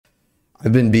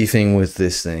I've been beefing with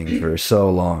this thing for so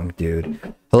long,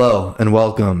 dude. Hello and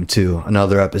welcome to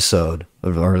another episode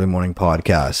of the Early Morning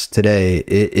Podcast. Today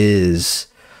it is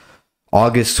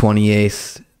August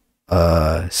 28th,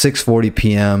 6:40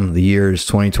 p.m. The year is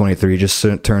 2023. Just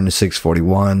turned to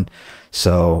 6:41.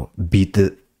 So beat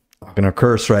the... I'm gonna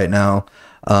curse right now.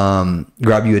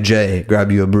 Grab you a J,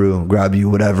 grab you a brew, grab you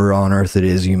whatever on earth it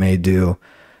is you may do.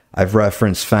 I've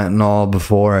referenced fentanyl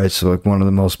before. It's like one of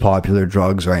the most popular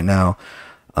drugs right now.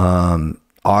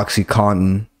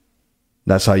 Oxycontin.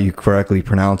 That's how you correctly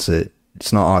pronounce it.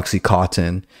 It's not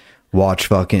Oxycontin. Watch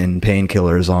fucking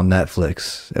Painkillers on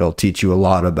Netflix. It'll teach you a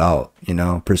lot about,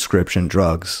 prescription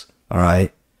drugs. All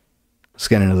right. Let's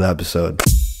get into the episode.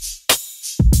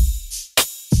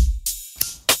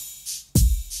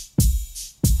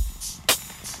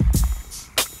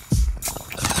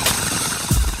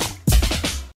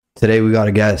 Today we got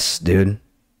a guest, dude.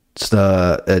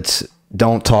 It's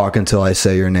don't talk until I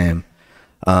say your name.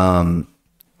 The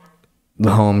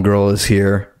homegirl is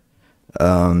here.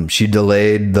 She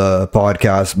delayed the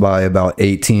podcast by about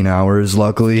 18 hours,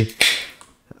 luckily,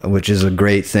 which is a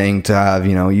great thing to have.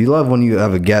 You love when you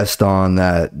have a guest on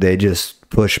that they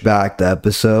just push back the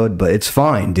episode, but it's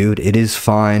fine, dude. It is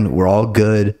fine. We're all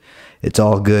good. It's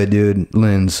all good, dude.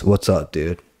 Linds, what's up,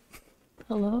 dude?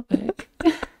 Hello, babe.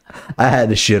 I had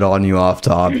to shit on you off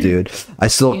top, dude. I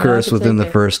still curse within the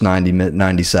first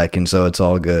 90 seconds, so it's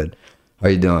all good. How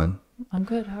you doing? I'm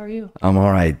good. How are you? I'm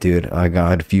all right, dude. I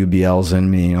got a few BLs in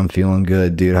me. I'm feeling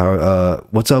good, dude.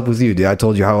 What's up with you, dude? I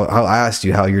told you how I asked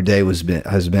you how your day has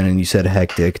been, and you said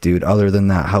hectic, dude. Other than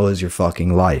that, how is your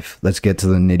fucking life? Let's get to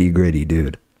the nitty gritty,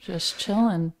 dude. Just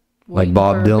chilling. Like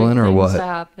Bob Dylan or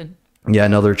what? Yeah,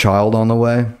 another child on the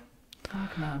way.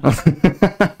 Fuck no.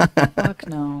 Fuck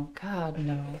no. God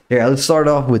no. Yeah, let's start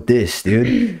off with this,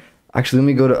 dude.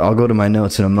 Actually, I'll go to my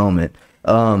notes in a moment.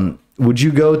 Would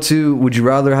you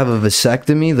rather have a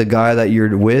vasectomy, the guy that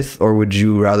you're with, or would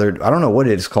you rather, I don't know what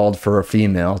it's called for a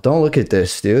female. Don't look at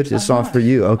this, dude. It's not for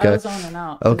you. Okay. I was on and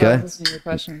out. Okay. I was listening to your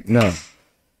question. No.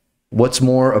 What's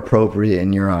more appropriate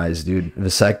in your eyes, dude?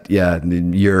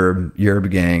 Your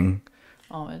gang.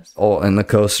 Always. Oh, and the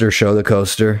coaster, show the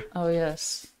coaster. Oh,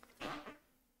 yes.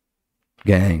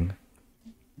 Gang.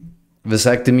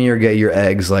 Vasectomy or get your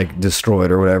eggs like destroyed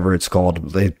or whatever it's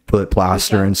called. They put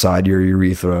plaster inside your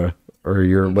urethra or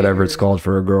your whatever it's called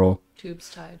for a girl. Tubes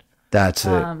tied. That's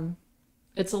it.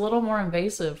 It's a little more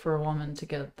invasive for a woman to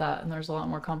get that, and there's a lot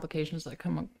more complications that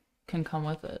can come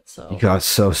with it. So you got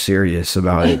so serious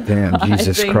about it. Damn,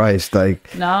 Jesus Christ.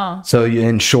 Like, no. So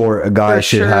in short, a guy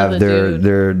should have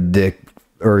their dick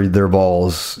or their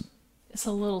balls. It's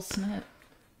a little snip.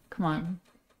 Come on.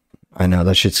 I know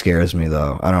that shit scares me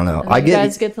though. I don't know. You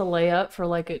guys get to lay up for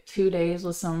like 2 days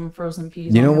with some frozen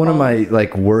peas. One of my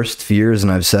like worst fears,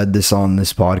 and I've said this on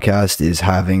this podcast, is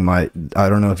having I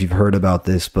don't know if you've heard about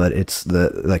this, but it's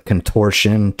the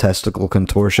contortion, testicle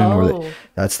contortion. Oh.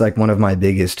 That's like one of my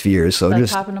biggest fears. So that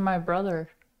happened to my brother.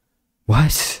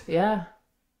 What? Yeah.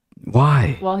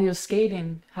 Why? While he was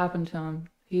skating, happened to him.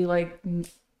 He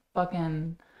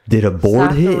fucking did a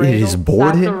board hit? His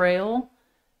board hit the rail,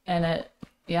 and it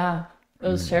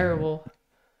was terrible.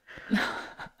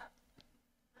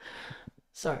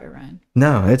 Sorry, Ryan.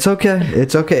 No, it's okay.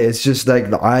 It's okay. It's just like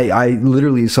I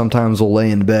literally sometimes will lay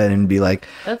in bed and be like,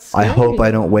 I hope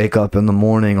I don't wake up in the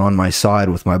morning on my side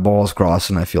with my balls crossed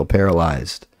and I feel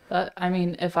paralyzed.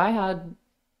 If I had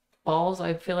balls,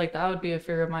 I feel like that would be a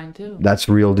fear of mine too. That's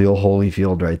real deal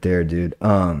Holyfield right there, dude.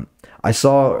 I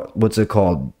saw, what's it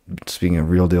called? Speaking of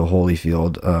real deal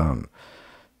Holyfield,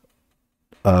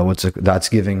 that's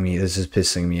giving me, this is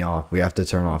pissing me off. We have to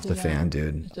turn off the fan,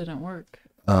 dude. It didn't work.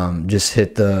 Just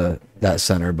hit that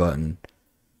center button.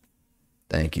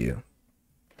 Thank you.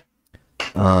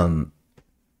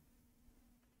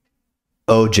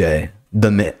 OJ,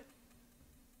 the myth.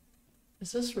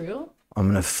 Is this real? I'm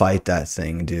gonna fight that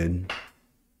thing, dude.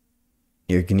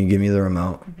 Here, can you give me the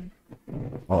remote?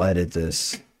 Mm-hmm. I'll edit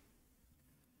this.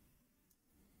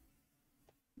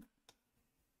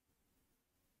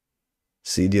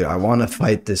 See, dude, I want to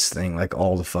fight this thing like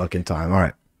all the fucking time. All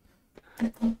right.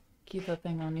 Keep that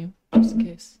thing on you, just in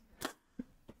case.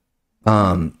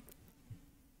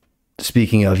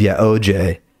 Speaking of,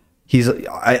 OJ,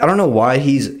 I don't know why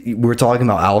we're talking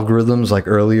about algorithms like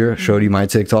earlier. Showed you my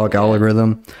TikTok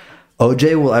algorithm.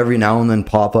 OJ will every now and then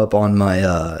pop up on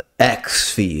my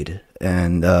X feed,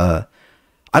 and I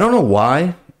don't know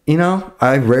why.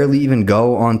 I rarely even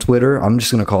go on Twitter. I'm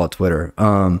just gonna call it Twitter.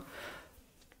 And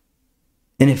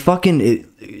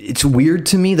it's weird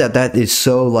to me that is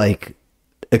so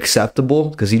acceptable,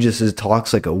 because he just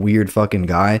talks like a weird fucking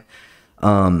guy.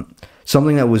 So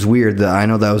something that was weird, that I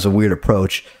know that was a weird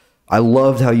approach. I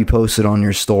loved how you posted on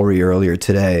your story earlier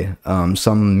today,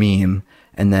 some meme,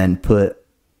 and then put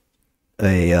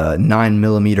a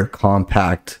 9mm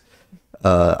compact.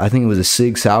 I think it was a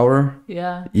Sig Sauer.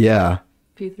 Yeah. Yeah.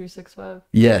 P365.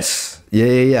 Yes.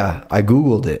 Yeah. I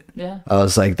Googled it. Yeah. I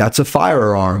was like, that's a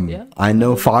firearm. Yeah. I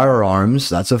know firearms.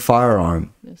 That's a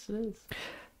firearm. Yes, it is.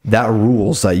 That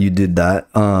rules that you did that.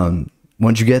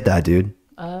 When'd you get that, dude?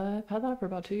 I've had that for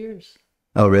about 2 years.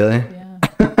 Oh, really? Yeah.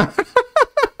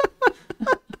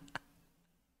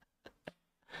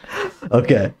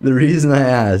 Okay. The reason I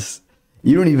asked,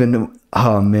 you don't even know.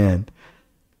 Oh, man.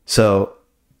 So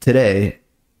today,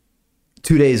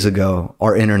 2 days ago,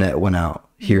 our internet went out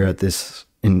here at this,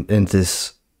 in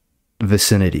this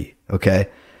vicinity. Okay.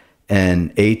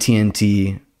 And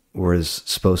AT&T was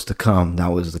supposed to come.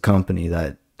 That was the company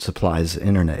that supplies the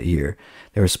internet here.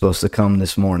 They were supposed to come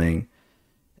this morning,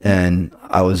 and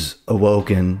I was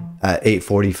awoken at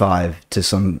 8:45 to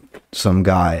some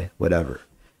guy, whatever.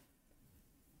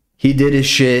 He did his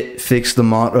shit, fixed the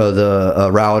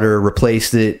router,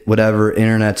 replaced it, whatever.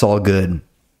 Internet's all good.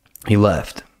 He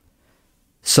left.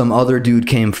 Some other dude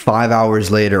came 5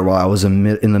 hours later while I was in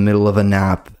the middle of a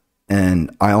nap, and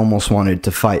I almost wanted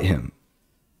to fight him.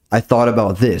 I thought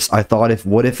about this. I thought,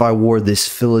 what if I wore this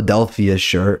Philadelphia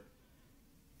shirt,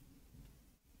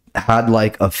 had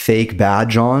like a fake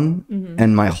badge on,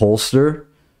 and my holster,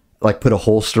 like put a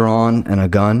holster on and a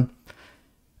gun,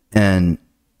 and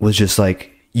was just like,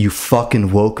 you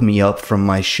fucking woke me up from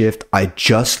my shift. I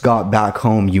just got back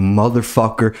home, you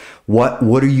motherfucker. What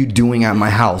are you doing at my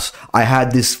house? I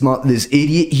had this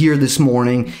idiot here this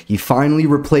morning. He finally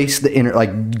replaced the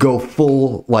like go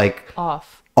full like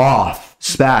off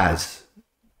spaz.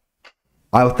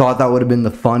 I thought that would have been the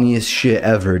funniest shit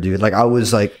ever, dude. Like, I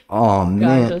was like, oh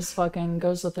man. Guy just fucking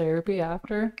goes to therapy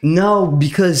after? No,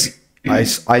 because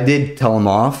I did tell him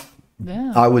off.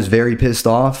 Yeah. I was very pissed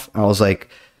off. I was like,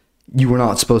 you were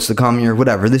not supposed to come here,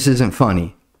 whatever. This isn't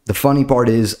funny. The funny part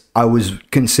is I was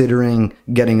considering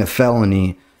getting a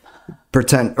felony,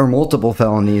 multiple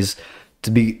felonies,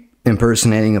 to be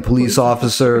impersonating a police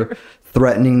officer,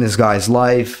 threatening this guy's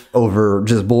life over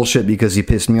just bullshit because he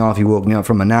pissed me off. He woke me up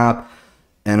from a nap.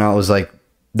 And I was like,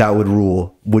 that would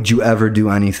rule. Would you ever do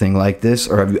anything like this?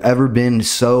 Or have you ever been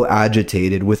so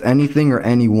agitated with anything or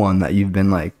anyone that you've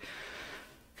been like,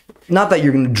 not that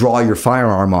you're going to draw your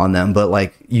firearm on them, but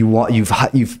like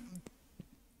you've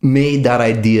made that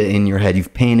idea in your head.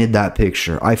 You've painted that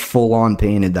picture. I full on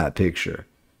painted that picture.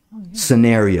 Oh, yeah.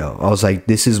 Scenario. I was like,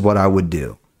 this is what I would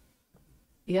do.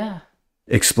 Yeah.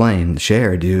 Explain,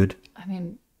 share, dude. I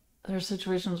mean, there's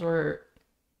situations where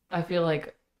I feel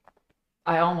like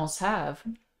I almost have.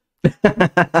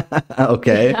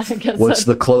 Okay. What's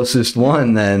the closest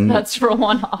one then? That's for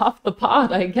one off the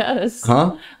pod, I guess.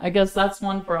 Huh? I guess that's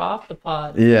one for off the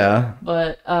pod. Yeah.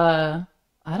 But I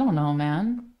don't know,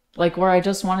 man. Like where I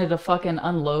just wanted to fucking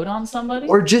unload on somebody?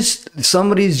 Or just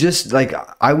somebody's just like,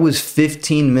 I was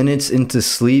 15 minutes into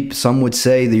sleep. Some would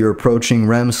say that you're approaching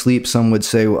REM sleep. Some would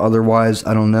say otherwise.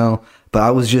 I don't know. But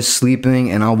I was just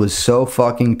sleeping and I was so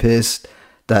fucking pissed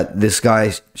that this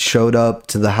guy showed up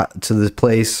to the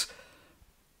place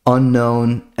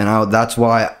unknown, and that's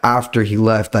why after he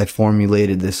left I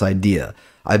formulated this idea.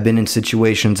 I've been in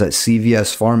situations at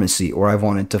CVS pharmacy where I've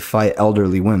wanted to fight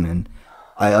elderly women.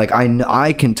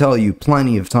 I can tell you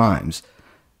plenty of times,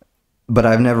 but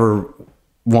I've never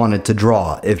wanted to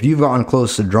draw. If you've gotten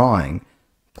close to drawing,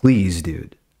 please,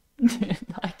 dude.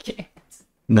 I can't.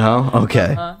 No?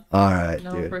 Okay. All right,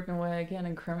 no dude. freaking way. I can't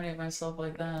incriminate myself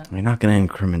like that. You're not going to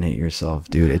incriminate yourself,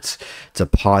 dude. It's a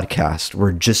podcast.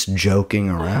 We're just joking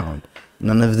around.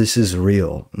 None of this is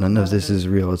real. None of this is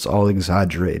real. It's all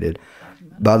exaggerated.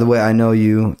 By the way, I know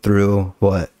you through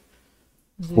what?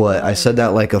 What? I said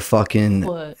that like a fucking...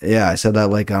 What? Yeah, I said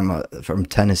that like I'm from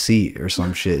Tennessee or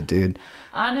some shit, dude.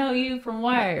 I know you from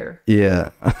where? Yeah.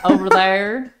 Over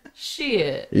there?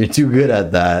 Shit. You're too good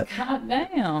at that. God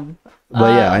damn.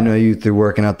 But yeah, I know you through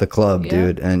working at the club,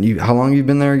 dude. And how long have you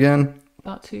been there again?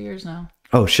 About 2 years now.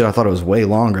 Oh shit, I thought it was way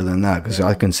longer than that because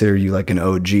I consider you like an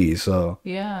OG, so.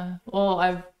 Yeah. Well,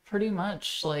 I've pretty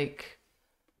much like,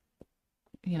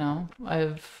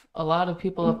 a lot of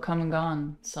people have come and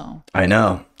gone, so. I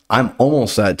know. I'm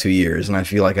almost at 2 years and I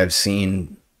feel like I've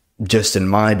seen just in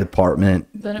my department.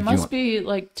 Then it must be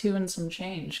like 2 and some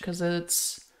change because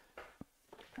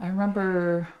I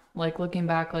remember like looking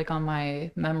back like on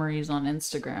my memories on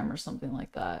Instagram or something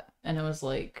like that, and it was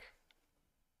like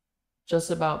just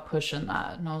about pushing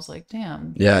that. And I was like,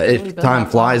 damn. Yeah, it's really been time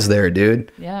that flies long. there,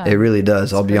 dude. Yeah. It really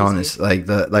does. I'll be crazy. honest. Like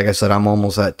I said, I'm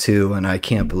almost at 2, and I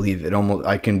can't believe it.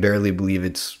 I can barely believe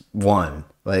it's 1.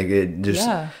 Like it just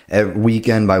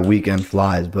weekend by weekend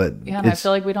flies. But yeah, and I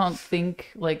feel like we don't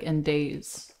think like in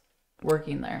days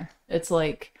working there. It's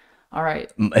like, all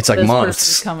right, it's like this months.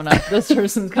 person's coming up. This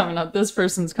person's coming up. This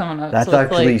person's coming up. That's so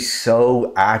it's actually like,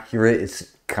 so accurate.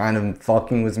 It's kind of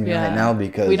fucking with me right now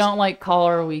because we don't like call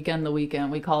our weekend the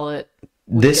weekend. We call it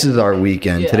this is our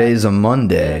weekend. Today's a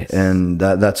Monday, Yes. and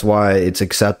that's why it's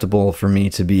acceptable for me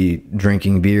to be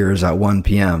drinking beers at 1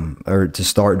 p.m. or to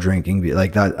start drinking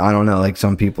like that. I don't know. Like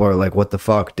some people are like, "What the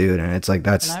fuck, dude?" And it's like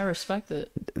and I respect it.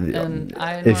 And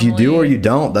if you do or you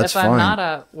don't, that's if fine. I'm not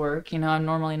at work, I'm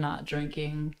normally not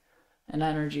drinking an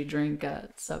energy drink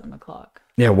at 7 o'clock.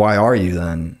 Yeah, why are you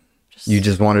then? You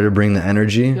just wanted to bring the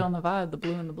energy? Feeling the vibe, the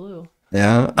blue and the blue.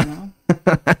 Yeah. You know?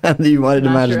 You wanted to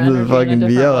match your the energy in a fucking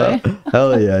different BO.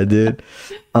 Hell yeah, dude.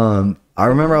 I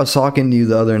remember I was talking to you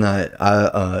the other night.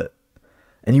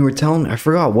 And you were telling me, I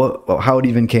forgot how it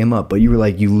even came up, but you were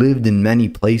like, you lived in many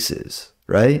places,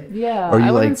 right? Yeah, Or you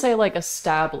I wouldn't like, say like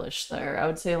established there. I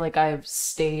would say like I've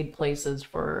stayed places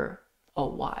for a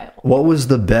while. what was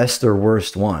the best or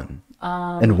worst one?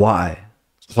 And why?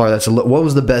 Sorry, what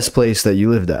was the best place that you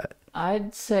lived at?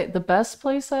 I'd say the best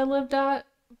place I lived at,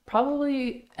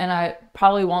 probably, and I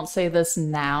probably won't say this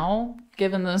now,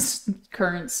 given this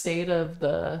current state of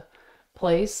the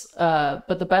place,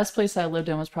 but the best place I lived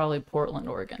in was probably Portland,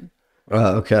 Oregon.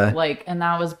 Okay. Like, and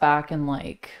that was back in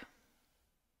like,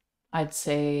 I'd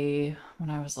say when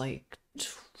I was like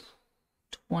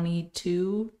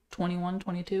 22, 21,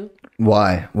 22.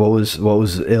 Why? What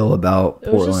was ill about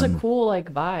Portland? It was just a cool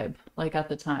like vibe, like at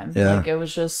the time. Yeah. Like it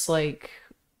was just like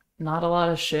not a lot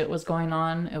of shit was going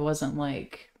on. It wasn't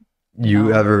like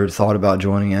You ever thought about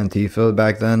joining Antifa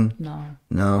back then?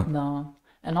 no.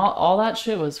 And all that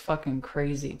shit was fucking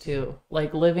crazy too.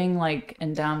 Like living like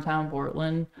in downtown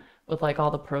Portland with like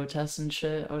all the protests and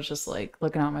shit. I was just like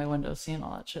looking out my window, seeing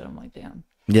all that shit. I'm like, damn.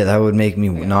 Yeah, that would make me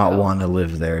not want to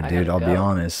live there, dude. I'll be go.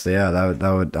 honest. Yeah, that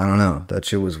would. I don't know. That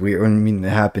shit was weird. I mean, it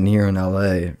happened here in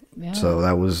LA, Yeah. so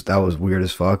that was weird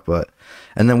as fuck. But,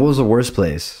 and then what was the worst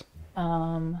place?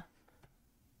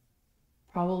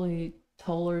 Probably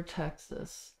Toller,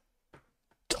 Texas.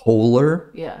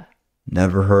 Toller? Yeah.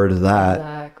 Never heard of that.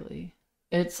 Exactly.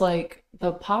 It's like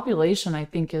the population, I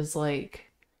think, is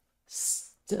like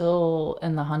still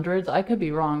in the hundreds. I could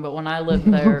be wrong, but when I lived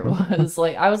there, it was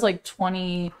like I was like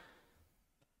 20.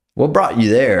 What brought you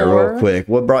there, Or- real quick?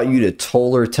 What brought you to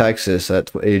Toller, Texas,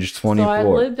 at age 24? So I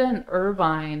lived in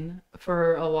Irvine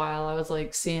for a while. I was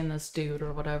like seeing this dude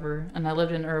or whatever, and I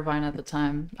lived in Irvine at the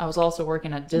time. I was also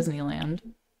working at Disneyland,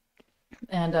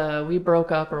 and we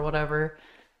broke up or whatever.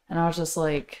 And I was just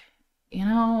like,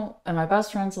 and my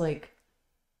best friend's like,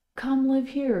 come live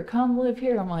here.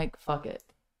 I'm like, fuck it.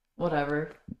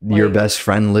 Whatever. Your Like, best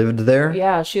friend lived there?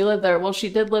 yeah, she lived there. Well, she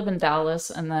did live in Dallas,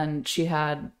 and then she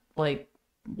had like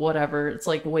whatever. It's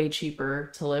like way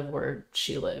cheaper to live where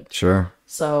she lived. Sure.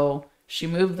 So she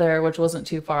moved there, which wasn't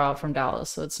too far out from Dallas,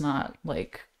 so it's not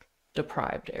like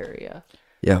deprived area.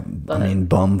 Yeah, I mean,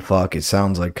 bumfuck. It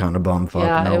sounds like kind of bumfuck.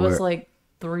 Yeah, nowhere. it was like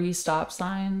 3 stop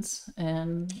signs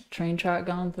and train track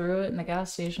going through it, and a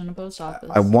gas station, and a post office.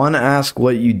 I want to ask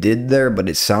what you did there, but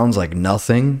it sounds like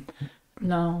nothing.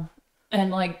 No.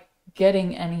 And like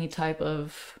getting any type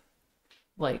of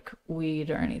like weed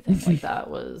or anything like that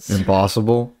was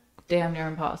Impossible. damn near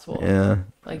impossible. Yeah.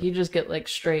 Like you just get like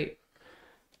straight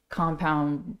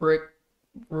compound brick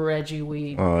Reggie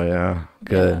weed. Oh yeah,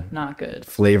 good. Yeah, not good.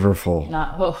 Flavorful.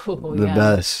 Not The yeah.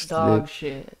 best, Dog dude.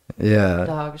 shit. Yeah.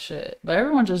 Dog shit. But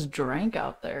everyone just drank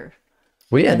out there.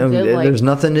 Well, yeah. And No, did, like, there's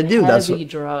nothing to do. That's heavy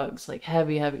drugs, like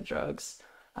heavy drugs.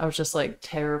 I was just like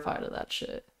terrified of that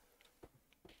shit.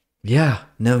 yeah.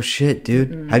 No shit,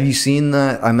 dude. Have you seen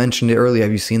that? I mentioned it earlier.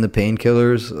 Have you seen the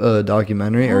Painkillers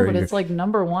documentary? No, or but you're- it's like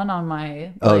number 1 on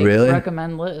my Oh, really?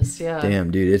 recommend list. Yeah.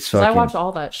 damn, dude. It's 'Cause I fucking. watch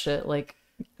all that shit, like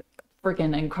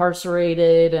freaking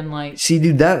Incarcerated and like See,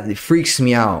 dude, that freaks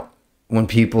me out when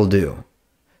people do.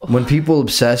 When people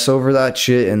obsess over that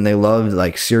shit and they love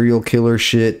like serial killer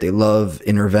shit, they love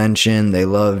intervention, they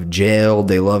love jail,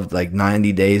 they love like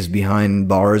 90 days behind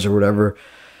bars or whatever.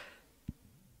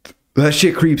 That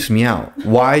shit creeps me out.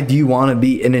 Why do you want to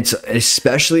be? And it's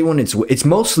especially when it's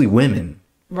mostly women.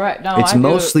 right. No, It's I do,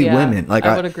 mose yeah, women. Like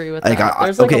I I would agree with like that. I,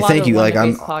 There's like okay, a lot thank of you. Like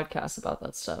I'm. women-based podcasts about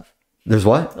that stuff. There's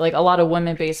what? Like a lot of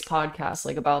women-based podcasts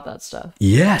like about that stuff.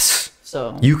 Yes.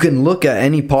 So You can look at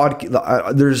any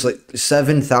there's like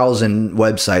 7,000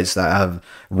 websites that have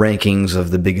rankings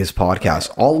of the biggest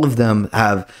podcasts. All of them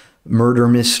have murder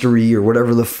mystery or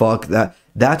whatever the fuck.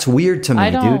 That's weird to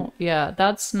me, dude. Yeah,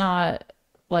 that's not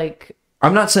like.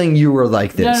 I'm not saying you were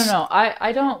like this. No.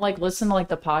 I don't like listen to like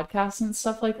the podcasts and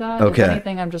stuff like that. Okay. If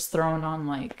anything, I'm just throwing on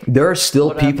like. There are still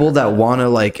whatever, people that want to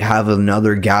like have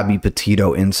another Gabby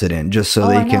Petito incident just so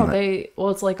they can.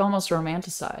 It's like almost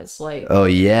romanticized. Like. Oh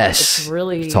yes. It's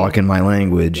really talking my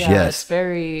language. Yeah, yes. It's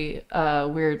very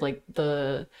weird. Like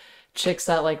the chicks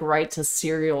that like write to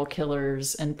serial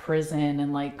killers in prison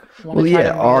and like. Well,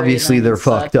 yeah, obviously they're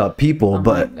fucked up people,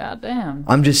 but goddamn.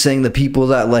 I'm just saying the people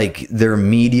that like their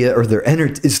media or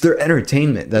it's their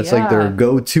entertainment. That's like their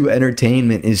go-to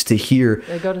entertainment is to hear.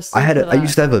 They go to sleep I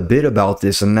used to have a bit about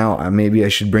this, and now maybe I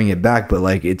should bring it back. But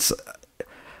like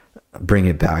bring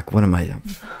it back. What am I?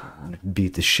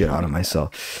 Beat the shit out of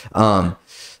myself.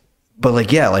 But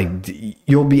like, yeah, like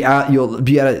you'll be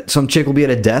at some chick will be at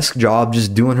a desk job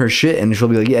just doing her shit, and she'll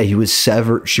be like, yeah, she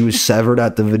was severed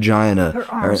at the vagina. Her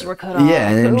arms were cut off. Yeah,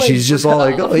 and then she's just all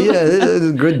like, oh yeah, this is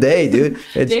a good day, dude.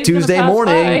 It's Tuesday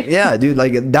morning. Yeah, dude,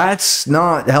 like that's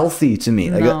not healthy to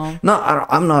me. Like,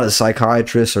 I'm not a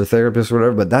psychiatrist or therapist or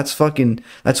whatever, but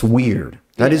that's weird.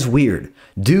 That is weird.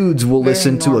 Dudes will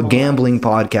listen to a gambling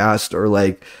podcast or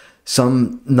like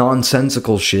some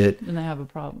nonsensical shit, and they have a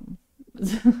problem.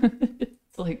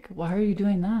 It's like, why are you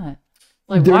doing that?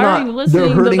 Like, are you listening?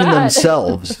 They're hurting to that?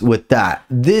 themselves with that.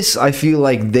 This, I feel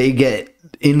like they get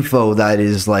info that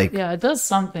is like, yeah, it does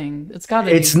something. It's got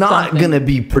to. It's not gonna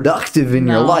be productive in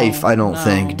your life. I don't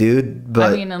think, dude.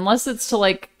 But I mean, unless it's to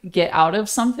like get out of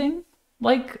something,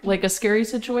 like a scary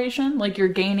situation, like you're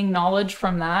gaining knowledge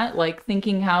from that, like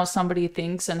thinking how somebody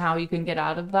thinks and how you can get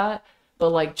out of that. But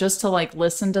like just to like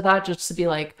listen to that, just to be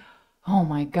like, oh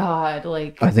my God,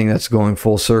 like. I think that's going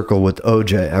full circle with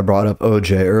OJ. I brought up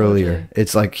OJ earlier.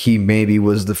 It's like he maybe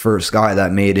was the first guy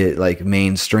that made it like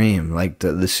mainstream, like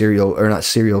the serial, or not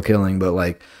serial killing, but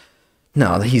like,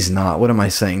 no, he's not. What am I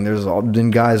saying? There's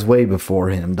been guys way before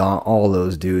him, all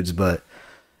those dudes. But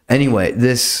anyway,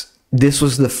 this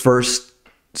was the first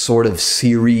sort of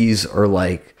series or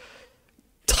like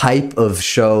type of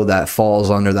show that falls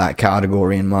under that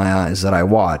category in my eyes that I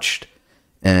watched.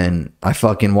 And I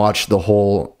fucking watched this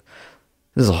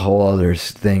is a whole other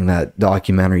thing that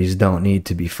documentaries don't need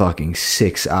to be fucking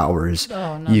 6 hours.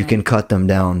 Oh, no. You can cut them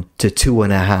down to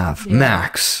 2.5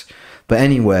 max. But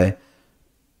anyway,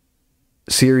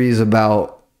 series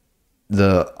about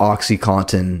the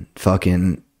OxyContin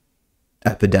fucking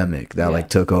epidemic that like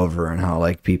took over, and how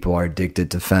like people are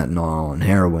addicted to fentanyl and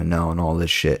heroin now and all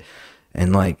this shit.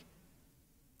 And like,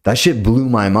 that shit blew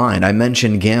my mind. I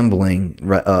mentioned gambling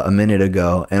a minute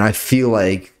ago, and I feel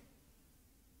like,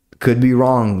 could be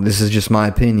wrong, this is just my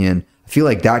opinion, I feel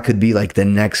like that could be like the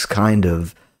next kind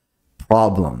of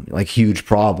problem, like huge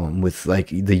problem with like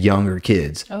the younger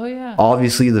kids. Oh yeah.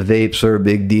 Obviously the vapes are a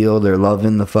big deal. They're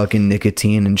loving the fucking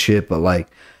nicotine and shit, but like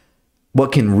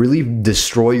what can really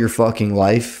destroy your fucking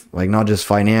life, like not just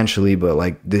financially, but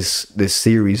like this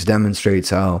series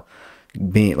demonstrates how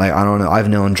being like, I don't know, I've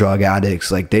known drug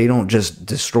addicts, like they don't just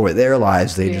destroy their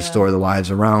lives, they destroy the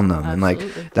lives around them. Absolutely.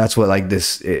 And like that's what like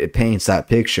it paints that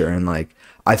picture. And like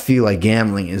I feel like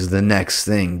gambling is the next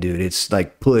thing, dude. It's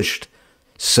like pushed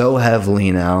so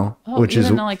heavily now, which even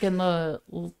is like in the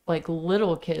like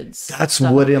little kids. That's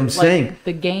what I'm saying. Like,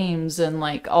 the games and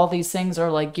like all these things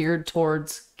are like geared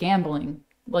towards gambling.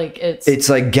 Like it's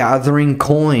like gathering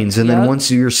coins, and then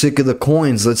once you're sick of the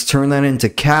coins, let's turn that into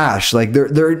cash. Like there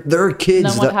are kids.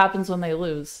 And then what happens when they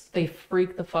lose? They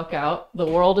freak the fuck out. The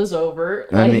world is over.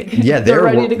 I mean, yeah, they're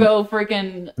ready to go.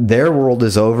 Freaking their world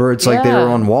is over. It's like they were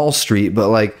on Wall Street, but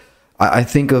like I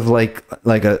think of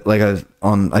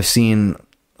I've seen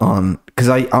because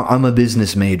I'm a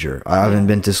business major. I haven't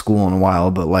been to school in a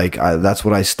while, but like that's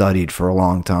what I studied for a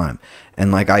long time,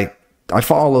 and like I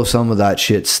follow some of that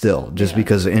shit still just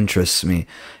because it interests me.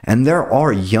 And there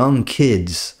are young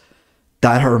kids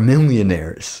that are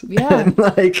millionaires. Yeah.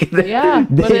 But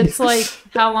it's like,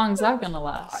 how long is that going to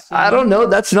last? I don't know.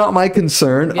 That's not my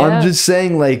concern. Yeah. I'm just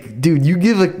saying, like, dude, you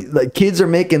give like kids are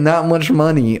making that much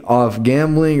money off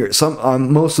gambling or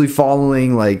I'm mostly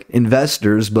following like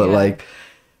investors, but like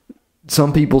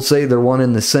some people say they're one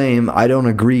and the same. I don't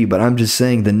agree, but I'm just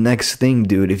saying the next thing,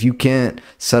 dude, if you can't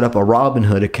set up a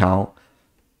Robinhood account,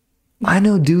 I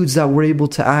know dudes that were able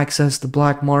to access the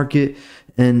black market,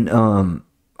 and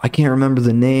I can't remember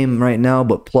the name right now,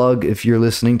 but plug, if you're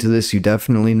listening to this, you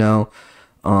definitely know.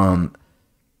 Not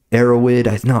Arrowhead,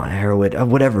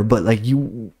 whatever, but like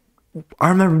I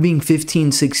remember being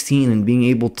 15, 16 and being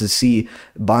able to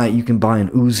you can buy an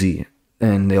Uzi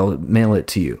and they'll mail it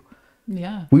to you.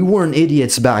 Yeah. We weren't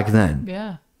idiots back then.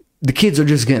 Yeah. The kids are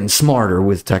just getting smarter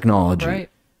with technology. Right.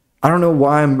 I don't know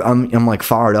why I'm like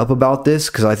fired up about this,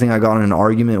 because I think I got in an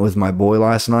argument with my boy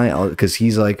last night, because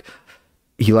he's like,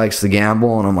 he likes to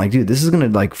gamble, and I'm like, dude, this is gonna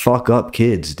like fuck up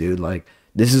kids, dude. Like,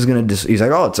 this is gonna he's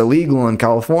like, oh, it's illegal in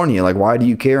California, like, why do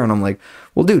you care? And I'm like,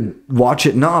 well, dude, watch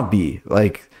it not be.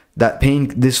 Like, that pain,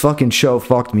 this fucking show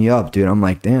fucked me up, dude. I'm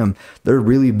like, damn, they're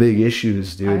really big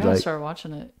issues, dude. I gotta like, start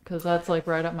watching it, because that's like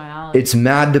right up my alley. it's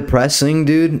mad depressing,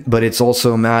 dude, but it's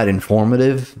also mad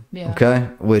informative. Yeah. Okay,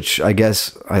 which I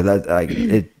guess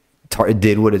it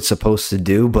did what it's supposed to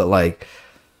do, but like,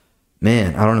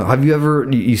 man, I don't know. Have you ever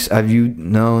have you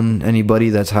known anybody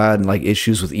that's had like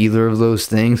issues with either of those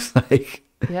things? Like,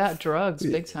 yeah, drugs,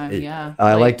 big time. Yeah,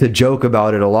 I like to joke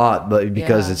about it a lot, but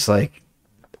because Yeah. it's like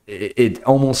it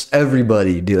almost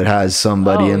everybody, dude, has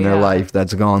somebody Oh, in their yeah. life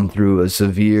that's gone through a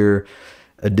severe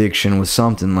addiction with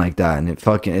something like that, and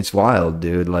it's wild,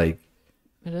 dude. Like,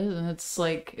 it is, and it's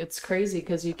like it's crazy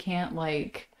because you can't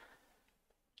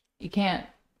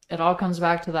it all comes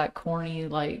back to that corny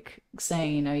like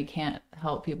saying, you know, you can't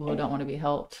help people who don't want to be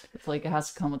helped. It's like it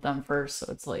has to come with them first. So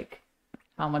it's like,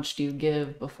 how much do you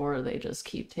give before they just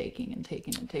keep taking and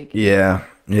taking and taking? yeah,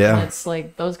 And yeah, it's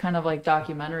like those kind of like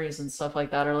documentaries and stuff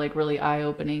like that are like really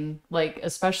eye-opening. Like,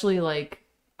 especially like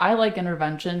I like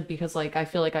intervention because like I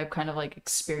feel like I've kind of like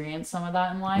experienced some of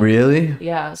that in life. really.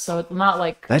 Yeah, so it's not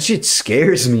like That shit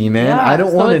scares me, man. yeah, I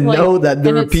don't so want to it's, like, know that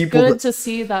there and are it's people good that, to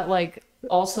see that like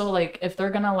also like if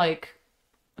they're gonna like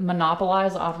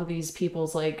monopolize off of these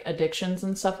people's like addictions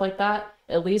and stuff like that,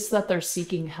 at least that they're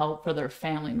seeking help for their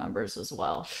family members as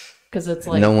well, because it's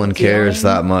like no one cares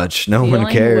that much. No one dealing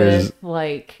cares. with,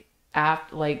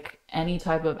 like any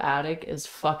type of addict is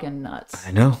fucking nuts.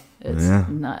 I know. It's Yeah,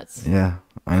 nuts. yeah,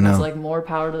 I know. It's like more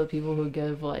power to the people who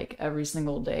give like every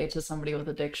single day to somebody with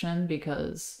addiction,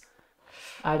 because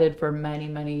I did for many,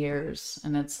 many years,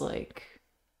 and it's like,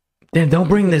 Damn, don't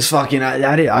bring this fucking.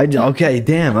 Okay,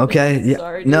 damn. Okay, yeah.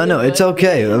 Sorry, No, dude, no, it's but-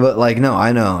 okay. But like, no,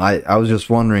 I know. I was just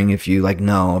wondering if you like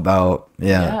know about.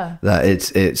 Yeah. That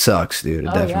it sucks, dude. It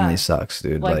Oh, definitely yeah. sucks,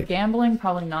 dude. like Like, gambling,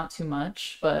 probably not too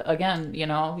much, but again, you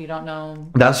know, you don't know.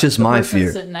 that's just The my person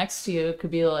fear. sitting next to you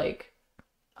could be like,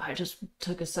 I just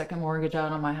took a second mortgage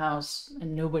out on my house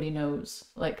and nobody knows,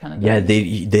 like, kind of Yeah,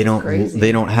 thing. they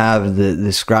crazy. don't have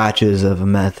the scratches of a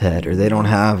meth head, or they don't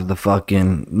have the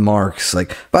fucking marks.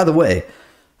 Like, by the way,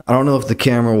 I don't know if the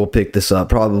camera will pick this up,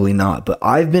 probably not, but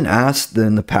I've been asked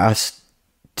in the past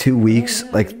 2 weeks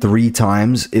like 3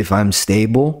 times if I'm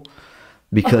stable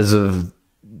because of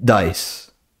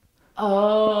dice.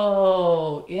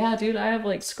 Oh, yeah, dude, I have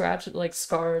like scratches, like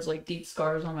scars, like deep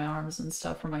scars on my arms and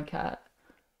stuff from my cat.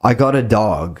 I got a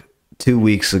dog 2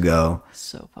 weeks ago.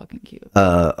 So fucking cute.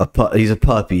 He's a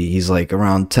puppy. He's like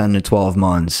around 10 to 12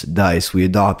 months. Dice. We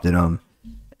adopted him,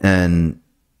 and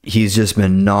he's just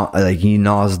been he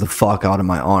gnaws the fuck out of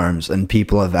my arms. And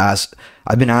people have asked.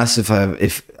 I've been asked if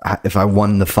I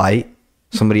won the fight.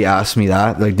 Somebody asked me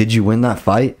that. Like, did you win that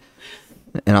fight?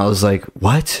 And I was like,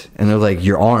 what? And they're like,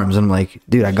 your arms. And I'm like,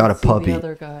 dude, I got a See puppy. the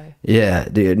other guy. Yeah,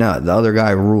 dude. No, the other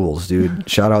guy rules, dude.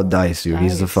 Shout out Dice, dude.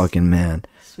 He's the Dice. fucking man.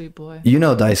 Sweet boy. You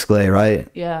know Dice Clay, right?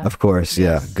 Yeah. Of course.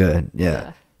 Yes. Yeah. Good. Yeah.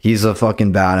 Yeah. He's a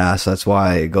fucking badass. That's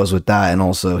why it goes with that, and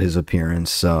also his appearance.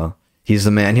 So he's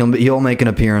the man. He'll make an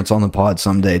appearance on the pod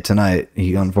someday. Tonight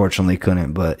he unfortunately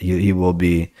couldn't, but he will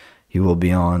be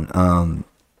on.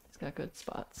 He's got good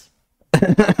spots.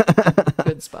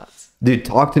 Good spots. Dude,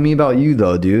 talk to me about you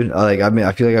though, dude. I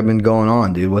feel like I've been going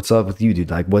on, dude. What's up with you,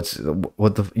 dude? Like,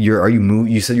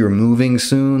 you said you were moving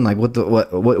soon. Like,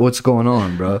 what's going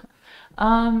on, bro?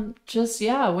 Just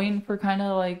yeah, waiting for kind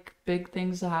of like big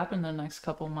things to happen in the next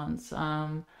couple months.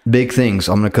 Big things.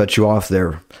 I'm gonna cut you off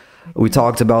there. We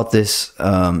talked about this,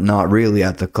 not really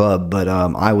at the club, but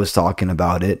I was talking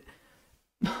about it.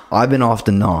 I've been off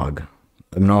the nog.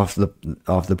 I've been off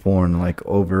the porn like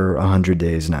over 100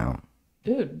 days now.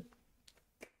 Dude,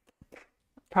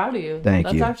 proud of you. Thank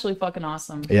That's you. actually fucking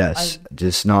awesome. Yes,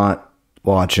 just not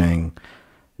watching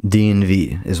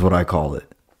D&V is what I call it.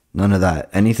 None of that.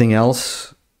 Anything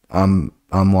else, I'm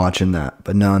watching that,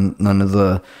 but none of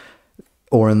the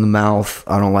or in the mouth.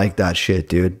 I don't like that shit,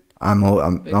 dude. I'm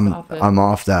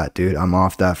off that, dude. I'm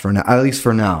off that for now. At least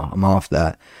for now, I'm off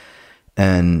that.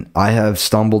 And I have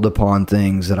stumbled upon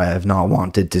things that I have not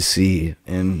wanted to see,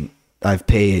 and I've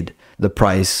paid the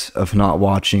price of not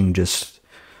watching just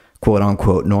quote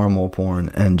unquote normal porn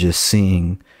and just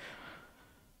seeing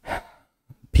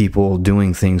people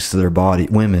doing things to their body,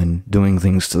 women doing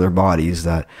things to their bodies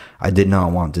that I did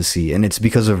not want to see. And it's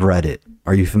because of Reddit.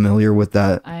 Are you familiar with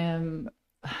that? I am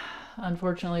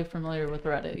unfortunately familiar with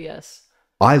Reddit. Yes.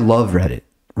 I love Reddit.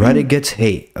 Reddit gets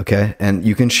hate, okay? And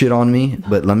you can shit on me,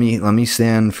 but let me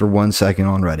stand for 1 second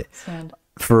on Reddit. Stand.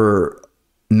 For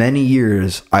many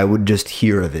years, I would just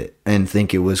hear of it and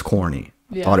think it was corny.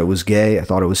 I thought it was gay. I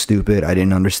thought it was stupid. I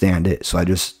didn't understand it, so I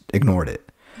just ignored it.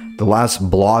 The last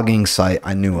blogging site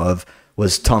I knew of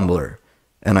was Tumblr,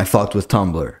 and I fucked with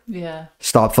Tumblr. Yeah.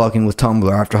 Stopped fucking with Tumblr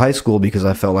after high school because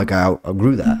I felt like I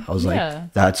outgrew that. I was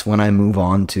like, that's when I move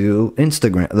on to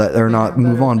Instagram. Or not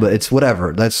move on, but it's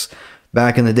whatever. That's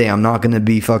back in the day. I'm not going to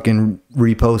be fucking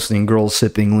reposting girls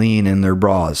sipping lean in their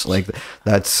bras. Like,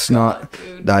 that's not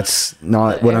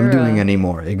what I'm doing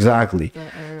anymore. Exactly.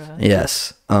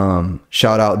 Yes.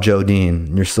 Shout out Joe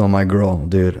Dean. You're still my girl,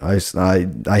 dude.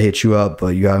 I hit you up, but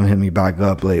you haven't hit me back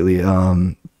up lately.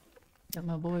 Got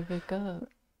my boy Vic up.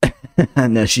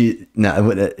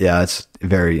 Yeah, it's a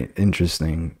very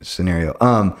interesting scenario.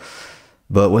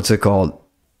 But what's it called?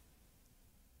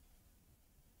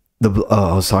 I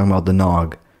was talking about the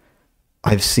nog.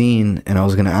 I've seen, and I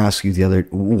was gonna ask you the other,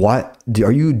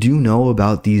 do you know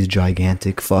about these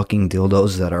gigantic fucking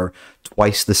dildos that are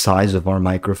twice the size of our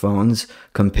microphones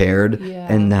compared,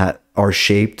 and that are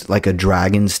shaped like a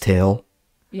dragon's tail?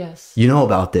 Yes. You know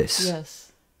about this?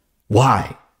 Yes.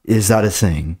 Why is that a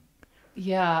thing?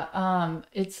 Yeah,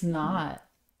 it's not.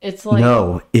 It's like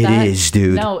no, it is,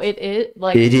 dude. No, it is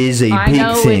like it is a big thing.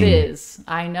 I know it is.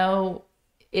 I know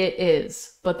it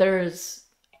is, but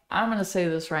I'm gonna say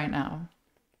this right now.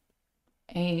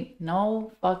 Ain't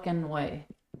no fucking way.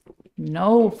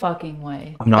 No fucking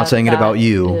way. I'm not saying it about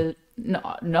you.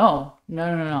 No.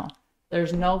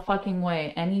 There's no fucking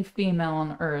way any female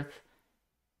on earth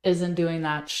isn't doing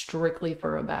that strictly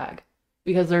for a bag.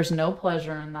 Because there's no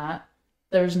pleasure in that.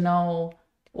 There's no,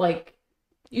 like,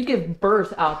 you give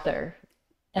birth out there.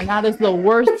 And that is the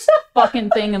worst fucking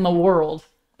thing in the world.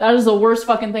 That is the worst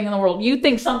fucking thing in the world. You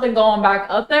think something going back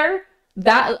up there,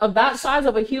 that size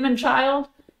of a human child,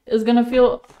 is gonna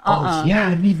feel Oh yeah, I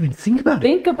didn't even think about it.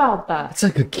 Think about that. It's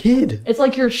like a kid. It's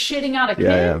like you're shitting out a kid.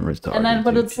 Yeah, I'm retarded, and then,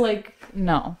 but dude. it's like,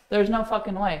 no, there's no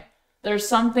fucking way. There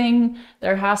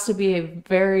has to be a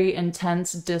very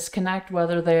intense disconnect,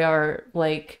 whether they are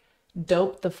like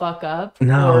doped the fuck up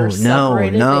or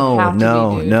separated.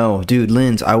 No, dude,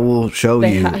 Linds, I will show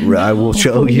you. I will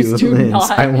show you, Linds.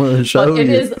 I will show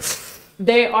you.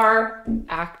 They are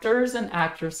actors and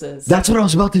actresses. That's what I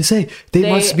was about to say. They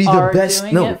must be the best.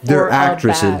 No, they're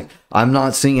actresses. I'm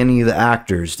not seeing any of the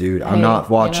actors, dude. I'm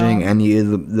not watching any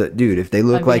of the dude. If they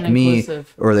look like me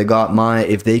or they got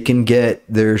if they can get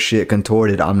their shit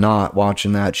contorted, I'm not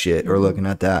watching that shit or looking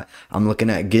at that. I'm looking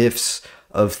at GIFs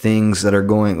of things that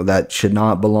are that should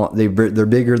not belong. They're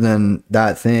bigger than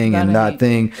that thing and that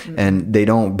thing, and they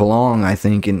don't belong, I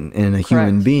think, in a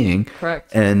human being.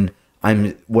 Correct. And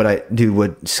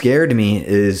what scared me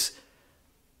is,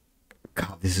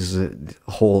 God, this is a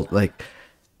whole, like,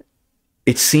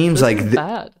 it seems like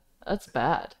bad. That's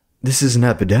bad. This is an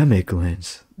epidemic,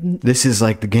 Linds. This is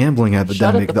like the gambling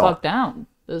epidemic. Shut it the fuck down.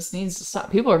 This needs to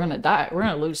stop. People are gonna die. We're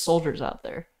gonna lose soldiers out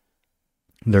there.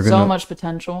 There's so much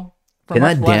potential. Can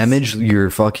that damage your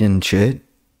fucking shit?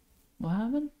 What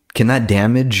happened? Can that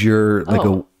damage your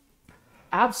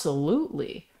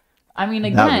Absolutely. I mean,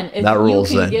 again, if that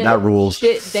rules, you can then. get That rules.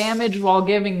 shit damaged while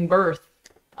giving birth,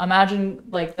 imagine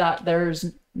like that.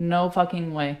 There's no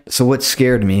fucking way. So what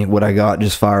scared me, what I got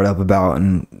just fired up about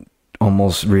and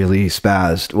almost really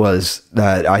spazzed, was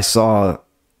that I saw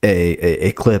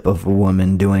a clip of a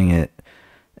woman doing it,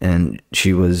 and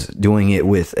she was doing it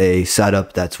with a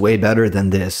setup that's way better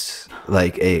than this,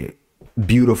 like a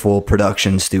beautiful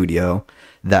production studio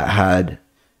that had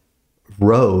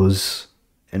rows.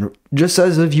 And just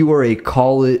as if you were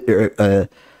a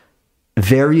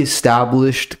very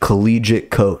established collegiate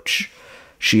coach,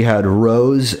 she had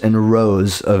rows and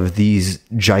rows of these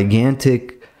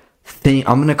gigantic I'm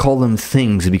gonna call them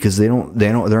things because they're not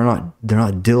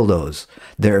dildos.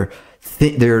 They're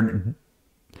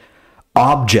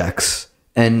objects.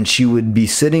 And she would be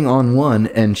sitting on one,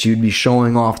 and she would be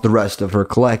showing off the rest of her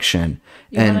collection.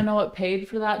 You want to know what paid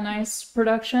for that nice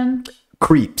production?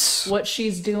 Creeps. What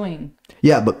she's doing.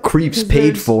 Yeah, but creeps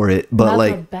paid for it. But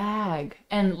like a bag,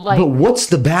 and like. But what's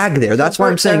the bag there? That's why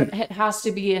I'm saying it has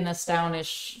to be an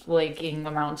astonishing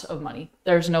amount of money.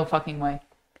 There's no fucking way.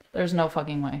 There's no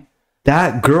fucking way.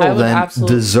 That girl then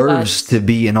deserves to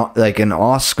be an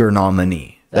Oscar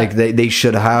nominee. Like they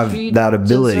should have that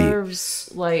ability.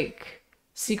 Deserves like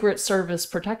Secret Service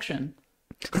protection.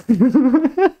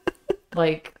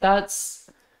 Like that's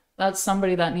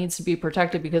somebody that needs to be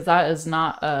protected because that is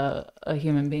not a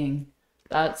human being.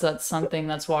 That's something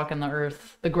that's walking the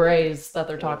earth. The Greys that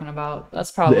they're talking about.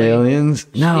 That's The probably aliens?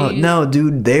 No,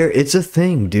 dude. It's a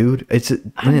thing, dude.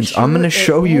 Linds, I'm gonna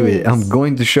show you it. I'm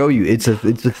going to show you. It's a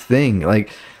thing.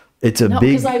 Like, it's a big.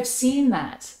 Because I've seen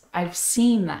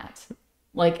that.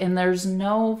 Like, and there's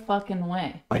no fucking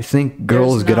way. I think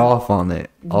girls get off on it.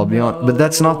 I'll be honest, but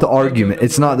that's not the argument.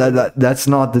 It's not that's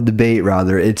not the debate.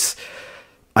 Rather, it's.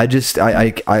 I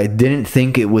didn't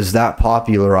think it was that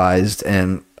popularized,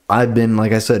 and I've been,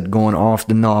 like I said, going off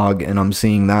the nog, and I'm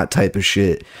seeing that type of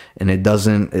shit, and it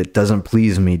doesn't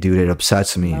please me, dude. It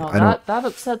upsets me. No, that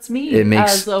upsets me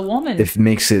as a woman. It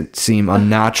makes it seem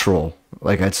unnatural.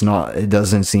 Like, it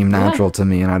doesn't seem natural to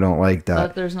me, and I don't like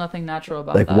that. There's nothing natural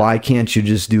about that. Like, why can't you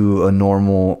just do a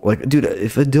normal, like, dude,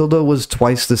 if a dildo was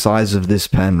twice the size of this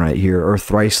pen right here, or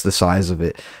thrice the size of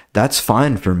it, that's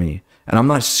fine for me. And I'm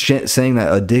not saying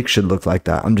that a dick should look like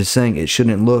that. I'm just saying it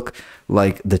shouldn't look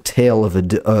like the tail of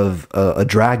a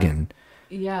dragon.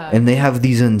 Yeah. And they have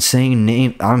these insane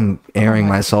names. I'm airing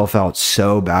myself out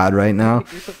so bad right now.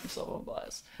 You put yourself on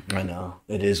blast. I know.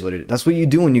 It is what it is. That's what you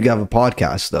do when you have a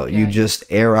podcast, though. Yeah, you just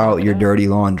air out your dirty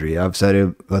laundry. I've said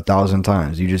it 1,000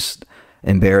 times. You just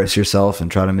embarrass yourself and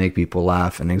try to make people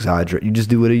laugh and exaggerate. You just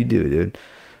do what you do, dude.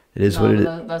 It is what it is.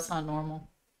 That's not normal.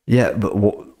 Yeah, but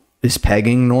is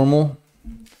pegging normal?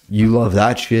 You love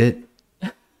that shit.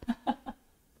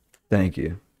 Thank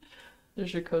you.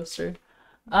 There's your coaster.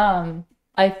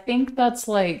 I think that's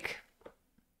like,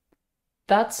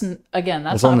 that's on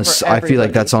the. I feel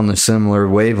like that's on the similar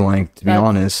wavelength, to be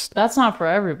honest. That's not for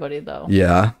everybody, though.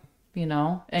 Yeah. You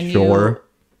know, and sure.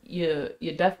 You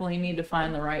definitely need to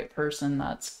find the right person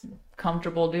that's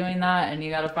comfortable doing that, and you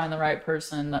got to find the right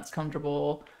person that's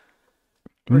comfortable.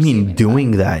 I mean,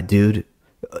 doing that, dude.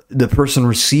 The person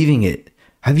receiving it.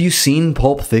 Have you seen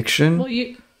Pulp Fiction? Well,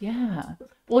 yeah.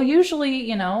 Well, usually,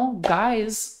 you know,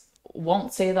 guys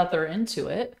won't say that they're into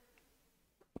it.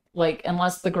 Like,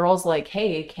 unless the girl's like,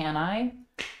 hey, can I?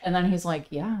 And then he's like,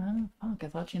 yeah, fuck, I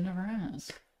thought you never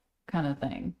asked. Kind of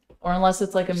thing. Or unless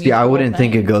it's like a mutual I wouldn't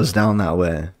thing. think it goes down that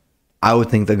way. I would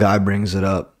think the guy brings it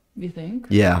up. You think?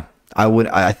 Yeah.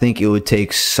 I think it would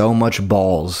take so much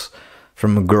balls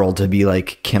from a girl to be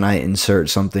like, can I insert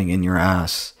something in your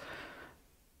ass?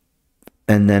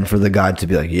 And then for the guy to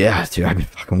be like, yeah, dude, I've been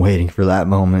fucking waiting for that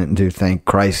moment. Dude, thank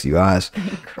Christ you asked.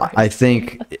 I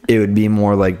think it would be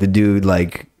more like the dude,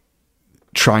 like,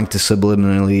 trying to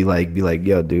subliminally, like, be like,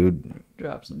 yo, dude.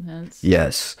 Drop some hints.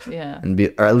 Yes. Yeah. And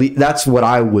or at least that's what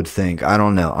I would think. I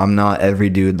don't know. I'm not every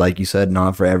dude, like you said,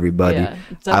 not for everybody. Yeah,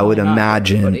 I would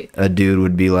imagine a dude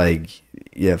would be like,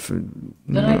 yeah.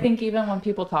 Then I think even when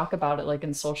people talk about it, like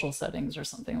in social settings or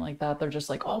something like that, they're just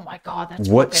like, oh my God, that's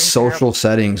what social terrible.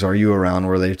 Settings are you around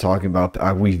where they're talking about?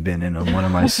 We've been in them. What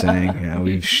am I saying? Yeah,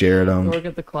 we've shared them. We work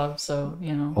at the club, so,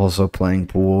 you know. Also playing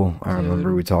pool. I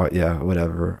remember we talked,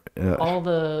 whatever.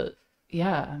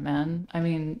 Yeah, man. I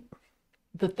mean,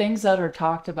 the things that are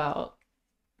talked about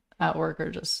at work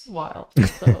are just wild.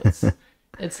 So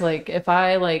it's like, if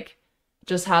I like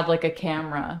just had like a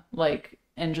camera, like,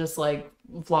 and just like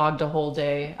vlogged a whole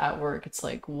day at work, it's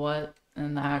like, what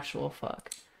in the actual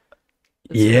fuck?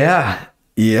 Yeah.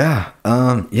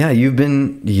 You've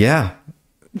been,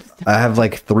 I have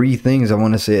like 3 things I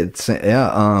want to say.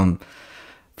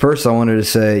 First I wanted to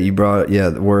say, you brought,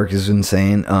 the work is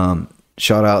insane.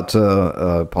 Shout out to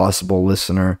a possible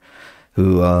listener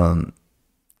who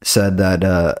said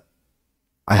that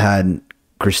I had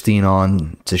Christine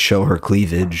on to show her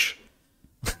cleavage.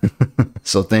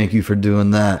 So thank you for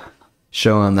doing that,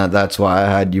 showing that's why I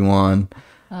had you on.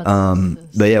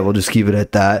 But yeah, we'll just keep it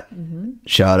at that. Mm-hmm.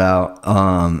 Shout out.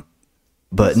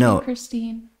 But no,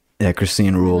 Christine. Yeah,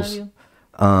 Christine rules.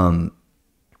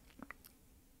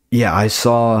 Yeah, I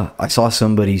saw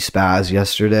somebody spaz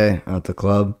yesterday at the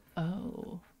club.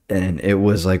 Oh. And it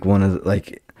was like one of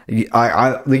the,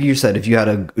 I like you said, if you had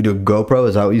a GoPro,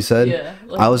 is that what you said? Yeah.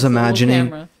 I was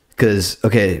imagining, because,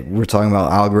 okay, we're talking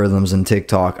about algorithms and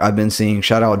TikTok. I've been seeing,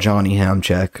 shout out Johnny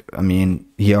Hamcheck. I mean,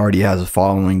 he already has a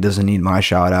following, doesn't need my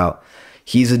shout out.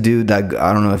 He's a dude that,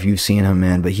 I don't know if you've seen him,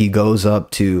 man, but he goes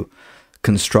up to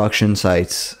construction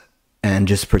sites and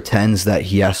just pretends that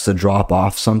he has to drop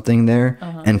off something there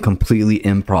and completely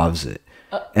improvs it.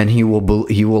 And he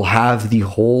will have the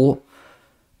whole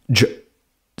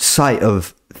site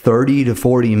of 30 to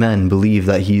 40 men believe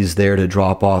that he's there to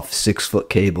drop off 6-foot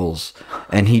cables,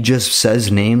 and he just says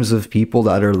names of people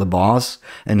that are the boss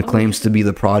and claims to be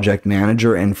the project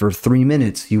manager, and for 3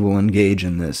 minutes he will engage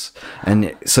in this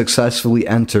and successfully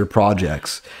enter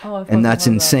projects. And that's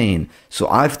insane. So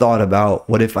I've thought about,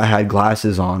 what if I had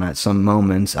glasses on at some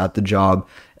moments at the job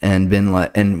and been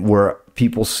like, and were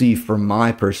people see from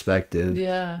my perspective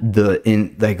Yeah.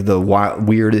 the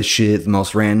weirdest shit, the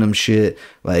most random shit.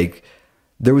 Like,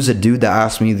 there was a dude that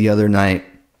asked me the other night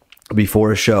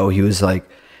before a show. He was like,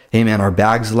 hey man, are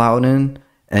bags allowed in?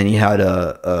 And he had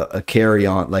a carry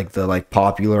on, like the like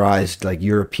popularized like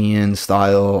European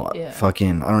style,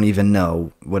 fucking, I don't even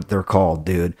know what they're called,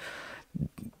 dude.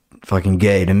 Fucking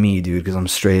gay to me, dude, because I'm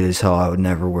straight as hell. I would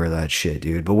never wear that shit,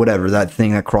 dude. But whatever, that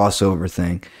thing, that crossover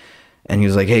thing. And he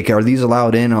was like, hey, are these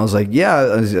allowed in? I was like,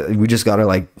 yeah, we just gotta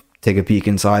like take a peek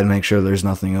inside and make sure there's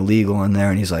nothing illegal in there.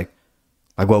 And he's like,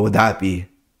 what would that be?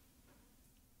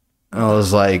 And I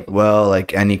was like, well,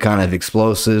 like any kind of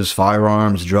explosives,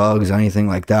 firearms, drugs, anything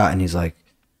like that. And he's like,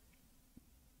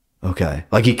 okay.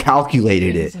 Like, he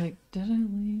calculated it. He's like, did I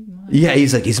leave my... Yeah,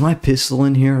 he's like, is my pistol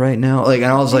in here right now? Like,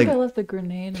 and I was like, I left the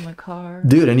grenade in the car.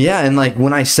 dude, and like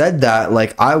when I said that,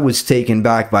 like I was taken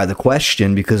back by the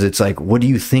question, because it's like, what do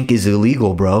you think is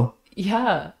illegal, bro?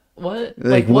 Yeah. What?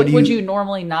 Like, what would you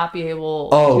normally not be able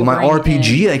to my bring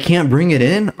RPG, in? I can't bring it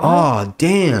in? What? Oh,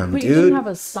 damn, but dude. you didn't have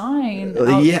a sign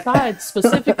outside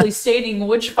specifically stating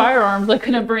which firearms I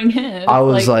couldn't bring in. I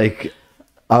was like,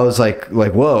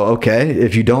 whoa, okay.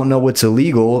 If you don't know what's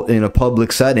illegal in a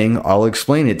public setting, I'll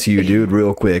explain it to you, dude,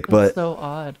 real quick. But so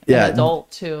odd. Yeah, An adult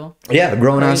too. Yeah,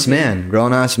 grown ass man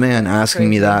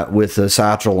asking me that with a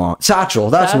satchel on.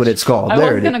 Satchel, that's what it's called. I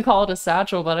There was it is. gonna call it a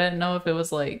satchel, but I didn't know if it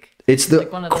was like. It's the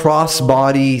like one of those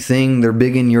crossbody thing. They're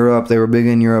big in Europe. They were big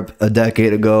in Europe a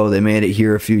decade ago. They made it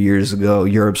here a few years ago.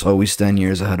 Europe's always 10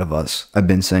 years ahead of us. I've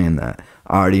been saying that.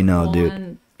 I already know, dude.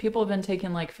 And people have been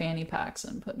taking like fanny packs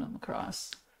and putting them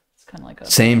across. It's kind of like a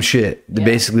same shit. Yeah.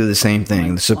 Basically the same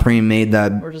thing. The Supreme made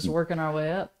that. We're just working our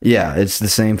way up. Yeah, it's the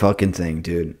same fucking thing,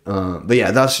 dude. But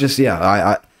yeah, that's just,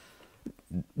 I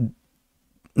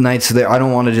nights there, I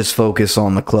don't want to just focus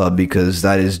on the club, because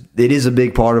it is a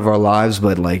big part of our lives,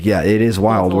 but like, yeah, it is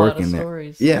wild working there.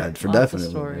 Stories. Yeah, for lots definitely.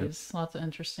 Of stories, lots of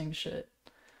interesting shit.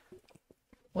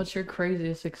 What's your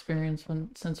craziest experience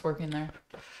since working there?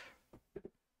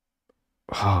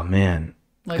 Oh man,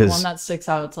 like one that sticks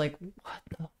out. It's like, what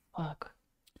the fuck?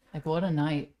 Like, what a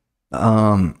night.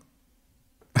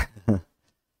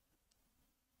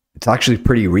 It's actually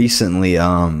pretty recently.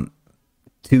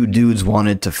 Two dudes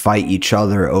wanted to fight each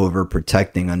other over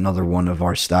protecting another one of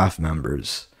our staff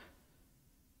members.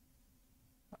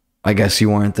 I guess you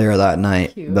weren't there that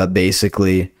night. Cute. But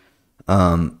basically,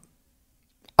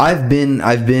 I've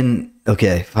been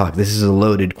okay, fuck, this is a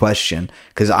loaded question,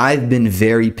 because I've been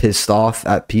very pissed off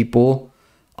at people.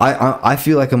 I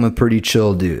feel like I'm a pretty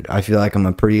chill dude. I feel like I'm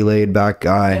a pretty laid back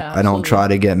guy. Yeah, I don't try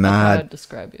to get mad. I'd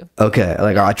describe you. Okay,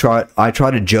 like I try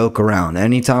to joke around.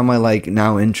 Anytime I like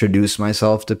now introduce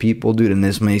myself to people, dude, and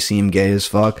this may seem gay as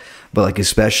fuck, but like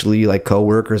especially like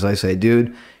coworkers, I say,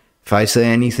 dude, if I say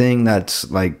anything that's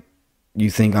like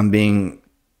you think I'm being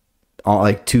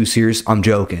like too serious, I'm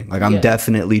joking. Like I'm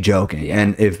definitely joking. Yeah.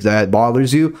 And if that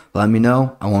bothers you, let me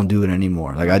know. I won't do it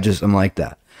anymore. Like I'm like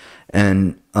that.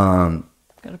 And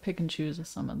gotta pick and choose with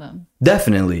some of them.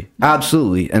 Definitely,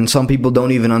 absolutely. And some people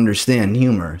don't even understand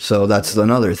humor, so that's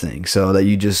another thing. So that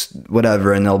you just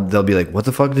whatever, and they'll be like, "What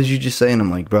the fuck did you just say?" And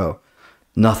I'm like, "Bro,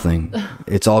 nothing.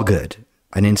 It's all good.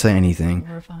 I didn't say anything.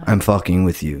 I'm fucking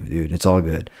with you, dude. It's all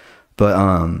good."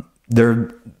 But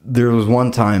there was one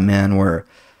time, man, where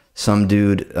some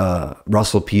dude,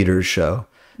 Russell Peters' show,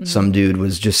 some dude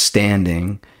was just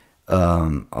standing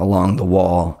along the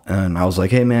wall, and I was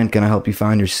like, "Hey man, can I help you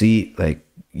find your seat? Like,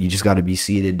 you just got to be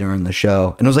seated during the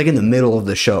show." And it was like in the middle of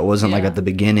the show. It wasn't like at the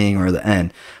beginning or the end.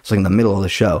 It was like in the middle of the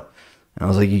show. And I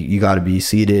was like, you got to be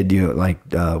seated. You like,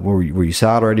 were you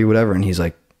sat already, whatever? And he's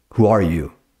like, "Who are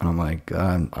you?" And I'm like,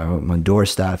 I'm a door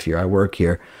staff here. I work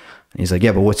here. And he's like,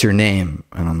 "Yeah, but what's your name?"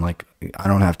 And I'm like, "I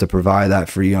don't have to provide that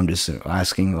for you. I'm just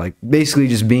asking," like basically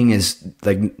just being as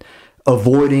like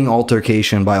avoiding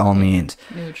altercation by all means.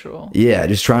 Neutral. Yeah,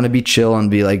 just trying to be chill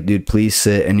and be like, "Dude, please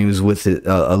sit." And he was with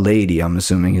a lady, I'm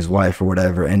assuming his wife or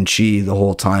whatever, and she the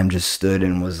whole time just stood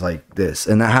and was like this.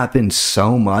 And that happens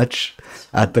so much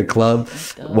at the club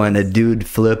when a dude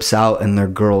flips out and their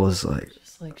girl is like,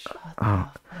 just like, shut the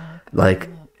fuck like up.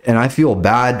 And I feel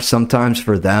bad sometimes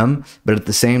for them, but at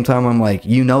the same time, I'm like,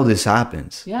 this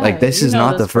happens. Yeah, like, this is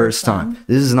not the first time.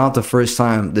 This is not the first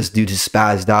time this dude has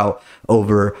spazzed out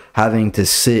over having to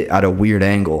sit at a weird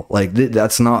angle. Like,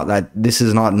 this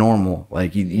is not normal.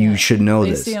 Like, you should know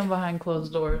this. They see him behind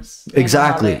closed doors.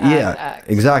 Exactly.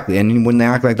 Exactly. And when they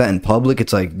act like that in public,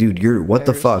 it's like, dude, what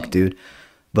the fuck, dude?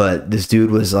 But this dude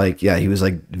was like, he was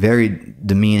like very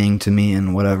demeaning to me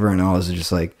and whatever. And I was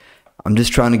just like, "I'm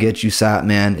just trying to get you sat,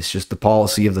 man. It's just the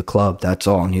policy of the club. That's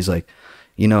all." And he's like,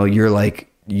 "You're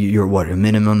like you're what, a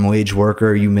minimum wage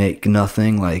worker? You make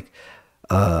nothing. Like,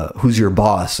 who's your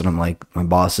boss? And I'm like, my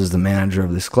boss is the manager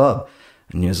of this club.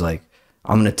 And he was like,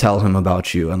 I'm going to tell him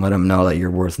about you and let him know that you're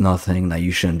worth nothing, that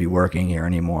you shouldn't be working here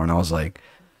anymore. And I was like,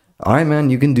 all right, man,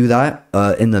 you can do that.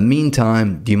 In the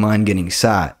meantime, do you mind getting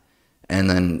sat? And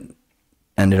then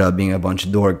ended up being a bunch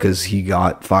of dork because he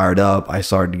got fired up. I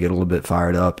started to get a little bit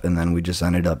fired up, and then we just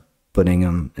ended up putting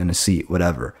him in a seat,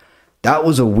 whatever. That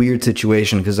was a weird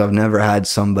situation because I've never had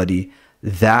somebody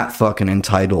that fucking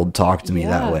entitled talk to me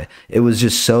that way. It was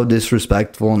just so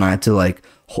disrespectful, and I had to like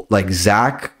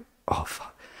Zach. Oh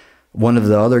fuck. One of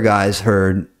the other guys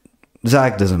heard.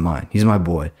 Zach doesn't mind. He's my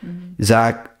boy. Mm-hmm.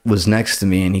 Zach was next to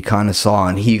me, and he kind of saw,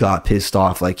 and he got pissed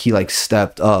off. Like he like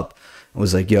stepped up and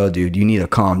was like, "Yo, dude, you need to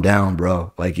calm down,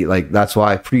 bro." Like that's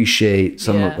why I appreciate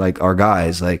some of like our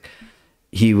guys. Like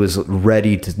he was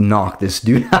ready to knock this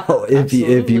dude out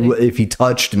if he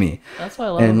touched me. That's what I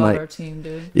love about our team,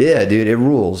 dude. Yeah, dude, it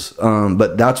rules.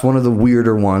 But that's one of the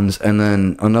weirder ones. And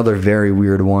then another very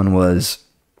weird one was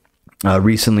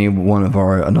recently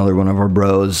another one of our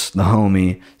bros, the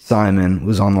homie Simon,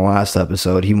 was on the last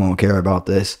episode. He won't care about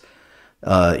this.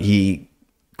 He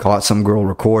caught some girl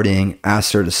recording,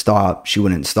 asked her to stop. She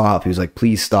wouldn't stop. He was like,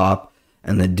 "Please stop."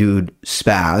 And the dude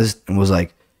spazzed and was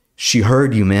like, "She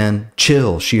heard you, man.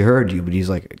 Chill. She heard you." But he's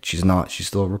like, "She's not. She's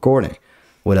still recording."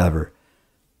 Whatever.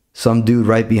 Some dude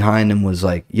right behind him was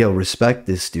like, "Yo, respect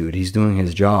this dude. He's doing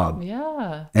his job."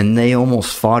 Yeah. And they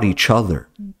almost fought each other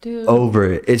over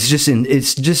it. It's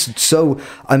just so.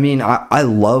 I mean, I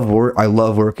love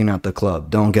working at the club.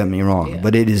 Don't get me wrong,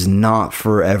 but it is not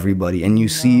for everybody. And you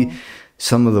see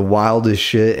some of the wildest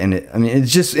shit, and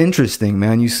it's just interesting,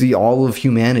 man. You see all of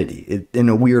humanity in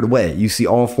a weird way. You see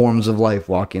all forms of life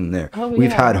walk in there.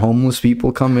 We've had homeless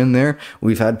people come in there.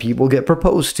 We've had people get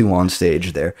proposed to on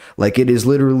stage there. Like, it is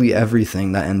literally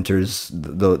everything that enters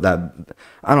that.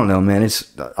 I don't know, man.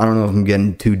 I don't know if I'm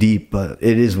getting too deep, but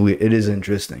it is weird. It is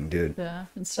interesting, dude. Yeah,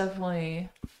 it's definitely.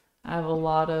 I have a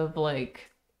lot of like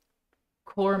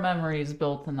core memories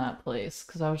built in that place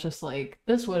because I was just like,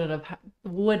 this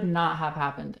would not have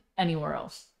happened anywhere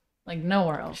else, like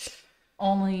nowhere else.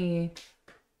 Only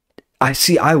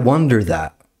I wonder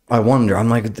that. I'm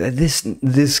like,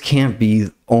 this can't be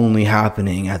only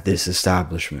happening at this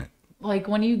establishment. Like,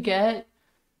 when you get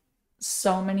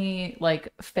so many like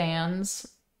fans,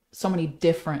 so many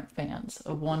different fans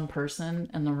of one person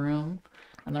in the room,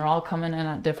 and they're all coming in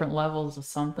at different levels of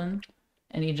something,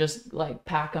 and you just like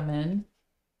pack them in,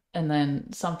 and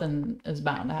then something is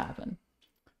bound to happen,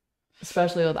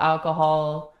 especially with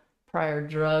alcohol, prior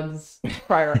drugs,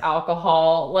 prior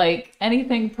alcohol, like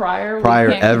anything prior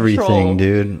everything control,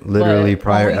 dude, literally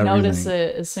prior everything. We notice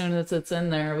it as soon as it's in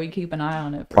there. We keep an eye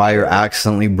on it. Prior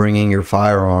accidentally bringing your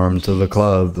firearm to the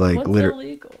club, like literally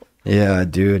illegal. Yeah,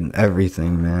 dude,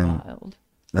 everything, man. Wild.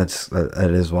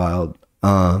 That is wild.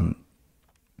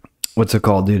 What's it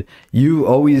called, dude? You've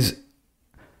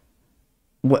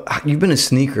been a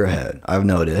sneakerhead, I've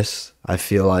noticed. I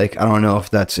feel like, I don't know if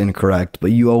that's incorrect,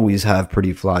 but you always have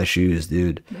pretty fly shoes,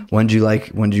 dude. When did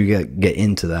you get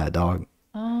into that, dog?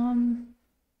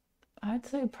 I'd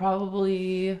say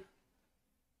probably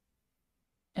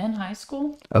in high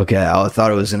school. Okay, I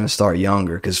thought it was gonna start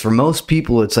younger, because for most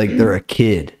people it's like they're a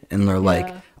kid and they're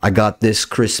like, I got this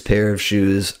crisp pair of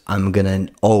shoes, I'm gonna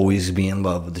always be in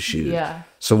love with the shoes. Yeah.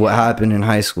 So what happened in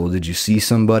high school? Did you see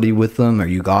somebody with them, or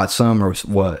you got some, or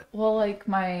what? Well, like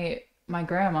my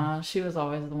grandma, she was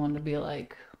always the one to be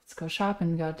like, "Let's go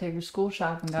shopping. Gotta take her school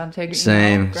shopping. Gotta take her."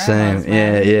 Same.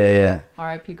 Yeah.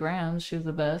 R.I.P. Grams. She was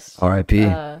the best.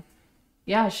 R.I.P.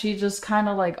 Yeah, she just kind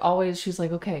of like always. She's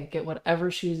like, "Okay, get whatever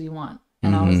shoes you want,"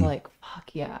 and I was like,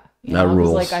 "Fuck yeah." You know, that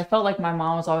rules. Like, I felt like my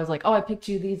mom was always like, "Oh, I picked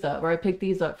you these up," or "I picked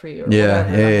these up for you." Or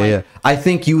yeah. I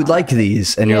think you would like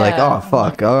these, and you're like, "Oh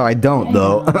fuck, I don't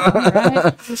though."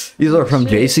 Right? These are from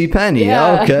JCPenney.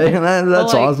 Yeah, okay,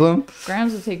 that's awesome.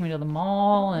 Grams would take me to the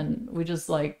mall, and we just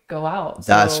like go out.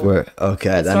 That's where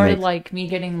it started like me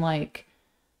getting like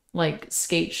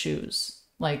skate shoes.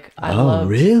 Like I love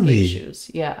skate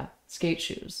shoes. Yeah, skate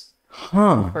shoes.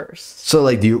 First. So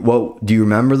like, do you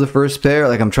remember the first pair?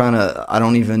 Like, I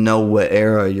don't even know what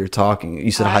era you're talking.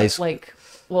 You said high school. Like,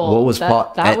 well, what was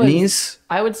Etnies?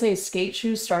 I would say skate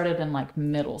shoes started in like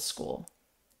middle school,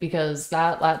 because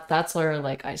that's where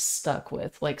like I stuck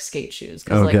with like skate shoes.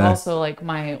 Because like also like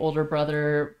my older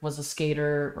brother was a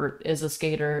skater or is a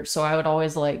skater, so I would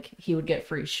always like he would get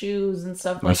free shoes and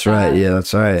stuff like that. That's right. Yeah,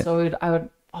 that's right. So I would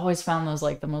always found those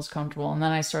like the most comfortable, and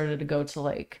then I started to go to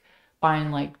like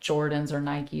buying like Jordans or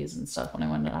Nikes and stuff when I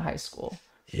went into high school.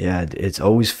 Yeah, it's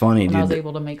always funny, And I was dude.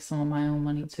 able to make some of my own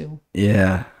money too.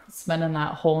 Yeah. Spending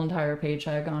that whole entire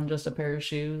paycheck on just a pair of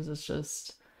shoes is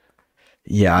just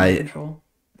Yeah, no I control.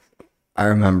 I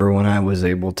remember when I was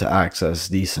able to access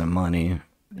decent money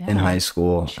in Yeah, high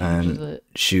school, changes and it.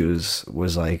 shoes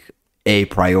was like a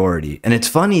priority. And it's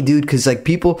funny, dude, because like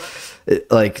people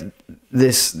like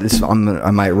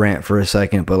I might rant for a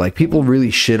second, but like people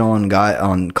really shit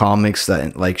on comics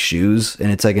that like shoes,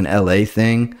 and it's like an LA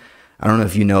thing. I don't know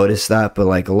if you noticed that, but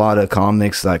like a lot of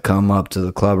comics that come up to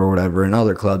the club or whatever, and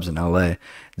other clubs in LA,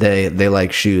 they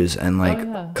like shoes, and Oh like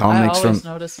yeah, I comics from always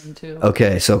notice them too.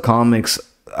 okay, so comics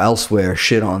elsewhere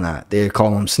shit on that. They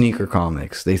call them sneaker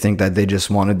comics. They think that they just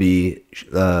want to be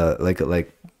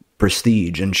like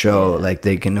prestige and show Yeah. like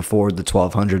they can afford the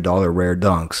 $1,200 rare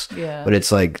dunks. Yeah. But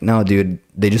it's like, no, dude,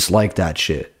 they just like that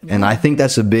shit. And I think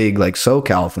that's a big like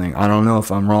SoCal thing. I don't know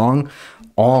if I'm wrong.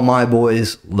 All my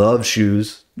boys love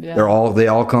shoes. Yeah. They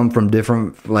all come from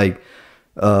different like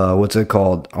what's it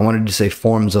called? I wanted to say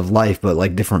forms of life, but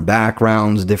like different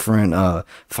backgrounds, different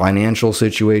financial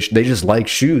situation. They just like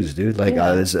shoes, dude. Like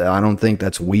Yeah. I don't think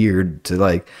that's weird to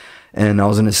like. And I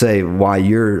was gonna say why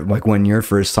you're like when your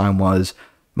first time was.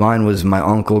 Mine was my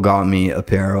uncle got me a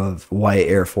pair of white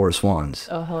Air Force Ones,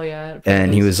 Oh hell yeah. I had a pair and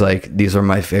of he those. was like, "These are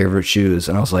my favorite shoes,"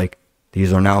 and I was like,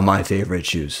 "These are now my favorite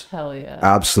shoes." Hell yeah.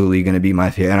 Absolutely gonna be my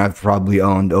favorite, and I've probably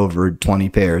owned over 20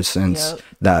 pairs since Yep.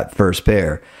 that first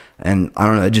pair. And I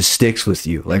don't know, it just sticks with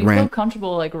you. Like You feel ran.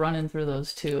 comfortable like running through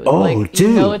those too. Oh, Like, dude,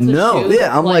 you know it's a no, shoe,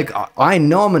 yeah. I'm like, I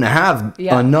know I'm gonna have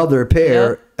Yeah. another pair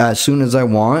Yep. as soon as I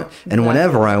want and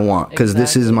whenever I want, because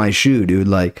this is Exactly. my shoe, dude.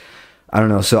 Like, I don't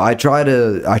know. So I try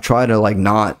to like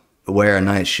not wear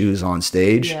nice shoes on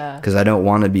stage Yeah. because I don't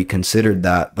want to be considered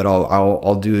that. But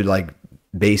I'll do like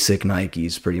basic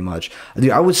Nikes pretty much.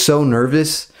 Dude, I was so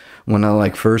nervous when I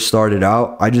like first started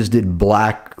out. I just did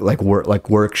black like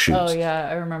work shoes. Oh yeah,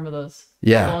 I remember those.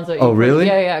 Yeah. The ones that Oh, really?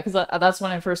 Yeah, yeah. Because that's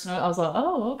when I first know. I was like,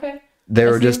 oh okay. They I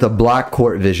were see. just the black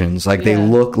Court Visions. Like they Yeah.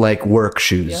 look like work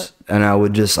shoes. Yep. And I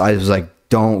was like,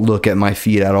 don't look at my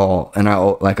feet at all. And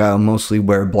I mostly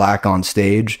wear black on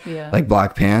stage, Yeah. like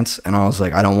black pants. And I was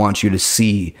like, I don't want you to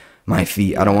see my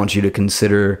feet. I don't want you to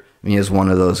consider me as one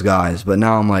of those guys. But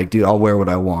now I'm like, dude, I'll wear what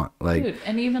I want. Like, Dude,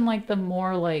 and even like the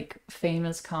more like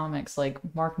famous comics, like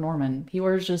Mark Norman, he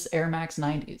wears just Air Max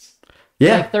 90s.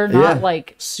 yeah, Like they're not yeah.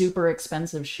 like super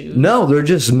expensive shoes. No, they're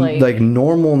just Like- like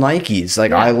normal Nikes.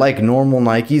 Like I Yeah. like normal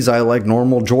Nikes. I like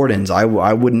normal Jordans.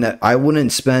 I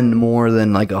wouldn't spend more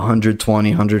than like 120,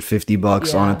 150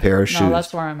 bucks on a Yeah. pair of shoes. No,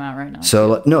 that's where I'm at right now.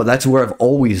 So no, that's where I've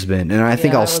always been, and I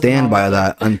think Yeah, I I'll was stand by always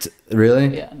that.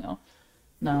 Really? Yeah,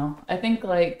 no. I think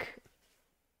like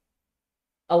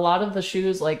a lot of the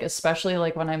shoes, like especially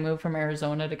like when I moved from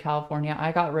Arizona to California,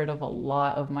 I got rid of a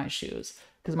lot of my shoes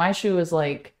because my shoe is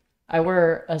like I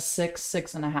wear a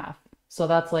 6.5. So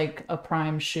that's like a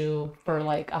prime shoe for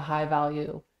like a high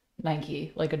value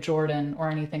Nike, like a Jordan or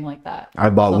anything like that. I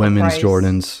bought So the women's price-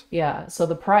 Jordans. Yeah, so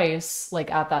the price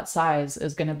like at that size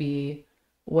is going to be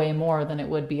way more than it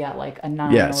would be at like a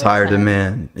 9 Yeah, it's or a higher 10.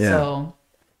 demand. Yeah. So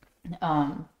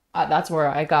that's where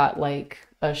I got like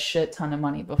a shit ton of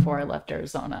money before I left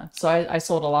Arizona. So I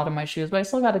sold a lot of my shoes, but I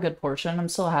still got a good portion. I'm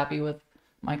still happy with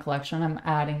my collection. I'm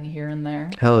adding here and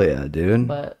there, Hell yeah, dude.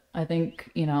 but I think,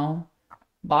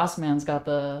 Boss Man's got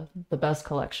the best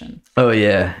collection. Oh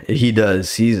yeah, he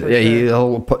does.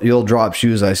 He'll drop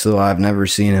shoes I've never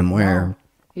seen him wear.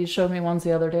 He showed me ones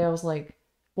the other day. I was like,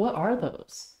 "What are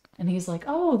those?" And he's like,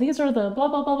 "Oh, these are the blah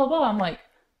blah blah blah blah." I'm like,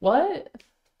 "What?"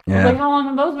 I was Yeah. like, how long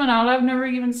have those been out? I've never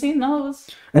even seen those.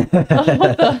 What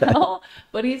the hell?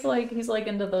 But he's like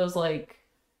into those like,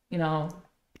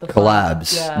 the fun-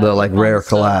 Collabs, yeah, the like fun rare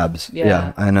stuff. collabs.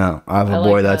 Yeah. I know. I have a I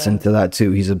boy like that's that. into that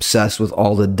too. He's obsessed with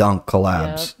all the Dunk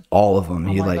collabs, all of them.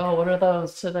 I'm He like, like oh, what are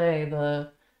those today? The,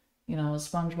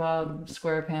 SpongeBob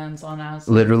SquarePants on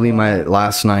acid. literally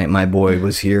last night. My boy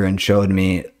was here and showed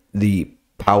me the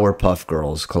Powerpuff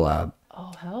Girls collab.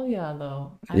 Oh hell yeah,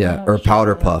 though. I Yeah, know or shit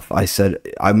Powder like that. Puff. I said,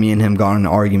 me and him got in an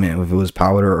argument if it was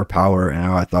Powder or Power, and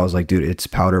I thought I was like, dude, it's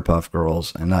Powder Puff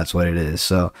Girls, and that's what it is.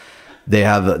 So they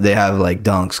have like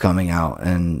dunks coming out,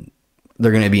 and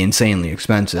they're gonna be insanely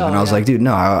expensive. Oh, and I was yeah. like, dude,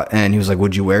 no. And he was like,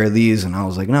 would you wear these? And I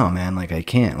was like, no, man, like I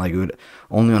can't. Like it would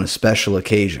only on a special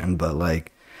occasion, but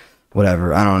like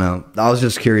whatever. I don't know. I was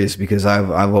just curious because I've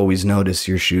always noticed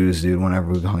your shoes, dude.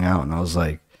 Whenever we've hung out, and I was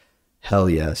like. Hell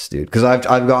yes, dude. Because I've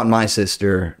gotten my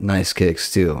sister nice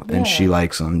kicks too, and she Yeah.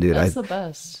 likes them, dude. That's the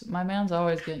best. My man's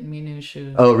always getting me new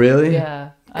shoes. Oh really?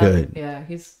 Yeah. Good. Yeah,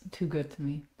 he's too good to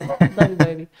me. Love you,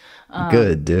 baby.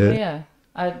 Good, dude. Yeah.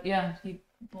 The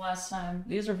last time,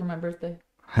 these are for my birthday.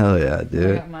 Hell yeah, I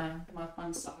dude. got my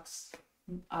fun socks.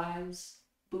 eyes,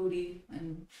 booty,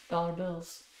 and dollar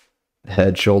bills.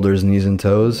 Head, shoulders, knees, and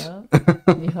toes. Yup.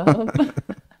 Yup.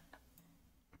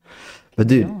 But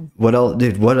dude, what else?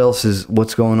 Dude,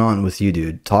 what's going on with you,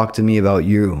 dude? Talk to me about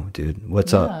you, dude.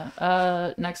 What's up?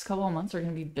 Next couple of months are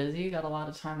gonna be busy. Got a lot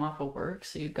of time off of work,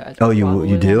 so you guys. Oh, you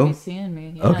probably do? won't be seeing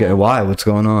me. Yeah. Okay, why? What's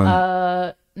going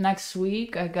on? Next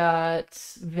week I got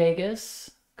Vegas.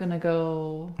 Gonna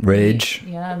go Rage.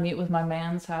 Meet with my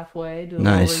mans halfway. Do a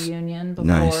Nice. little reunion before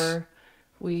Nice.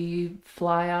 we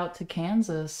fly out to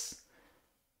Kansas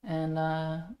and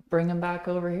bring him back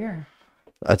over here.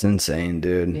 That's insane,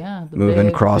 dude. Yeah, the Moving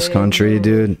big, cross big country, move.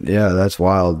 dude. Yeah, that's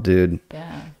wild, dude.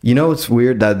 Yeah. You know what's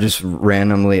weird? That just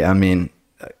randomly, I mean,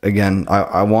 again,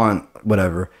 I want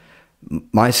whatever.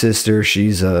 My sister,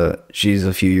 she's a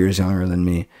few years younger than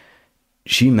me.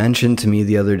 She mentioned to me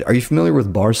the other day. Are you familiar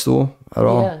with Barstool at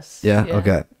all? Yes. Yeah. Yeah.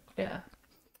 Okay. Yeah.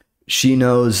 She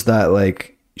knows that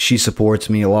like she supports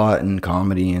me a lot in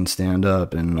comedy and stand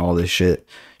up and all this shit.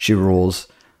 She rules.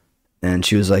 And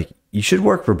she was like, "You should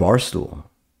work for Barstool."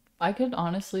 I could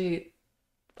honestly,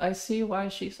 I see why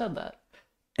she said that.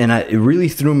 And it really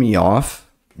threw me off.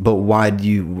 But why?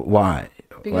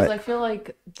 Because I feel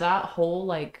like that whole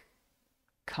like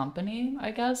company,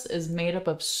 I guess, is made up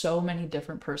of so many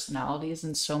different personalities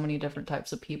and so many different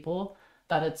types of people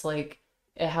that it's like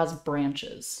it has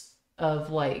branches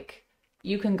of like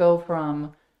you can go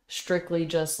from strictly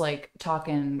just like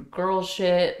talking girl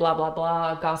shit, blah blah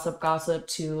blah, gossip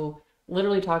to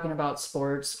literally talking about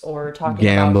sports or talking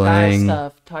about guy Gambling.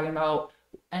 stuff, talking about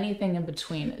anything in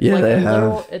between. It's Yeah, like they a have.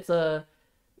 little, it's a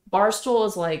Barstool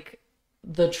is like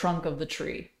the trunk of the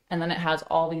tree, and then it has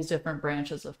all these different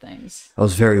branches of things. That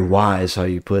was very wise how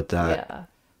you put that. Yeah.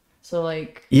 So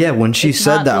like Yeah, when she it's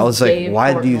said not that, I just was like, Dave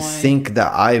why do you Portnoy. think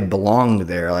that I belonged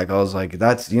there? Like, I was like,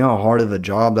 that's, how hard of a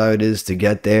job that it is to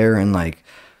get there. And like,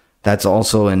 that's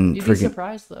also in You'd be freaking,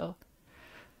 surprised though.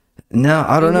 no,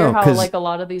 I don't You hear know. how Cause like a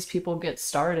lot of these people get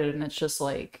started and it's just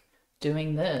like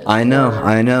doing this. I know.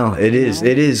 It you is. know?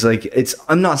 It is like,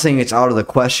 I'm not saying it's out of the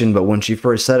question, but when she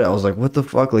first said it, I was like, what the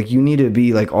fuck? Like, you need to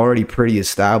be like already pretty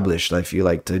established, I feel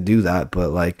like, to do that. But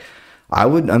like, I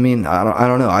don't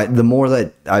know. The more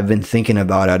that I've been thinking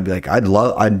about it, I'd be like,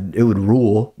 it would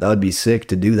rule. That would be sick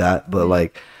to do that. But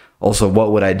like, also,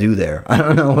 what would I do there? I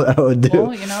don't know what I would do.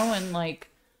 Well, and like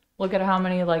look at how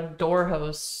many like door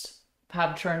hosts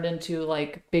have turned into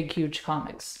like big huge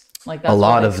comics. Like that's A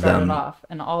lot where they of started them. off,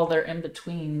 and all their in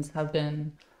betweens have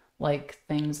been like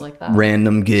things like that.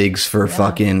 Random gigs for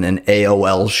fucking an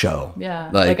AOL show. Yeah,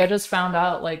 Like- like I just found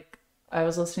out. Like I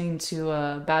was listening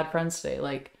to Bad Friends today.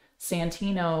 Like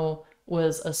Santino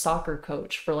was a soccer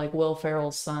coach for like Will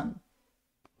Ferrell's son.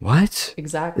 What?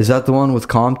 Exactly. Is that the one with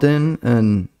Compton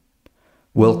and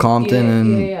Will Compton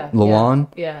and Lawan?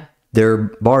 Yeah. They're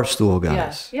Barstool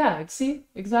guys. Yeah. See,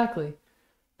 exactly.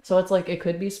 So it's like it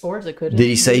could be sports. It could. Did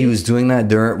he say he was doing that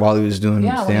while he was doing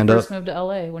Yeah, when stand he up? first moved to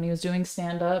LA, when he was doing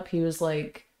stand up, he was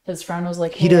like, his friend was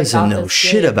like, He "Hey, I doesn't got know this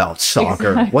shit gig." about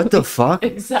soccer. What the fuck?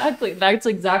 Exactly. That's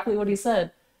exactly what he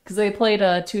said. Because they played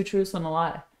Two Truths and a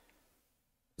Lie,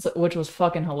 which was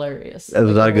fucking hilarious.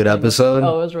 Was that a good episode?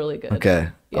 Oh, it was really good. Okay,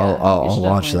 Yeah, you I'll should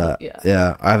watch that. definitely-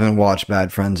 Yeah, I haven't watched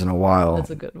Bad Friends in a while. That's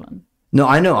a good one. No,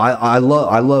 I know. I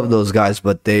love those guys,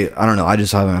 but I don't know. I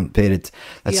just haven't paid it.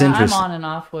 That's Yeah, interesting. I'm on and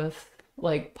off with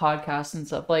like podcasts and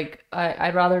stuff. Like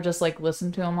I'd rather just like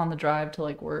listen to them on the drive to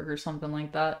like work or something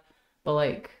like that. But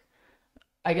like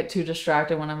I get too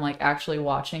distracted when I'm like actually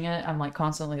watching it. I'm like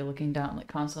constantly looking down.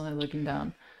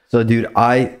 So, dude,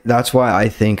 that's why I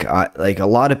think like a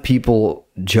lot of people.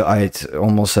 I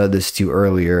almost said this to you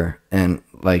earlier, and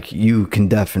like you can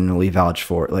definitely vouch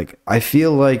for it. Like I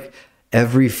feel like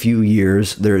every few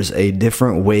years there's a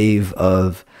different wave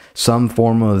of some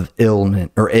form of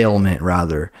ailment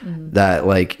rather that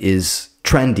like is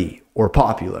trendy or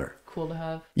popular. Cool to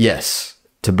have. Yes,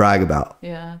 to brag about.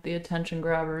 Yeah, the attention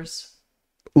grabbers.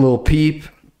 Lil Peep,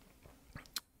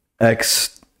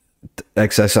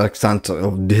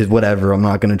 whatever. I'm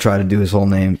not gonna try to do his whole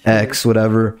name. X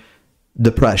whatever.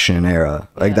 Depression era,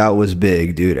 like that was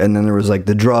big, dude. And then there was like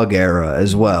the drug era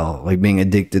as well, like being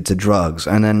addicted to drugs,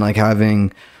 and then like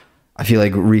having. I feel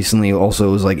like recently also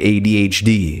it was like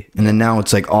ADHD, and then now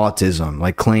it's like autism,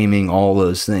 like claiming all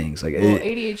those things. Like Well,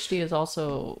 ADHD is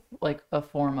also like a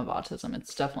form of autism.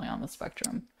 It's definitely on the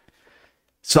spectrum.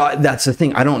 So that's the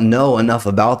thing. I don't know enough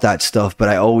about that stuff, but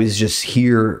I always just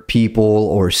hear people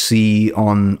or see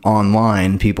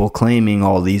online people claiming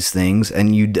all these things,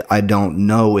 and I don't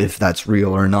know if that's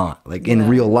real or not. Like in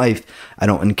real life, I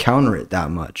don't encounter it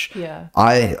that much. Yeah.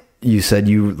 You said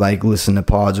you like listen to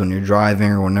pods when you're driving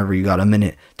or whenever you got a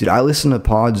minute. Dude, I listen to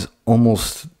pods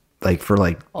almost like for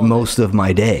like All most of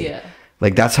my day. Yeah.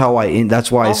 Like that's how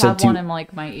that's why I I'll said have to one in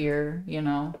like my ear, you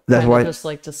know. That's kinda why- just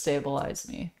like to stabilize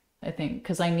me, I think,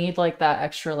 because I need like that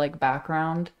extra like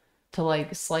background to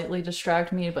like slightly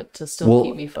distract me, but to still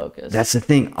keep me focused. That's the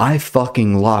thing. I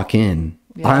fucking lock in.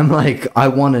 Yeah. I'm like, I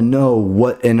want to know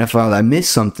what, and if I miss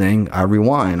something, I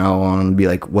rewind. I want to be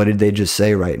like, what did they just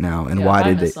say right now, and why if I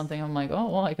did miss they? something? I'm like, oh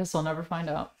well, I guess I'll never find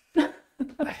out.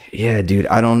 Yeah, dude.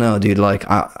 I don't know, dude. Like,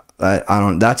 I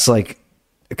don't. That's like,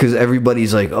 because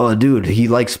everybody's like, oh, dude, he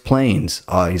likes planes.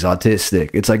 Oh, he's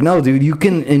autistic. It's like, no, dude, you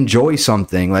can enjoy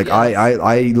something. Like, Yes.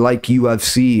 I like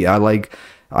UFC. I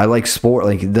like sport.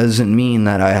 Like, it doesn't mean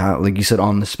that I have, like you said,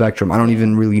 on the spectrum. I don't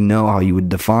even really know how you would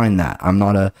define that. I'm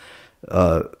not a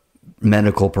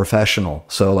medical professional,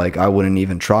 so like I wouldn't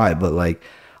even try. But like,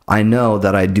 I know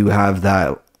that I do have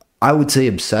that. I would say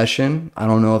obsession. I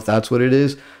don't know if that's what it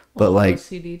is, but like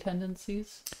OCD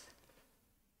tendencies.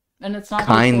 And it's not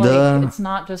Kinda. just like, it's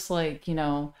not just like, you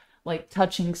know, like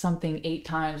touching something 8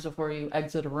 times before you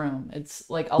exit a room. It's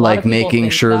like a lot of like people making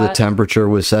think sure the that. temperature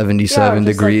was 77 Yeah, or just,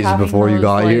 like, degrees having before you those,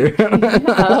 got like, here.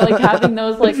 like having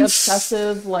those like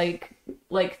obsessive like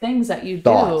things that you do.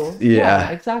 Thoughts. Yeah.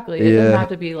 Exactly. It doesn't Yeah. have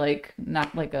to be like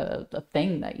not like a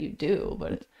thing that you do,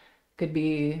 but it could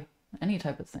be any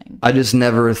type of thing. I just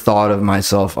never thought of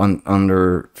myself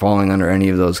under falling under any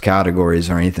of those categories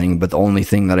or anything. But the only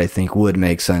thing that I think would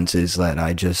make sense is that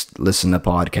I just listen to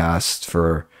podcasts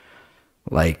for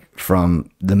like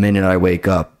from the minute I wake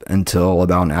up until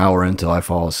about an hour until I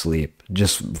fall asleep,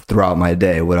 just throughout my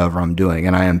day, whatever I'm doing.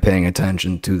 And I am paying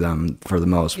attention to them for the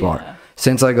most part. Yeah.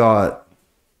 Since I got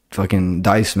fucking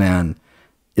Dice Man,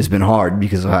 it's been hard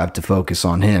because I have to focus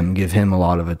on him, give him a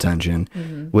lot of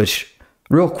attention, which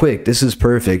real quick, this is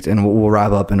perfect. And we'll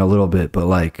wrap up in a little bit, but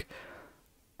like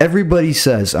everybody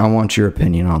says, I want your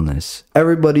opinion on this.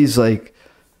 Everybody's like,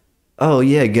 oh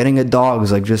yeah, getting a dog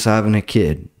is like just having a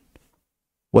kid.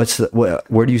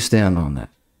 Where do you stand on that?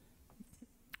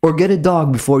 Or get a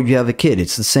dog before you have a kid.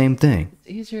 It's the same thing. It's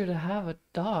easier to have a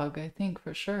dog, I think,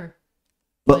 for sure.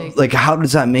 But like how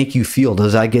does that make you feel?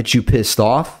 Does that get you pissed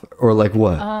off or like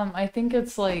what? I think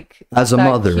it's like As a that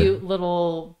mother. cute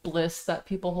little bliss that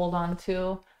people hold on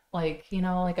to. Like, you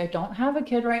know, like I don't have a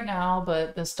kid right now,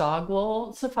 but this dog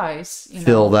will suffice. You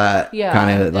Fill know? that Yeah,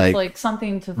 kind of it's like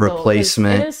something to fill, 'cause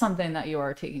replacement. It is something that you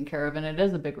are taking care of, and it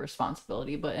is a big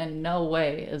responsibility. But in no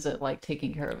way is it like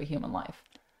taking care of a human life.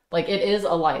 Like it is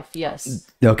a life,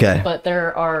 yes. Okay. But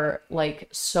there are like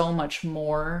so much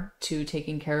more to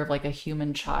taking care of like a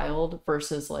human child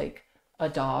versus like a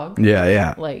dog. Yeah,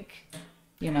 yeah. Like,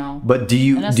 you know. But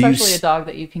And especially a dog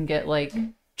that you can get like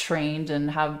trained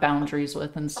and have boundaries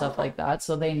with and stuff like that,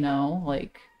 so they know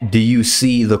like. do you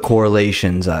see the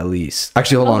correlations at least?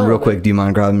 Actually, hold on real little quick. Do you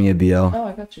mind grabbing me a BL? Oh,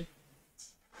 I got you.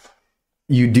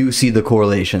 You do see the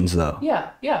correlations though. Yeah.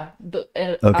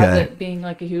 As Okay. it being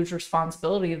like a huge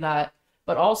responsibility that,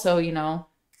 but also, you know,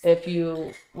 if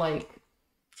you like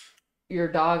your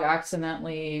dog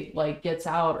accidentally like gets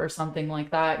out or something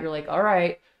like that, you're like, all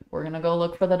right, we're gonna go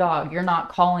look for the dog. You're not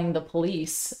calling the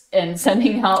police and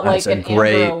sending out That's like a an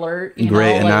great- Amber Alert. You Great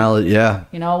know, like, analogy. Yeah.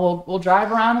 you know, we'll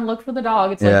drive around and look for the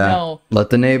dog. It's Yeah. like, no, Let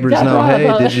the neighbors Yeah, know. Hey,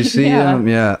 blah, did you see yeah. him?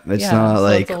 Yeah. It's Yeah, not so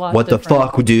like it's a lot what the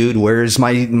different. fuck, dude. Where's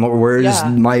my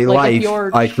like life? if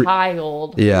your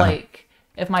child, Yeah. like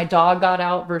if my dog got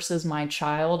out versus my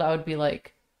child, I would be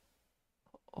like,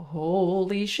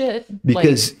 holy shit.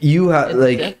 Because like, you have it's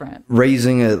like different.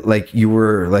 raising a like you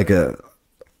were like a.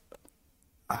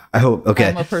 I hope okay.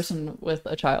 I'm a person with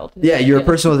a child. Yeah, you're a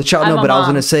person with a child. I'm No, a but I was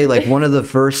mom. gonna say like one of the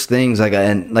first things like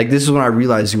and like this is when I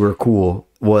realized you were cool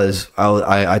was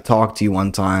I talked to you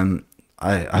one time.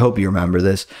 I hope you remember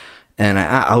this, and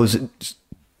I was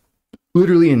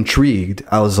literally intrigued.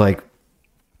 I was like,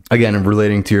 again,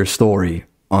 relating to your story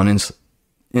on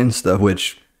Insta,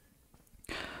 which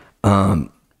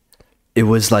it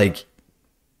was like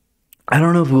I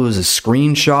don't know if it was a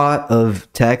screenshot of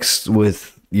text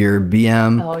with your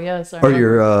BM Oh yes, I or remember.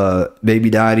 your baby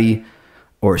daddy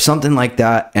or something like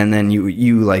that, and then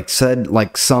you like said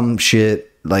like some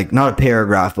shit, like not a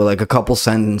paragraph but like a couple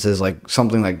sentences, like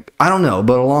something like I don't know,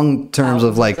 but along terms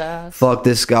of like Ass. fuck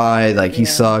this guy, like he Yeah.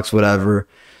 sucks, whatever.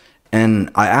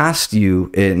 And I asked you,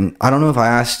 and I don't know if I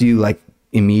asked you like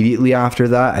immediately after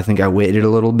that. I think I waited a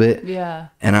little bit, Yeah,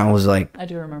 and I was like I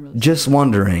do remember this. just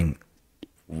wondering,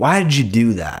 why did you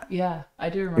do that? Yeah, I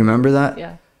do remember. You remember that?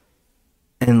 Yeah.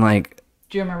 And like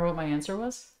Do you remember what my answer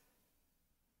was?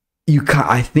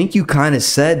 I think you kind of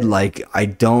said like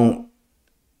I'm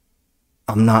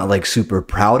not like super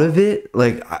proud of it,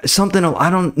 like something. I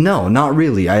don't know, not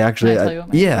really. I actually Can I tell you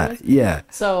what my yeah answer was? yeah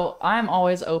So I'm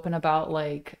always open about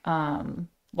like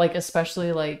like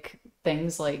especially like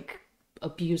things like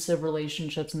abusive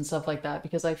relationships and stuff like that,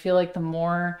 because I feel like the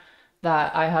more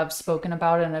that I have spoken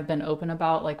about it and I've been open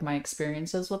about like my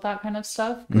experiences with that kind of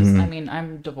stuff, because I mean,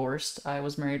 I'm divorced. I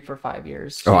was married for 5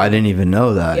 years Oh, I to, didn't even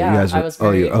know that. You yeah, guys I were, was oh,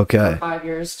 you, married for okay. 5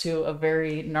 years to a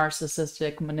very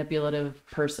narcissistic, manipulative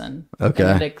person. And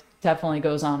Okay. it definitely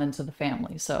goes on into the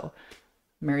family. So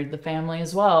married the family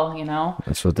as well, you know?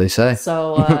 That's what they say.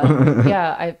 So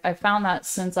yeah, I found that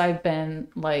since I've been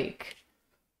like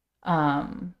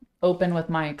open with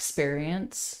my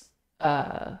experience,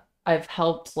 I've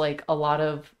helped like a lot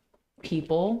of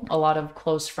people, a lot of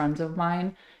close friends of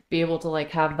mine be able to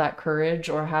like have that courage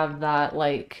or have that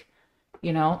like,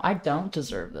 you know, I don't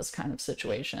deserve this kind of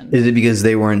situation. Is it because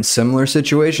they were in similar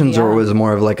situations, or Yeah. was it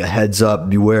more of like a heads up,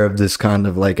 beware of this kind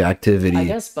of like activity? I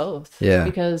guess both. Yeah.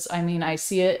 Because I mean, I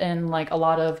see it in like a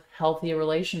lot of healthy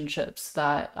relationships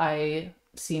that I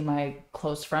see my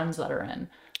close friends that are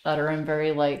in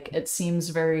very like, it seems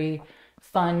very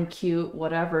fun, cute,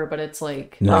 whatever, but it's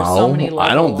like there's so many No,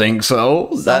 levels. I don't think so.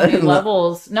 So many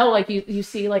levels. No, like you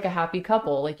see like a happy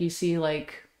couple, like you see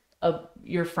like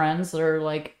your friends that are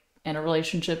like in a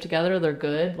relationship together, they're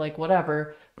good, like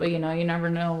whatever. But you know, you never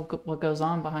know what goes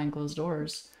on behind closed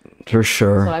doors. For So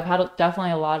sure. I've had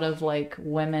definitely a lot of like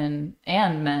women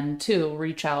and men too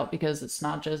reach out, because it's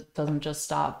not just doesn't just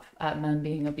stop at men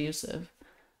being abusive.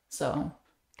 So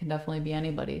it can definitely be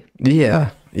anybody.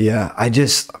 Yeah. Yeah. I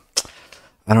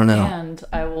don't know. And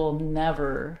I will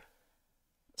never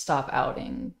stop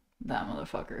outing that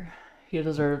motherfucker. He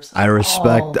deserves I all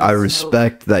respect the I smoke,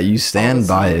 respect that you all the stand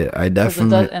by smoke. it. I 'Cause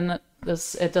definitely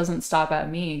it doesn't stop at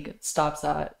me. It stops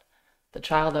at the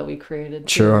child that we created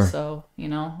too. Sure. So, you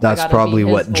know, I that's gotta be probably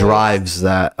his what voice. drives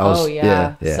that. Oh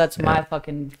yeah, yeah. sets Yeah. my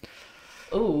fucking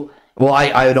ooh. Well,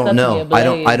 I don't Sets me know. I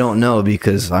ablaze. don't know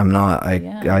because I'm not.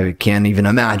 Yeah. I can't even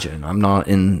imagine. I'm not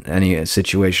in any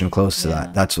situation close to Yeah.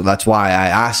 that. That's why I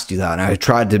asked you that, and I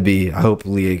tried to be.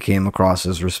 Hopefully, it came across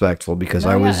as respectful because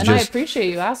No, I yeah, was and I just.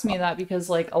 appreciate you asking me that, because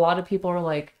like a lot of people are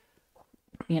like,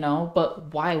 you know,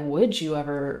 but why would you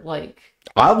ever like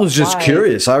I was just why?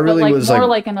 curious. I But really like was more like,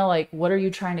 like in a like, what are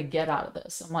you trying to get out of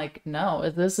this? I'm like,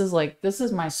 no, this is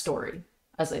my story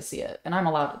as I see it, and I'm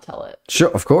allowed to tell it. sure,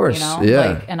 of course, You know, yeah.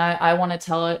 like, and I want to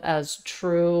tell it as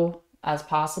true as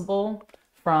possible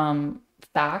from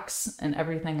facts and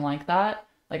everything like that.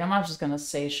 Like, I'm not just gonna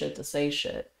say shit to say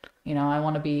shit. You know, I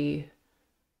want to I be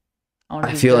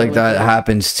feel good like with that it.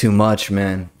 happens too much,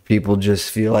 man. People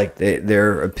just feel like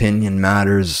their opinion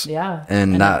matters. Yeah,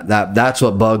 And and that's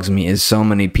what bugs me is so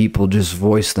many people just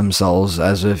voice themselves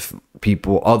as if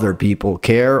other people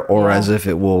care, or Yeah. as if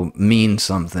it will mean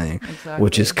something,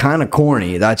 which is Exactly. kind of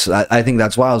corny. I think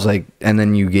that's why I was like, and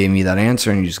then you gave me that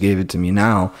answer and you just gave it to me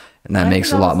now, and that I makes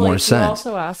think a that lot was more like, you sense.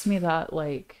 also asked me that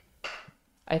like,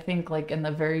 I think like in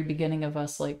the very beginning of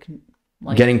us like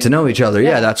Getting to know each other,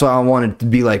 yeah, that's why I wanted to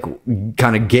be like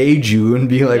kind of gauge you and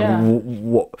be like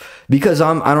Yeah. because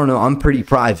I don't know, I'm pretty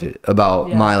private about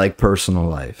Yeah. my like personal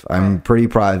life. I'm Right. pretty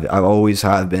private. I always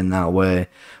have been that way,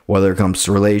 whether it comes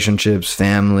to relationships,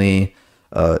 family,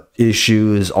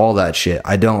 issues, all that shit.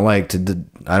 I don't like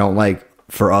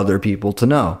for other people to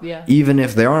know, Yeah. even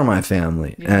if they are my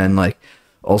family. And like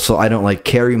also I don't like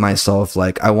carry myself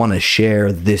like I want to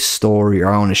share this story or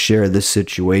I want to share this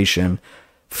situation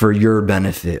for your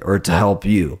benefit or to help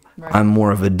you. Right. I'm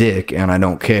more of a dick and I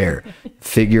don't care.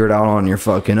 Figure it out on your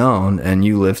fucking own and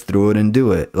you live through it and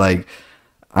do it. Like,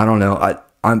 I don't know.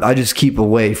 I just keep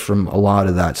away from a lot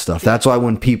of that stuff. That's why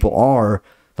when people are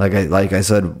like I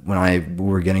said, when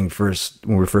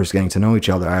we were first getting to know each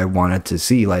other, I wanted to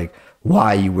see like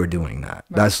why you were doing that.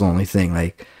 Right. That's the only thing.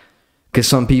 Like, because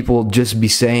some people just be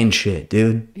saying shit,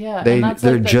 dude. Yeah, and that's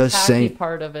They're like the just tacky saying,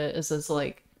 part of it is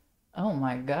like, oh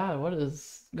my God, what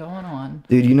is going on?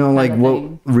 dude. You know, like Kind of what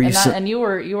thing. recent. And you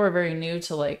were very new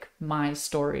to like my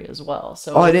story as well.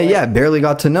 So Oh, I it was did. like, Yeah, barely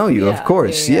got to know you. Of Yeah,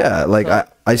 course, yeah. yeah. Like So-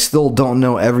 I still don't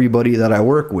know everybody that I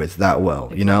work with that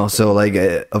well, you know. So like,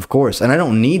 of course, and I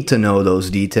don't need to know those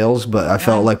details, but I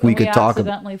felt like we and could talk.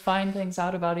 accidentally find things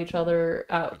out about each other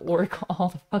at work all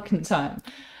the fucking time.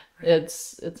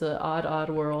 It's an odd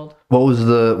world. What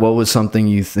was something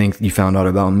you think you found out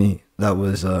about me that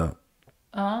was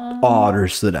odd or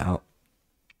stood out?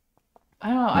 I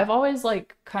don't know. I've always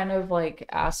like kind of like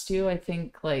asked you, I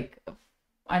think like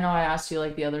I know I asked you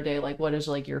like the other day, like what is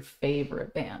like your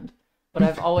favorite band? But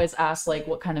I've always asked like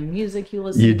what kind of music you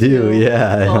listen to. You do,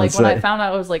 yeah. But like It's when I like- found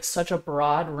out it was like such a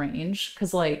broad range,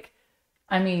 because like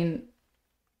I mean,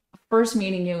 first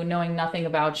meeting you, knowing nothing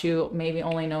about you, maybe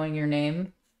only knowing your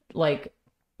name, like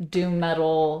doom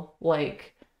metal,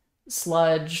 like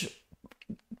sludge,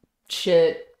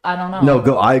 shit, I don't know. No,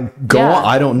 go Yeah. on.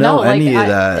 I don't know No, like, any of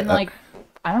that. And like,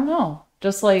 I don't know.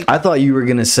 Just like, I thought you were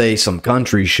gonna say some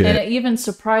country and shit. it even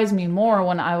surprised me more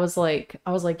when I was like,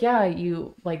 yeah,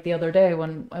 you like the other day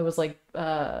when I was like,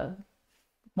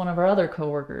 one of our other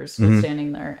coworkers was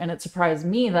standing there, and it surprised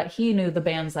me that he knew the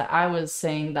bands that I was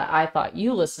saying that I thought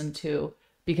you listened to,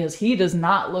 because he does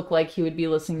not look like he would be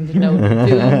listening to No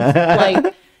Dunes.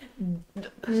 Like,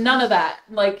 none of that.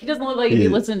 Like, he doesn't look like he'd be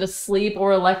listening to Sleep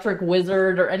or Electric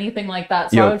Wizard or anything like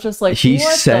that. So Yo, I was just like, he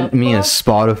what sent the me a fuck?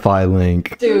 Spotify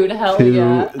link. Dude, hell to-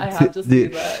 yeah. I have to see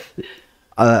dude, that.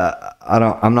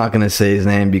 I'm not gonna say his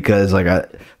name because like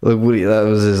that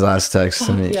was his last text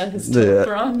to me. Yeah, his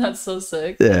drum. That's so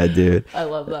sick. Yeah, dude. I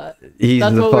love that. He's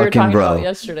That's the what we were fucking talking bro. about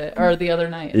yesterday or the other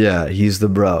night. Yeah, he's the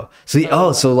bro. See,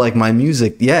 so like my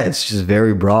music, yeah, it's just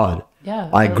very broad.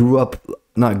 Yeah. I grew up.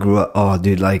 Oh,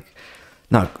 dude, like,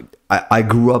 not. I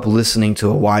grew up listening to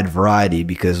a wide variety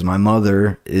because my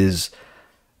mother is.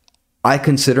 I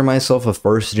consider myself a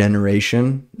first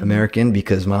generation American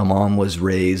because my mom was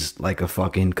raised like a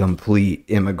fucking complete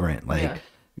immigrant,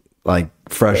 like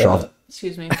fresh off.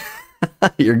 Excuse me.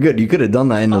 You're good. You could have done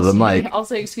that into the mic. I'll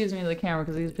say excuse me to the camera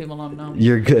because these people don't know.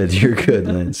 You're good. You're good,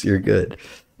 Linds. You're good.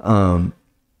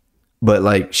 But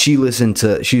like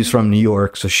she's from New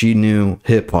York, so she knew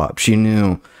hip hop. She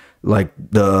knew like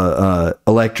the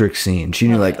electric scene. She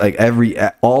knew like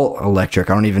all electric.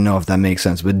 I don't even know if that makes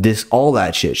sense, but all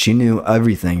that shit. She knew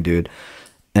everything, dude.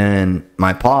 And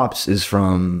my pops is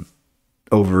from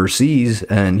overseas,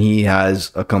 and he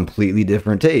has a completely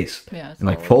different taste. Yeah, and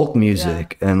like folk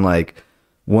music, and like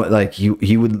what, like he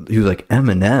was like,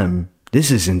 Eminem, this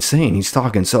is insane. He's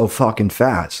talking so fucking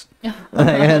fast.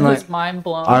 And like, was mind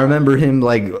blown. I remember him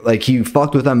like he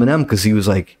fucked with Eminem because he was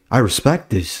like, I respect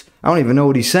this. I don't even know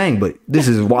what he's saying, but this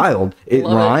is wild. It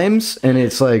rhymes, and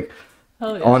it's like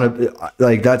on a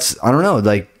like that's, I don't know,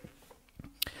 like.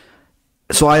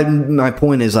 So my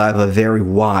point is I have a very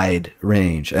wide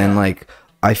range, and like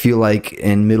I feel like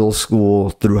in middle school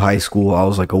through high school I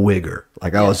was like a wigger.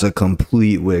 Like I was a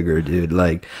complete wigger, dude.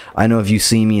 Like I know if you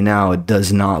see me now, it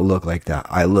does not look like that.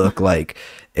 I look like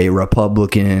a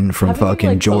Republican from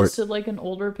fucking Georgia. Posted like an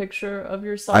older picture of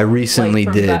yourself. I recently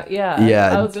did.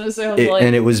 Yeah. I was gonna say,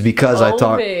 and it was because I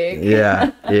talked. Big.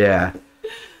 Yeah.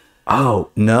 Oh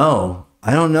no,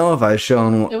 I don't know if I've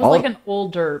shown. It was like an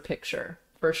older picture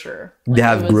for sure. Like, they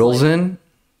have grills in.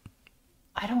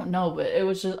 I don't know, but it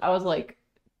was just, I was like,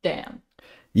 damn.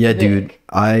 Yeah, dude.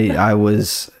 I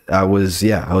was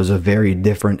a very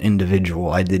different individual.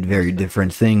 I did very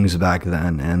different things back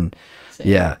then, and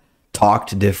yeah,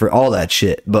 talked different, all that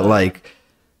shit. But like,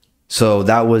 so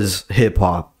that was hip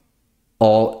hop,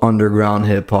 all underground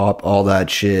hip hop, all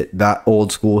that shit. That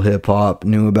old school hip hop.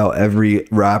 Knew about every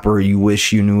rapper you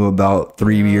wish you knew about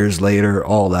 3 years later,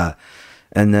 all that.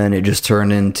 And then it just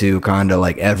turned into kind of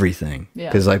like everything.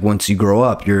 Because like once you grow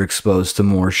up, you're exposed to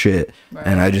more shit. Right.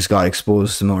 And I just got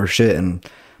exposed to more shit. And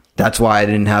that's why I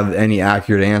didn't have any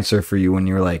accurate answer for you when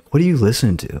you were like, what do you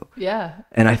listen to? Yeah.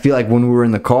 And I feel like when we were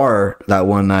in the car that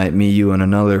one night, me, you, and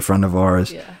another friend of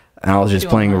ours, and I was just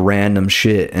playing random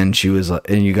shit. And she was like,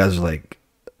 and you guys were like,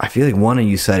 I feel like one of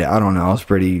you said it. I don't know. I was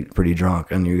pretty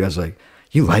drunk. And you guys were like,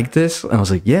 you like this? And I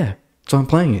was like, yeah. So I'm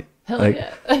playing it. Hell like,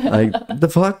 yeah. like, the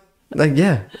fuck? Like,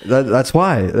 yeah, that's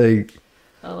why. Like,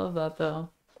 I love that though.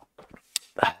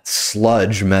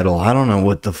 Sludge metal. I don't know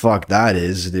what the fuck that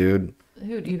is, dude.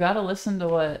 Dude, you gotta listen to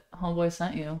what Homeboy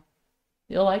sent you.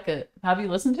 You'll like it. Have you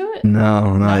listened to it?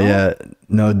 No, not yet.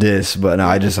 No diss, but no,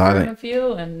 I just haven't. A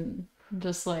few, and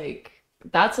just like,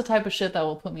 that's the type of shit that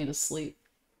will put me to sleep.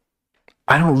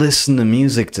 I don't listen to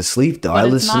music to sleep though.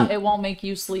 But it won't make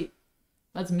you sleep.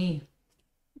 That's me.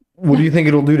 What do you think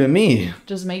it'll do to me?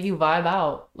 Just make you vibe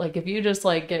out. Like if you just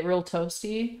like get real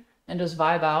toasty and just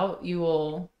vibe out, you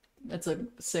will. It's a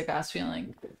sick ass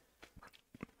feeling.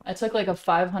 I took like a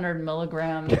 500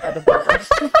 milligram edible.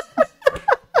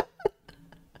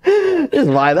 Just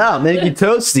vibe out, make you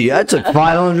toasty. I took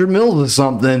 500 mils of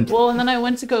something. Well, and then I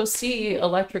went to go see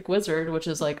Electric Wizard, which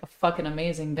is like a fucking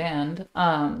amazing band.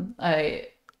 I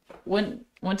went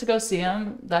to go see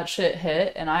him. That shit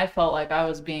hit, and I felt like I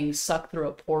was being sucked through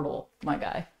a portal, my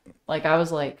guy. Like I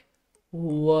was like,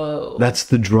 whoa. That's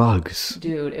the drugs.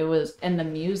 Dude, it was, and the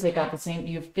music at the same,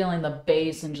 you're feeling the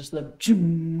bass and just the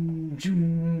zoom,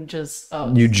 zoom, just,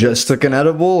 oh. You just took an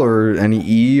edible or any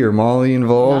E or Molly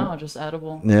involved? No, just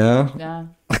edible. Yeah? Yeah.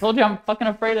 I told you I'm fucking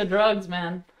afraid of drugs,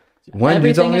 man. When did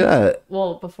you tell me that?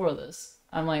 Well, before this.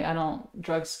 I'm like,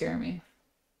 drugs scare me.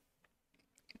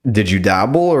 Did you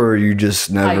dabble or you just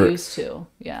never? I used to,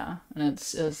 yeah. And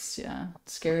it's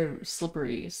scary,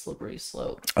 slippery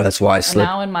slope. Oh, that's why I And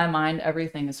now in my mind,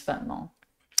 everything is fentanyl.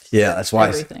 Yeah, that's why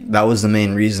everything. that was the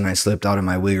main reason I slipped out of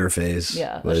my wigger phase.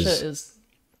 Yeah, that was shit is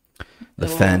the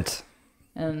Fent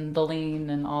and the lean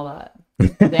and all that.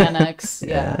 Xanax,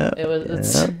 yeah.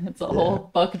 It's a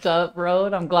whole fucked up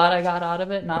road. I'm glad I got out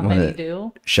of it. Not many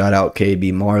do. Shout out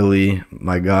KB Marley,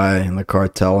 my guy in the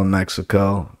cartel in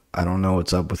Mexico. I don't know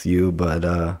what's up with you, but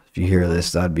if you hear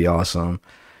this, that'd be awesome.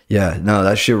 Yeah, no,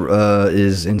 that shit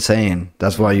is insane.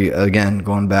 That's why you, again,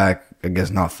 going back, I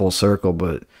guess not full circle,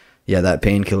 but yeah, that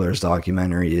Painkillers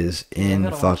documentary is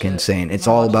fucking insane. It's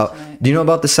all about, do you know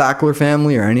about the Sackler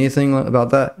family or anything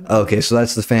about that? Okay, so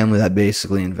that's the family that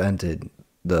basically invented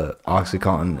the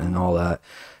Oxycontin and all that.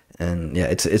 And yeah,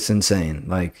 it's insane.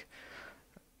 Like,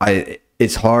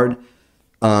 it's hard.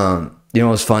 You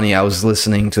know, it's funny. I was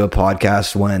listening to a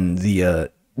podcast when do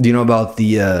you know about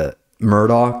the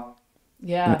Murdoch?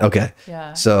 Yeah. Okay.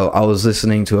 Yeah. So I was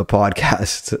listening to a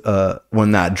podcast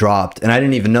when that dropped, and I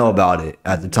didn't even know about it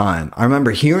at the time. I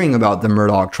remember hearing about the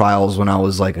Murdoch trials when I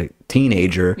was like a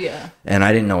teenager. Yeah. And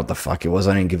I didn't know what the fuck it was.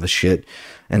 I didn't give a shit.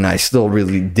 And I still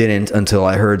really didn't until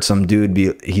I heard some dude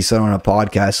he said on a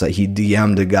podcast that he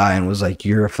DM'd a guy and was like,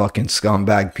 "You're a fucking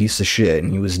scumbag piece of shit,"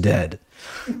 and he was dead.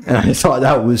 And I thought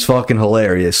that was fucking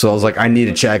hilarious. So I was like, I need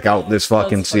to check out this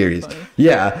fucking series. Funny.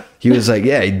 Yeah. He was like,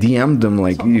 yeah, he DM'd him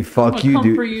like, you fuck you,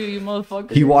 dude. For you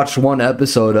motherfucker. He watched one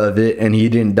episode of it and he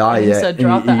didn't die yet. He said,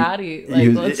 drop the Addy.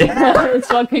 Like, let's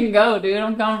fucking go, dude.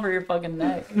 I'm coming for your fucking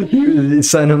neck.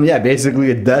 Sent him,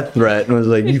 basically a death threat and was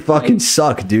like, you fucking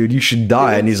suck, dude. You should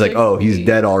die. And he's like, oh, he's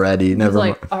dead already. Never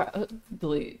mind.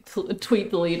 Delete.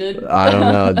 Tweet deleted. I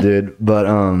don't know, dude. But,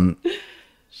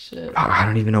 shit. I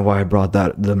don't even know why I brought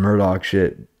the Murdoch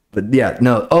shit. But yeah,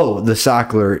 no. Oh, the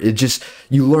Sackler. It just,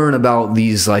 you learn about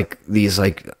these how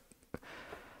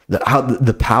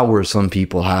the power some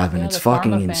people have, and it's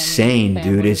fucking insane,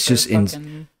 dude. It's just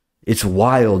it's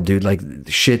wild, dude. Like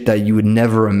shit that you would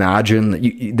never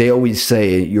imagine. They always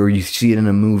say, or you see it in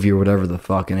a movie or whatever the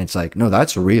fuck, and it's like, no,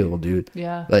 that's real, dude.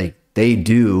 Yeah. Like they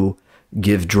do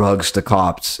give drugs to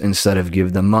cops instead of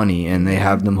give them money, and they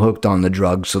have them hooked on the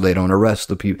drugs so they don't arrest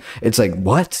the people. It's like,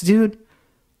 what, dude?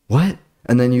 What?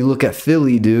 And then you look at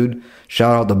Philly, dude,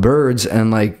 shout out the Birds,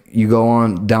 and like you go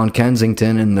on down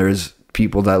Kensington and there's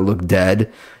people that look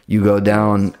dead. You go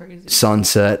down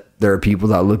Sunset, there are people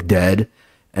that look dead,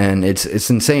 and it's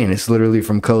insane. It's literally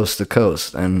from coast to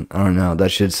coast. And I don't know, that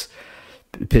shit's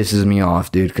pisses me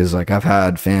off, dude, because like I've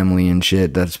had family and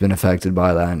shit that's been affected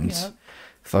by that, and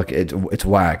it's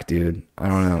whack, dude. I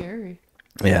don't know. Scary.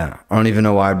 Yeah, I don't even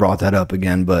know why I brought that up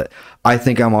again, but I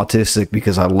think I'm autistic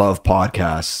because I love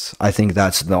podcasts. I think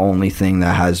that's the only thing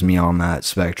that has me on that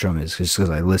spectrum, is just because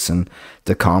I listen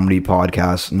to comedy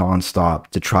podcasts nonstop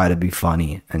to try to be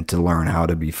funny and to learn how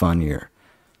to be funnier.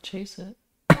 Chase it.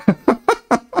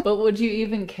 But would you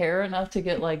even care enough to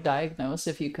get like diagnosed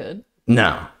if you could?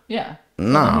 No. Yeah.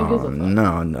 No,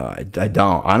 I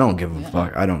don't. I don't give a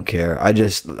fuck. I don't care.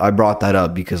 I brought that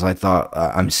up because I thought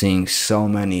I'm seeing so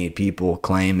many people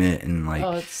claim it and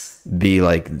like be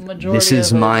like, this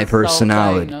is my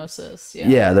personality.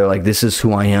 Yeah, they're like, this is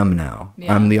who I am now.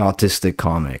 Yeah. I'm the autistic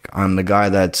comic. I'm the guy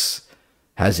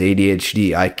has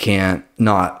ADHD. I can't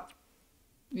not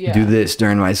do this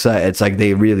during my set. It's like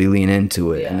they really lean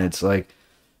into it, and it's like,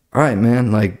 all right,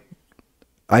 man. Like,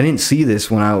 I didn't see this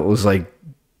when I was like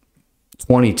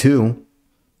 22.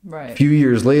 Right. A few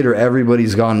years later,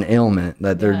 everybody's got an ailment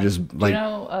that they're just like. Do you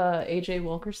know AJ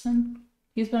Wilkerson?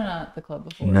 He's been at the club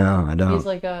before. No, I don't. He's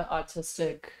like a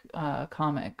autistic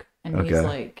comic, and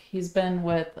he's been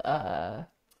with what's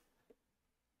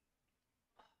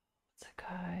that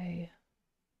guy?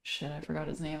 Shit, I forgot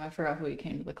his name. I forgot who he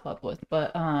came to the club with,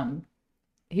 but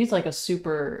he's like a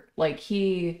super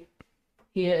he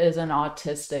is an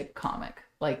autistic comic.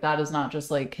 Like, that is not just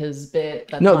like his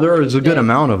bit. No, there is a good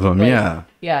amount of them. Like,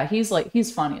 yeah, he's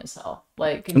funny as hell.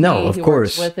 Like, he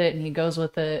works with it and he goes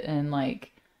with it, and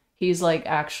like he's like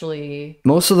actually.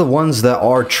 Most of the ones that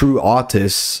are true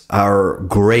autists are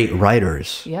great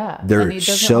writers. Yeah, they're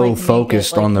so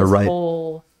focused on the right.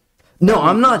 No,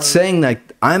 I'm not saying that.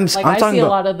 I'm talking about. I see a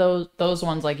lot of those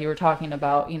ones like you were talking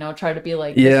about. You know, try to be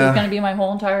like, this is going to be my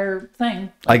whole entire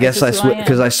thing. Like, I guess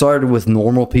because I started with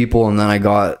normal people, and then I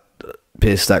got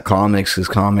pissed at comics because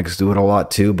comics do it a lot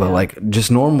too. But like,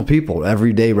 just normal people,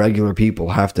 everyday regular people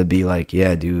have to be like,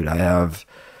 yeah, dude, I have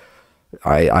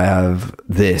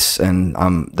this,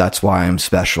 and that's why I'm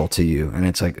special to you. And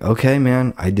it's like, okay,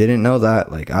 man, I didn't know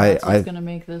that. Like, I'm gonna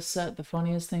make this set the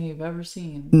funniest thing you've ever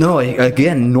seen. No,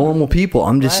 again, normal people.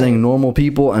 I'm just saying normal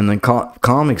people, and then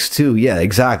comics too. Yeah,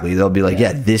 exactly. They'll be like,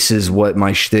 yeah, this is what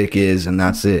my shtick is, and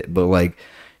that's it. But like,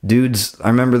 dudes, I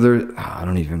remember I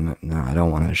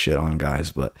don't want to shit on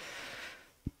guys, but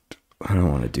I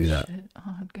don't want to do that. Shit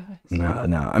on guys.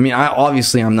 No. I mean,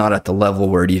 I'm not at the level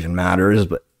where it even matters,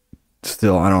 but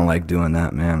still, I don't like doing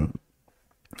that, man.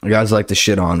 Guys like to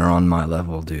shit on are on my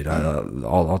level, dude.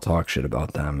 I'll talk shit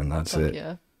about them, and that's it.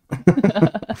 Yeah.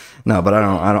 No, but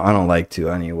I don't like to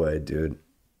anyway, dude.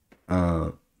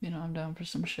 I'm down for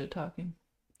some shit talking.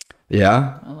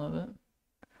 Yeah? I love it.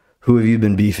 Who have you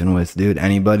been beefing with, dude?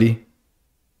 Anybody?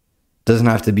 Doesn't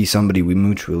have to be somebody we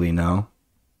mutually know.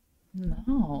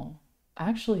 No.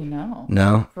 Actually, no.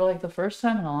 No? For like the first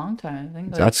time in a long time, I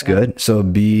think. That's good. So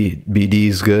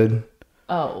BD's good.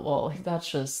 Oh, well, that's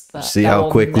just that. See that how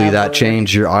will quickly never, that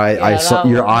changed your eye. Yeah, I saw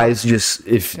your will- eyes just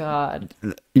God,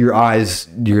 you're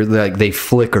like they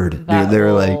flickered. that Dude, they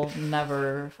were will like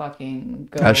never fucking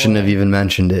go I shouldn't have away. even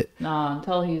mentioned it. No,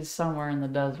 until he's somewhere in the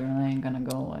desert, it ain't gonna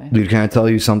go away. Dude, can I tell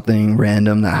you something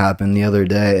random that happened the other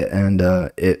day? And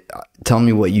tell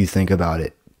me what you think about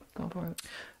it. Go for it.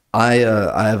 I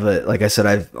have like I said,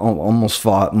 I've almost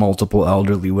fought multiple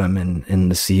elderly women in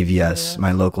the CVS,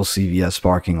 my local CVS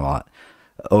parking lot,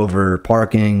 over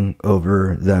parking,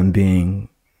 over them being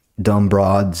dumb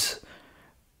broads,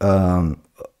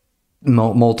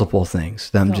 multiple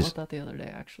things. I dealt with that the other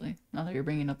day, actually. Now that you're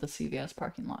bringing up the CVS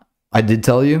parking lot. I did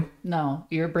tell you? No,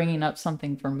 you're bringing up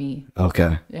something for me.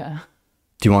 Okay. Yeah.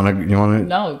 Do you want to?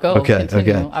 No, go. Okay.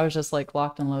 Continue. Okay. I was just like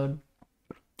locked and load.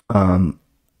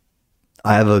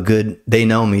 I have they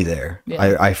know me there.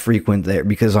 Yeah. I frequent there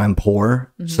because I'm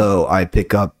poor. So I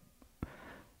pick up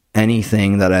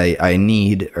anything that I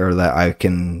need or that I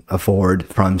can afford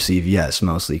from CVS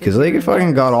mostly. Because they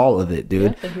fucking got all of it,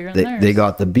 dude. Yeah, here and They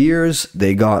got the beers.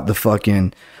 They got the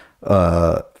fucking...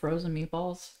 frozen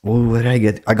meatballs. What did I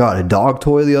get? I got a dog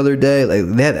toy the other day.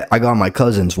 Like I got my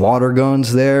cousin's water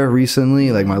guns there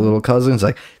recently. Like my little cousins.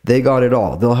 Like they got it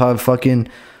all. They'll have fucking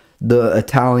the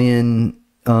Italian...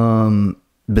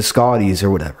 biscottis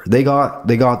or whatever. They got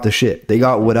the shit. They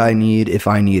got what I need if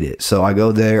I need it. So I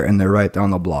go there and they're right down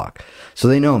the block. So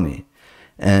they know me.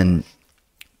 And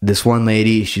this one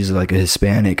lady, she's like a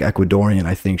Hispanic Ecuadorian.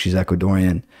 I think she's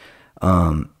Ecuadorian.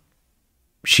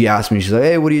 She asked me, she's like,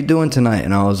 "Hey, what are you doing tonight?"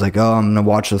 And I was like, "Oh, I'm gonna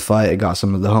watch the fight. I got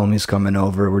some of the homies coming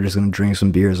over. We're just gonna drink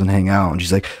some beers and hang out." And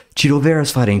she's like, "Chito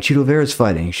Vera's fighting. Chito Vera's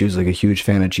fighting." She was like a huge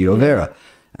fan of Chito Vera.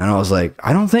 And I was like,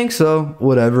 "I don't think so."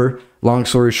 Whatever. Long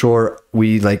story short,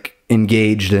 we like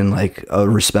engaged in like a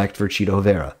respect for Chito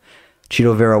Vera.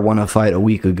 Chito Vera won a fight a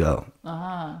week ago.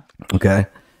 Okay.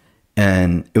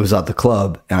 And it was at the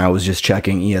club and I was just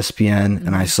checking ESPN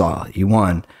and I saw he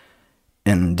won.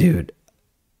 And dude,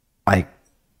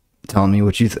 tell me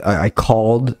what you I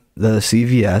called the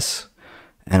CVS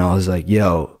and I was like,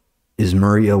 "Yo, is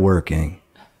Maria working?"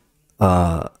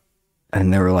 And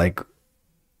they were like,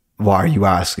 "Why are you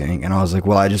asking?" And I was like,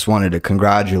 "Well, I just wanted to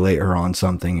congratulate her on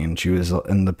something."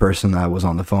 And the person that was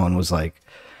on the phone was like,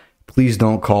 "Please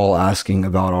don't call asking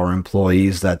about our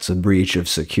employees. That's a breach of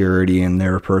security and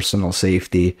their personal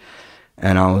safety."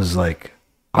 And I was like,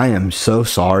 "I am so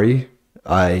sorry.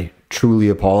 I truly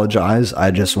apologize. I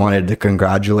just wanted to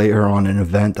congratulate her on an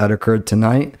event that occurred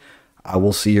tonight. I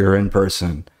will see her in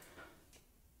person."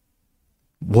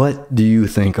 What do you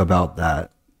think about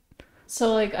that?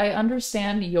 So like I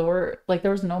understand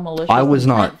there was no malicious I was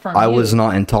intent from I you. was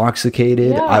not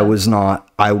intoxicated. Yeah. I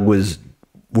was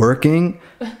working,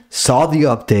 saw the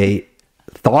update,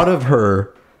 thought of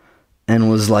her, and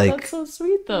was like, That's so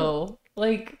sweet though.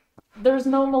 Like there's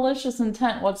no malicious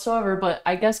intent whatsoever, but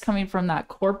I guess coming from that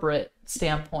corporate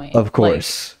standpoint. Of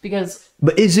course. Because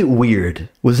but is it weird?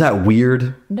 Was that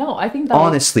weird? no, I think that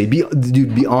Honestly, be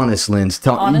honest, Linds.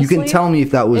 You can Honestly, tell me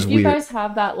if that was if you weird. guys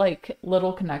have that like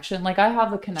little connection, like I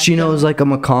have the connection. She knows like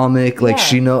I'm a comic. Like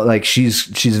Yeah.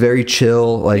 she's very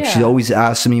chill. Like she Yeah. always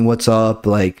asks me what's up.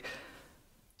 Like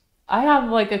I have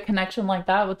like a connection like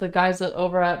that with the guys that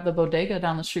over at the bodega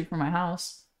down the street from my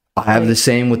house. I have the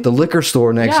same with the liquor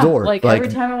store next door. Like every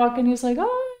time I walk in, he's like,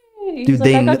 "Oh, he's dude,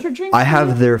 like, I got your drink." I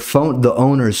have their phone, the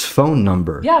owner's phone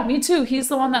number. Yeah, me too. He's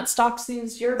the one that stocks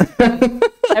your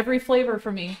every flavor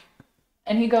for me.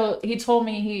 And he told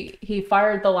me he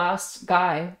fired the last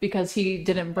guy because he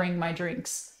didn't bring my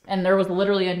drinks. And there was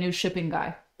literally a new shipping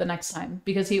guy the next time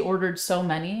because he ordered so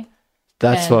many.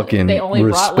 That's and fucking they only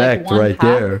brought, like, respect one right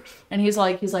pack. there. And he's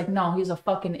like, no, he's a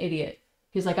fucking idiot.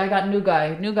 He's like, I got new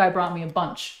guy. New guy brought me a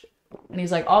bunch. And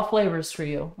he's like, all flavors for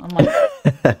you. I'm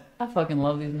like, I fucking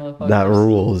love these motherfuckers. That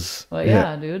rules. But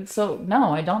yeah, dude. So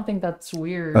no, I don't think that's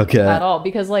weird at all.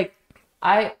 Because like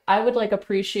I would like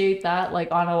appreciate that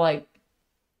like on a like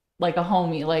a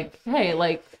homie. Like, hey,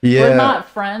 like we're not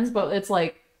friends, but it's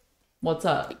like what's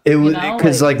up? It was You know?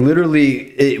 because like literally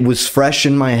it was fresh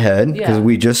in my head because Yeah.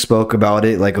 we just spoke about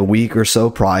it like a week or so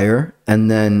prior, and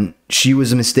then she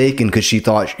was mistaken because she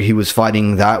thought he was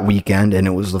fighting that weekend and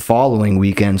it was the following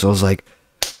weekend. So I was like,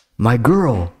 my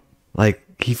girl, like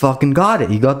he fucking got it.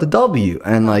 He got the W.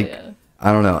 And like yeah.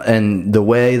 I don't know. And the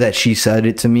way that she said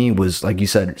it to me was like you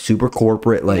said, super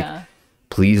corporate. Like, Yeah.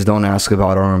 please don't ask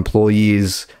about our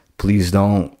employees. Please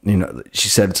don't, you know, she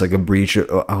said it's like a breach.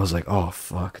 I was like, oh,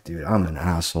 fuck, dude, I'm an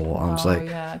asshole. I was like,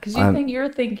 yeah, because you think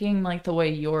you're thinking like the way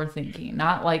you're thinking,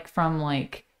 not like from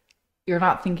like you're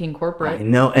not thinking I corporate.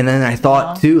 know. And then I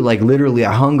thought too, like literally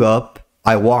I hung up,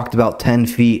 I walked about 10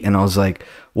 feet and I was like,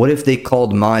 what if they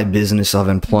called my business of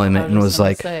employment and was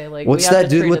like, what's we have that to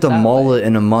dude treat with it the that mullet way.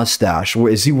 and a mustache?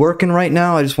 Is he working right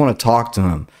now? I just want to talk to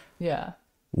him. Yeah,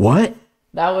 What?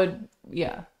 that would,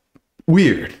 yeah,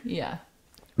 Weird. yeah.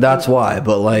 That's why.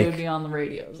 But He like, would be on the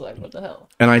radio. It's like, what the hell?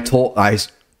 and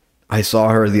I saw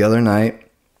her the other night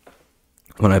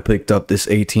when I picked up this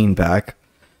 18 pack.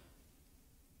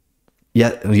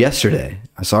 Yesterday.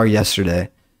 I saw her yesterday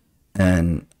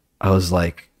and I was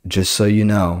like, just so you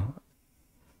know,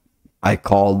 I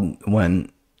called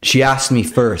when she asked me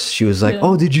first. She was like,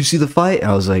 oh, did you see the fight?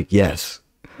 I was like, yes.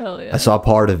 Hell yeah. I saw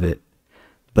part of it.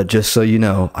 But just so you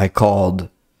know, I called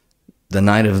the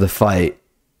night of the fight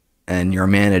and your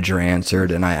manager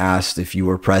answered and I asked if you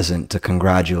were present to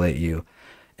congratulate you.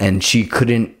 And she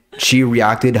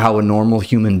reacted how a normal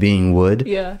human being would.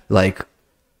 Yeah. Like,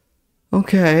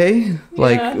 okay,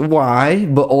 like Yeah. why?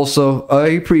 But also I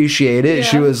appreciate it.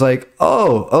 She Yeah. was like,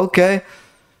 oh, okay.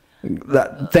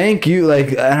 Thank you. Like,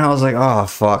 and I was like, oh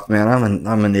fuck, man,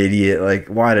 I'm an idiot. Like,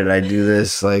 why did I do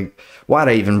this? Like, why'd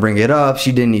I even bring it up?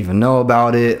 She didn't even know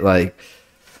about it. Like,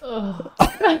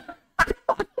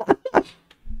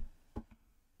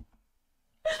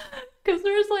 Because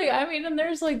there's like, I mean, and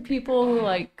there's like people who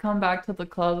like come back to the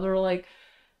club. They're like,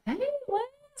 hey,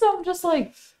 Linds. I'm just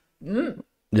like,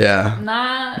 yeah.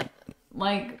 not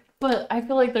like, but I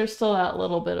feel like there's still that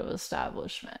little bit of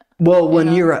establishment. Well,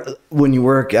 when you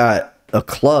work at a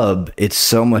club, it's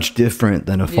so much different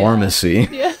than a pharmacy.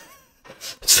 Yeah.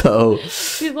 So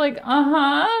She's like,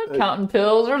 counting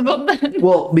pills or something.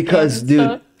 well, because And dude,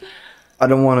 stuff. I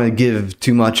don't want to give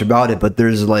too much about it, but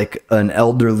there's like an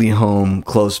elderly home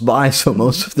close by, so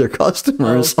most of their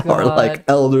customers Oh, are like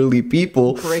God. elderly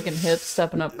people Breaking hips,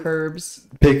 stepping up curbs.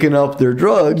 picking up their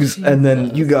drugs. And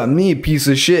then you got me, piece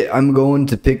of shit. I'm going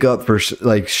to pick up for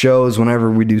like shows whenever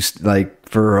we do like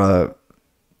for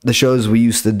the shows we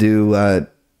used to do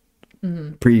at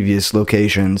previous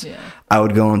locations. Yeah. I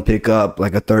would go and pick up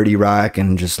like a 30 rack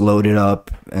and just load it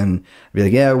up and be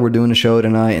like, yeah, we're doing a show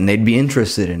tonight, and they'd be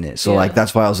interested in it. So like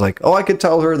that's why I was like, oh, I could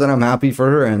tell her that I'm happy for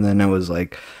her. And then it was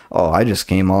like, oh, I just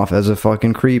came off as a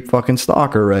fucking creep, fucking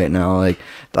stalker right now. Like,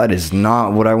 that is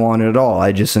not what I wanted at all.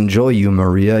 I just enjoy you,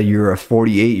 Maria. You're a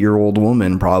 48-year-old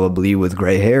woman probably with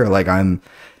gray hair. Like,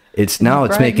 it's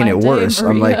Brighten making my it day, worse.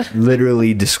 I'm Maria. like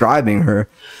literally describing her.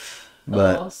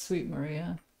 But Oh, sweet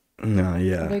Maria. no,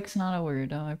 yeah. Vic's not a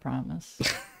weirdo, I promise.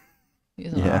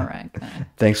 He's an Yeah. alright guy.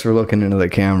 Thanks for looking into the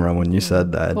camera when you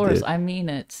said that. Of course, Dude. I mean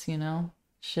it, you know?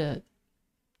 Shit.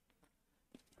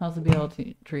 How's the BL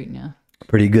treating you?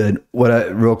 Pretty good.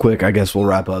 Real quick, I guess we'll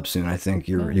wrap up soon. I think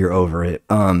you're over it.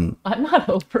 I'm not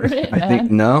over it, man. I think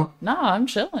no. No, I'm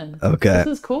chilling. Okay. This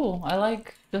is cool. I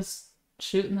like just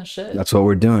shooting the shit. That's what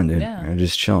we're doing, dude. Yeah. We're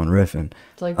just chilling, riffing.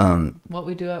 It's like what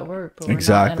we do at work, but we're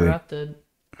exactly. not interrupted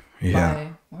Yeah. by,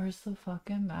 where's the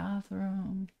fucking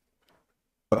bathroom?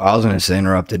 I was gonna say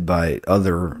interrupted by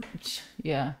other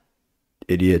Yeah.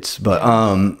 idiots, but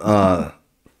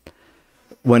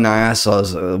when I asked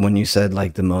us when you said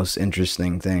like the most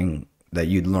interesting thing that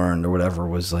you'd learned or whatever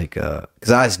was like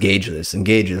because I asked Gage this, and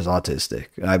Gage is autistic.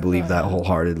 I believe that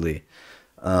wholeheartedly.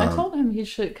 I told him he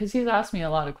should, because he's asked me a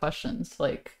lot of questions,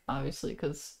 like, obviously,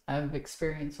 because I have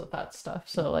experience with that stuff.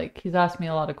 So, like, he's asked me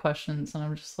a lot of questions, and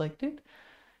I'm just like, dude,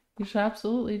 you should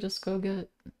absolutely just go get.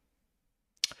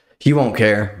 He won't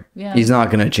care. Yeah. He's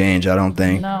not gonna change. I don't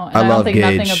think. No, and I I love don't think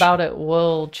Gage. nothing about it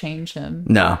will change him.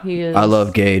 No, He is. I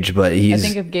love Gage, but I he's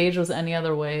think if Gage was any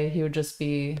other way, he would just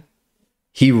be.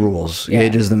 he rules. Yeah.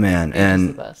 Gage is the man, Gage is and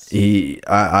the best.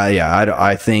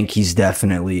 I think he's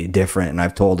definitely different, and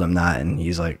I've told him that, and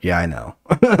he's like, yeah, I know.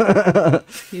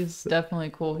 He's definitely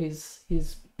cool. He's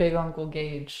big Uncle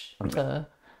Gage to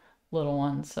little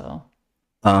one. So.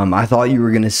 I thought you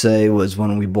were gonna say was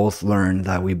when we both learned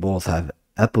that we both have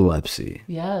epilepsy.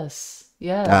 Yes.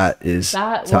 Yes. That is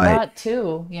Well, tight. that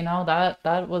too,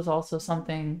 that was also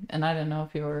something, and I didn't know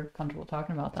if you were comfortable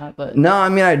talking about that, but No, I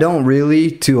mean, I don't really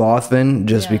too often,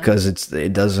 just Yeah. because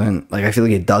it doesn't, like, I feel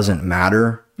like it doesn't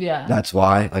matter. yeah. That's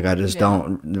why, like, I just Yeah.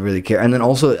 don't really care. And then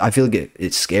also, I feel like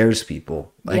it scares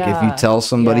people. Like, if you Yeah. tell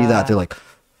somebody Yeah. that, they're like,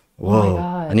 whoa,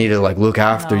 God. I need to, like, look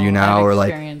after you No, now, I've or like,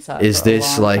 experienced that is for a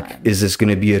this long like, time. is this going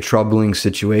to be a troubling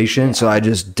situation? So I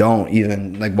just don't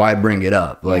even, like, why bring it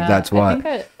up? Like, Yeah, that's why. I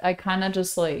think I kind of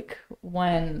just like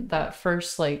when that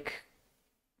first like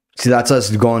See, that's us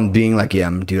being like, yeah,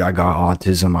 dude, I got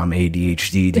autism, I'm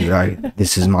ADHD, dude.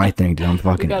 This is my thing, dude. I'm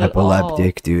fucking got it all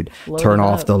epileptic, dude. loaded Turn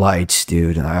off up. the lights,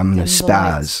 dude. I'm the dim the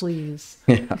lights, spaz. please.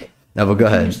 Yeah. No, but go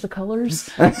ahead. Change the colors.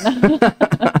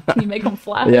 Can you make them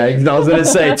flash? Yeah, I was gonna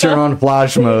say turn on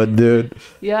flash mode, dude.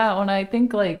 Yeah, when I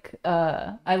think like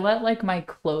I let like my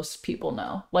close people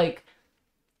know. Like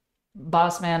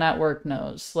boss man at work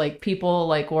knows. Like people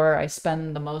like where I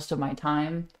spend the most of my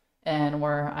time and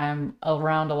where I'm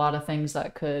around a lot of things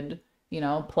that could,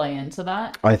 play into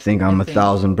that. I think I'm I think-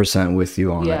 1,000% with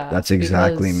you on it. That's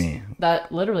exactly because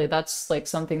me. That's like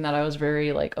something that I was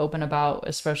very like open about,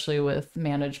 especially with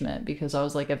management, because I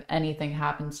was like, if anything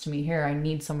happens to me here, I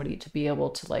need somebody to be able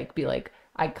to like be like,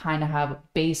 I kind of have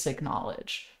basic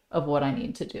knowledge of what I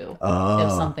need to do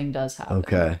if something does happen.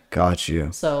 Okay, got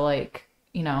you. So like,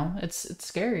 it's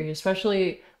scary,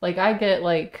 especially like I get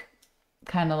like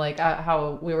kind of like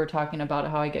how we were talking about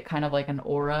how I get kind of like an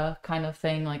aura kind of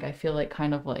thing. Like I feel like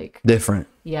kind of like Different.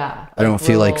 yeah. I don't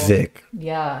feel like real- Vic.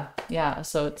 Yeah, yeah.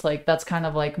 So it's like that's kind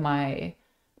of like my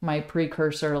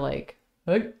precursor. Like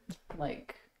get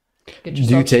Do you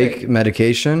yourself take straight.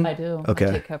 medication? I do. Okay.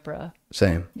 I take Keppra.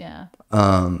 Same. Yeah.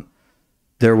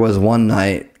 There was one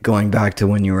night, going back to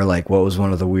when you were like, what was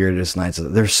one of the weirdest nights?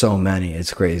 There's so many.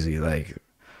 It's crazy. Like,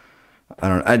 I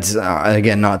don't,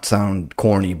 again, not sound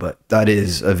corny, but that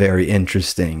is a very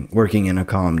interesting, working in a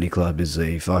comedy club is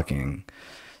a fucking,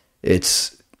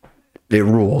 it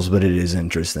rules, but it is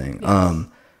interesting. Yes.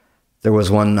 There was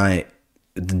one night,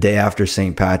 the day after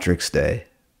St. Patrick's Day,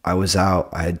 I was out,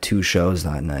 I had 2 shows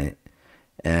that night,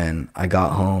 and I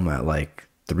got home at like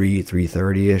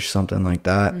 3:30ish, something like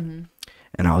that. Mm-hmm.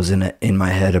 And I was in my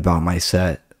head about my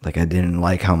set. Like, I didn't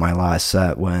like how my last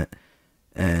set went.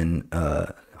 And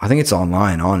I think it's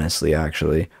online, honestly,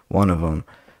 actually, one of them.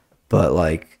 But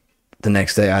like the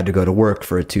next day I had to go to work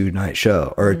for a 2-night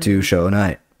show, or a 2-show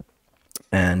night.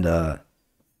 And I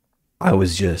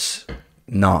was just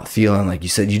not feeling, like you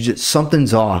said,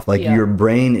 something's off. Like your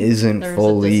brain isn't There's a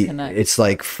fully, disconnect. it's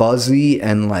like fuzzy,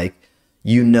 and like,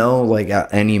 like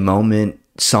at any moment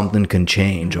something can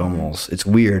change almost. It's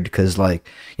weird because, like,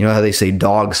 you know how they say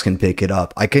dogs can pick it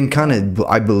up. I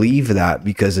believe that,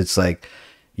 because it's like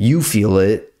you feel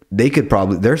it.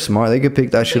 They're smart. They could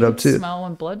pick that shit up too. Smell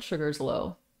when blood sugar's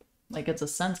low. Like it's a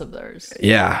sense of theirs.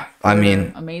 Yeah. I They're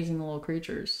mean, amazing little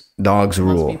creatures. dogs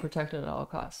Must rule. be protected at all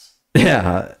costs.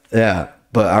 Yeah. Yeah.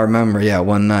 But I remember,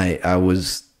 one night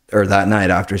that night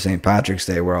after St. Patrick's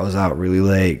Day, where I was out really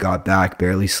late, got back,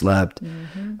 barely slept.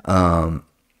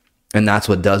 And that's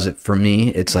what does it for me.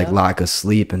 It's like lack of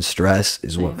sleep and stress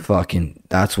is what fucking,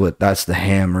 that's the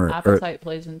hammer. Appetite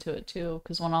plays into it too,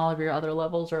 because when all of your other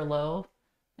levels are low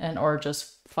or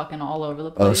just fucking all over the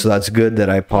place. Oh, so that's good that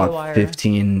I pop Haywire.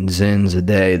 15 Zins a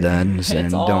day then,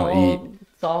 and don't eat.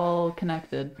 It's all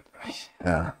connected.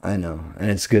 Yeah, I know. And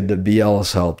it's good that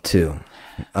BL's help too.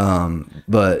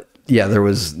 But yeah, there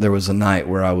was a night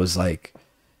where I was like,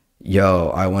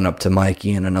 I went up to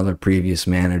Mikey and another previous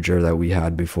manager that we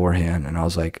had beforehand, and I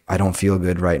was like, I don't feel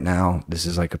good right now. This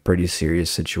is like a pretty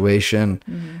serious situation.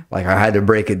 Like, I had to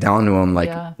break it down to him,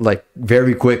 like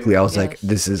very quickly. I was like,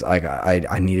 this is like,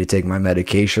 I need to take my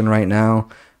medication right now,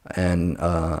 and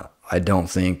I don't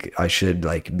think I should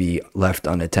like be left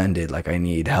unattended. Like, I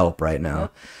need help right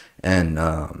now. And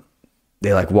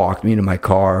they like walked me to my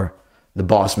car. The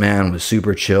boss man was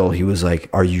super chill. He was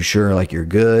like, are you sure, like, you're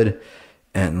good?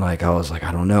 And like, I was like,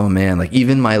 I don't know, man. Like,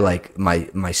 even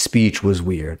my speech was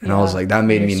weird. And I was like, that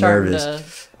made me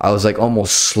nervous. I was like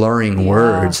almost slurring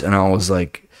words. And I was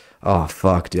like, oh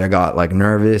fuck, dude. I got like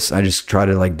nervous. I just try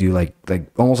to like do like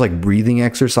almost like breathing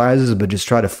exercises, but just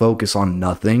try to focus on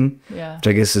nothing. Yeah. Which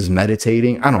I guess is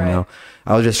meditating. I don't know.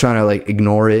 I was just trying to like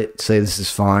ignore it, say this is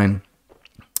fine.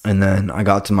 And then I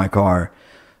got to my car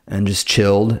and just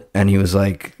chilled. And he was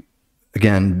like,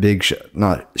 again, big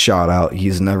not shout out,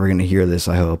 he's never gonna hear this,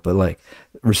 I hope, but like,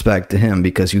 respect to him,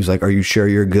 because he was like, are you sure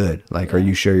you're good? Like, are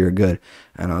you sure you're good?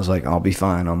 And I was like, I'll be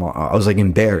fine. I was like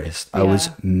embarrassed. I was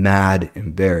mad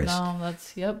embarrassed. No,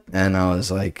 that's And I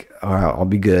was like, all right, I'll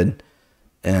be good.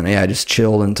 And I just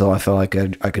chilled until I felt like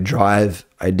I could drive.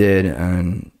 I did,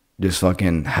 and just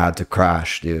fucking had to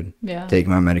crash, dude. Yeah. Take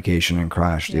my medication and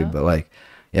crash, dude. Yeah. But like,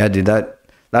 yeah, dude,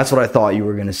 that's what I thought you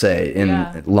were gonna say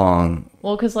in long.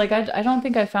 Well, because like I don't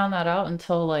think I found that out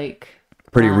until like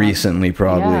pretty recently,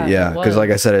 probably. Yeah, because like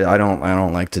I said, I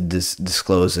don't like to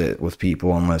disclose it with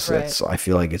people unless I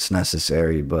feel like it's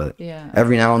necessary. But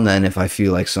every now and then, if I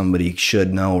feel like somebody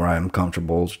should know or I'm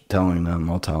comfortable telling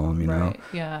them, I'll tell them. You know.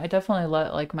 Yeah, I definitely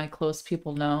let like my close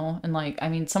people know, and like I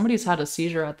mean, somebody's had a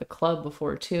seizure at the club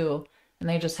before too, and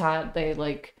I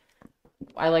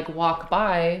like walk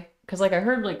by because like I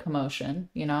heard like commotion.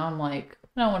 You know, I'm like,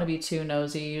 I don't want to be too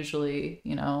nosy. Usually,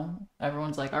 you know,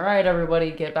 everyone's like, all right,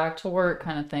 everybody get back to work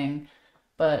kind of thing.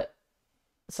 But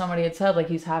somebody had said like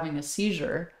he's having a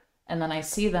seizure. And then I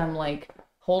see them like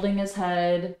holding his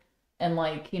head and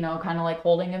like, you know, kind of like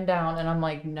holding him down. And I'm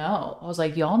like, no. I was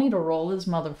like, y'all need to roll this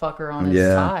motherfucker on his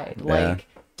side. Like,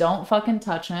 don't fucking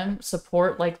touch him.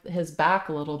 Support like his back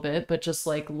a little bit, but just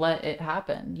like let it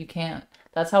happen. You can't.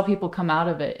 That's how people come out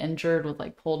of it injured with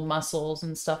like pulled muscles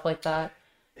and stuff like that.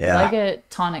 Yeah. I get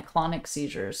tonic-clonic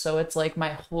seizures, so it's like my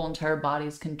whole entire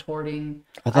body's contorting.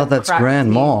 I thought that's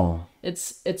grand mal.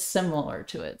 It's similar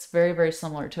to it. It's very, very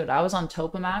similar to it. I was on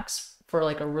Topamax for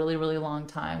like a really, really long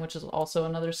time, which is also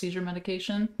another seizure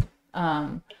medication,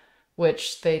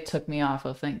 which they took me off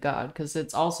of, thank God, because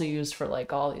it's also used for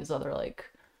like all these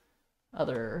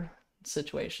other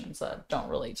situations that don't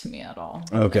relate to me at all.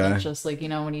 Okay. And it's just like, you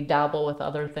know, when you dabble with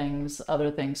other things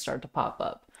start to pop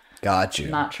up. Got you.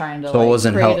 Not trying to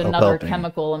like create another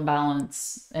chemical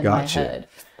imbalance in my head.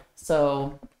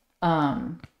 So,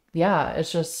 yeah,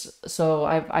 it's just, so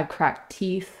I've cracked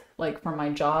teeth like from my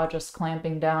jaw just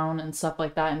clamping down and stuff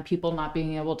like that, and people not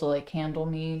being able to like handle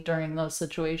me during those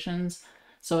situations.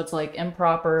 So it's like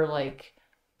improper like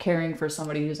caring for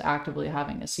somebody who's actively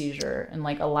having a seizure and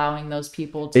like allowing those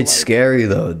people to. It's like, scary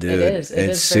though, dude.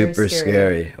 It's super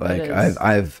scary. Like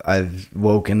I've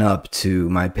woken up to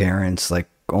my parents like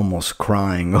almost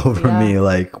crying over me,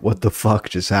 like, what the fuck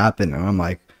just happened? And I'm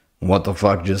like, what the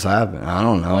fuck just happened? I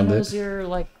don't know. When was your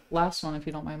like last one, if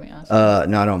you don't mind me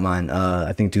asking? No, I don't mind.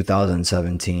 I think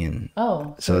 2017.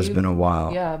 Oh, so it's been a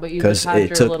while. Yeah, but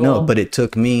it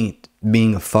took me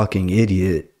being a fucking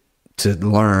idiot to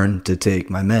learn to take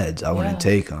my meds. I wouldn't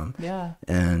take them. Yeah.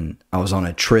 And I was on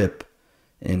a trip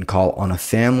on a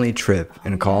family trip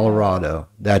in Colorado.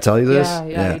 Did I tell you this?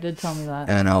 Yeah, you did tell me that.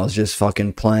 And I was just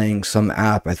fucking playing some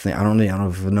app. I don't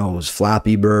even know, it was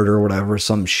Flappy Bird or whatever,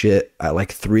 some shit at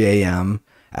like 3 a.m.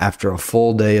 after a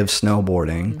full day of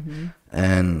snowboarding. Mm-hmm.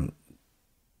 And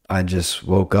I just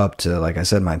woke up to, like I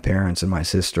said, my parents and my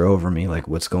sister over me, like,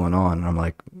 what's going on? And I'm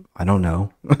like, I don't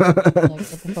know. Like, what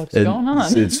the fuck's going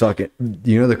on? It's fucking,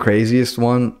 you know, the craziest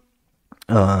one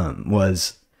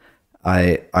was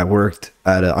I worked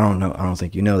at I don't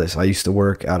think you know this. I used to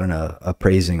work at an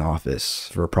appraising office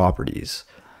for properties.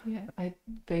 Yeah, I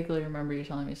vaguely remember you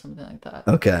telling me something like that.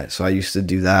 Okay, so I used to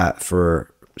do that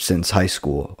since high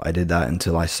school. I did that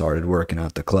until I started working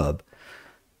at the club.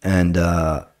 And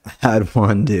I had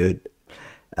one dude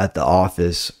at the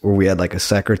office where we had like a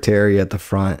secretary at the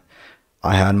front.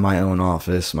 I had my own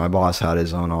office. My boss had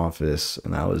his own office,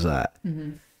 and that was that.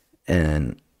 Mm-hmm.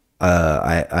 And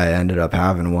I ended up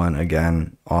having one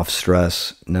again, off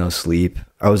stress, no sleep.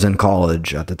 I was in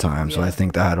college at the time, so I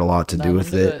think that had a lot to do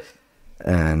with it.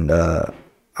 And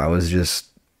I was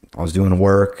doing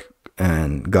work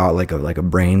and got like a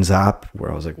brain zap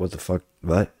where I was like, what the fuck,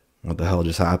 what the hell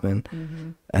just happened?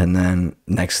 Mm-hmm. And then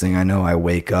next thing I know, I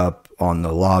wake up on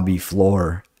the lobby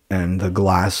floor and the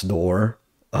glass door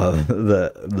of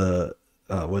the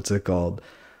what's it called?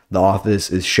 The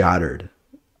office is shattered.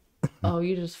 Oh,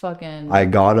 you just fucking... I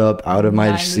got up out of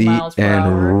my seat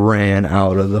and ran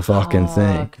out of the fucking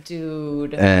thing.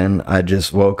 Dude. And I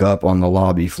just woke up on the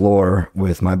lobby floor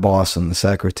with my boss and the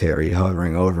secretary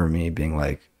hovering over me, being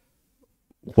like,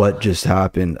 what just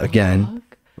happened? Again,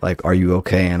 like, are you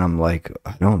okay? And I'm like,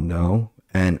 I don't know.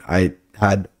 And I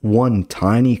had one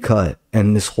tiny cut,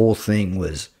 and this whole thing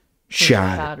was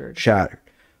shattered.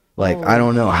 Like, I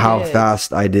don't know how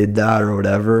fast I did that or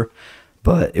whatever,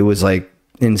 but it was like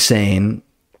insane.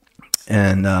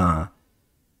 And I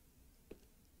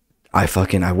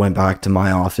went back to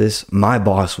my office. My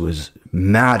boss was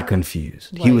mad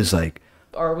confused. Like, he was like,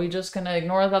 are we just gonna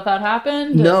ignore that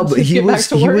happened? No, but he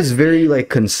was very like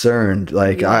concerned.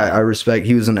 Like, I respect,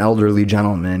 he was an elderly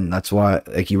gentleman, that's why,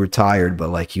 like, he retired, but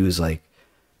like he was like,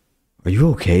 are you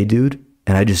okay, dude?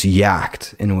 And I just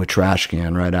yacked into a trash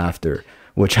can right after,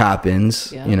 which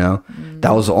happens, you know.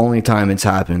 That was the only time it's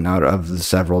happened out of the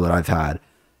several that I've had.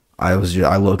 I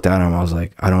looked at him, I was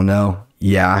like, I don't know,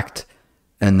 yacked,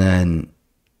 and then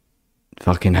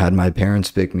fucking had my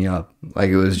parents pick me up. Like,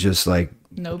 it was just like,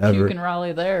 No whatever. puke and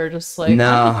rally there. Just like,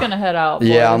 No. I'm just gonna head out.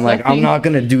 Yeah, boys. I'm like, I I'm think not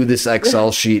gonna do this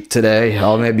Excel sheet today.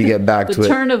 I'll maybe get back the to it.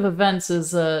 turn of events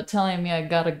is telling me I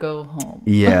gotta go home.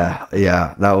 Yeah,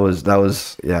 that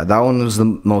one was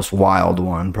the most wild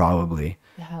one probably.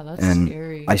 Yeah, that's And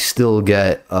scary. I still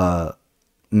get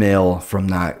mail from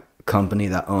that company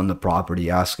that owned the property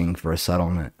asking for a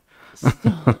settlement.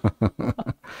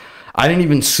 I didn't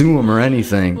even sue them or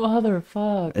anything.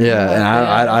 Motherfuck. Yeah, and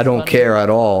I that's don't funny. care at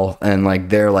all. And like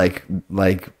they're like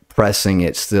pressing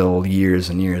it still years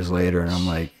and years later, and I'm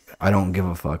like, I don't give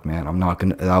a fuck, man. I'm not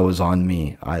gonna. That was on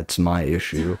me. It's my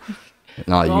issue,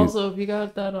 not you. Also, if you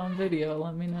got that on video,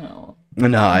 let me know.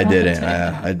 No, I didn't.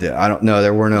 I did. I don't know.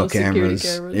 There were no security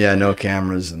cameras. Yeah, no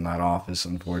cameras in that office,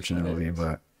 unfortunately.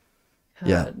 But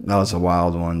yeah, that was a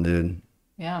wild one, dude.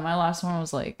 Yeah, my last one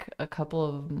was like a couple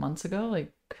of months ago.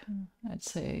 Like, I'd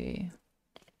say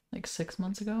like 6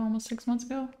 months ago, almost 6 months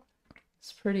ago.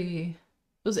 It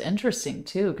was interesting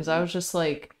too, because I was just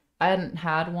like, I hadn't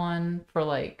had one for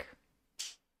like,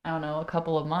 I don't know, a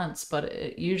couple of months,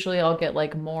 but usually I'll get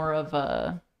like more of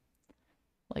I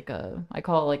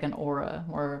call it like an aura,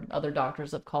 or other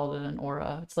doctors have called it an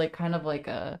aura. It's like kind of like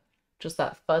just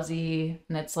that fuzzy,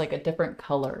 and it's like a different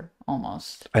color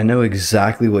almost. I know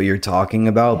exactly what you're talking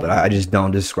about, but I just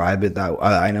don't describe it that way.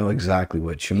 I know exactly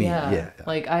what you mean. Yeah.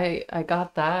 Like I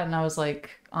got that, and I was like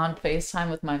on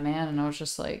FaceTime with my man, and I was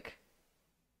just like,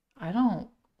 I don't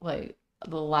like,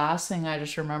 the last thing I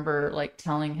just remember like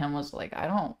telling him was like, I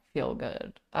don't feel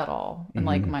good at all. And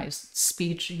like my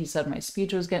speech, he said my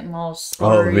speech was getting all slurry.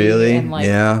 Oh, really? And like,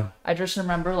 yeah. I just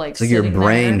remember like, It's like your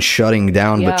brain there. shutting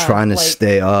down, but trying to like,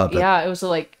 stay up. Yeah, it was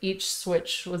like each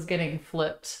switch was getting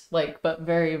flipped, like, but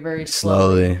very, very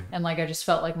slowly. And like, I just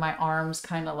felt like my arms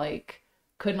kind of like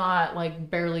could not, like,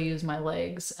 barely use my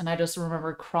legs. And I just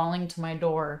remember crawling to my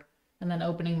door and then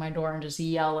opening my door and just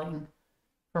yelling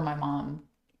for my mom.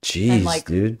 Jeez, and like,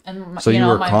 dude. And so you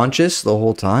were conscious the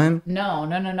whole time? No.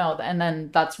 And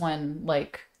then that's when,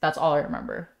 like, that's all I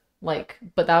remember. Like,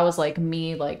 but that was like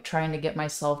me, like, trying to get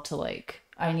myself to, like,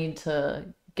 I need to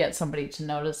get somebody to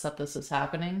notice that this is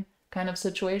happening kind of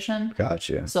situation.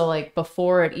 Gotcha. So like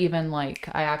before it even, like,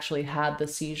 I actually had the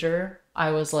seizure, I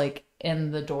was like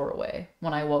in the doorway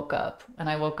when I woke up. And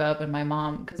I woke up and my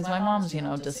mom, because my mom's, you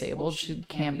know, disabled. She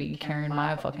can't be carrying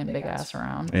my fucking big ass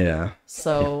around. Yeah.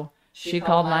 So she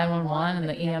called 911 and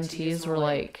the EMTs were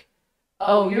like,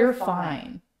 oh, you're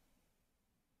fine.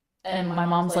 And my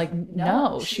mom's like,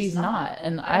 no, she's not.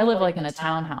 And I live like in a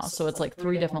townhouse, so it's like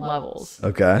 3 different levels.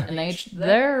 Okay. And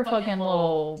their fucking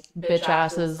little bitch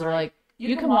asses are like,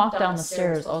 you can walk down the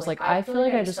stairs. I was like, I feel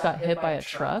like I just got hit by a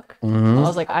truck. I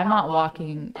was like, I'm not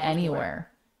walking anywhere.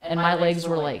 And my legs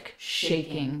were like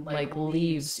shaking like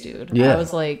leaves, dude. Yeah. I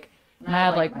was like, and I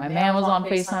had like, my man was on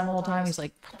FaceTime the whole time. He's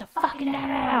like, what the fuck?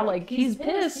 Like, he's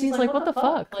pissed. He's like, what the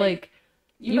fuck? Like,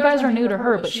 you guys are new to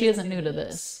her, but she isn't new to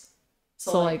this.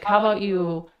 So like, how about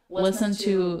you listen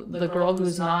to the girl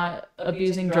who's not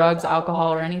abusing drugs,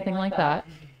 alcohol, or anything like that,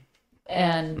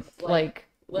 and like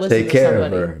listen take to care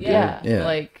somebody. of her. Yeah.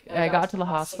 Like, I got to the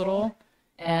hospital,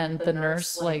 and the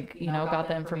nurse, like, you know, got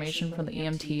the information from the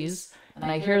EMTs,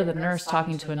 and I hear the nurse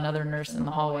talking to another nurse in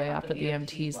the hallway after the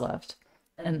EMTs left.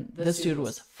 And this dude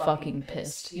was fucking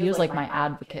pissed. He was like my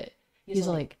advocate. He's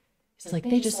like,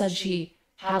 they just said she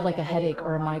had like a headache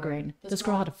or a migraine. This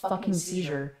girl had a fucking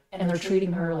seizure, and they're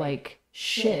treating her like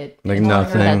shit. Like and telling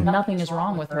her that nothing. nothing is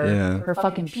wrong with her. Yeah. Her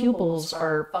fucking pupils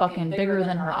are fucking bigger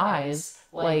than her eyes.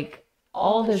 Like,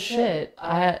 all this shit.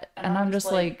 And I'm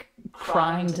just like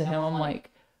crying to him. I'm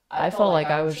like, I felt like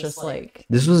I was just like,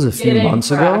 this was a few months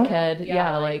ago.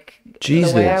 Yeah, like,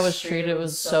 Jesus. the way I was treated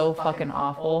was so fucking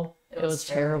awful. It was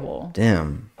terrible.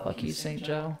 Damn. Fuck you, St.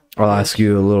 Joe. I'll ask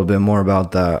you a little bit more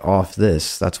about that off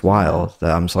this. That's wild.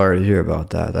 I'm sorry to hear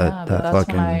about that. But That that's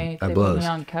fucking when I that take blows. me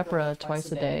on Keppra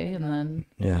twice a day, and then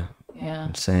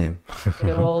Yeah. Same.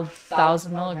 good old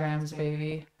 1,000 milligrams,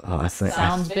 baby. I think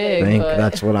Sounds big, I think but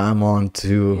that's what I'm on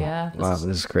too. Yeah, Wow, this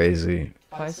is crazy.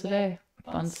 twice a day.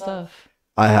 Fun stuff.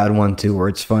 I had one too where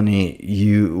it's funny.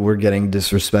 You were getting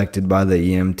disrespected by the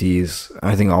EMTs.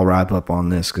 I think I'll wrap up on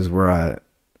this because we're at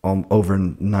over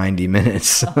 90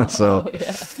 minutes. So,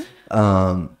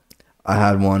 I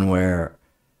had one where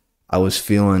I was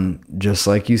feeling just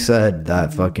like you said,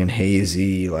 that fucking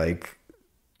hazy, like.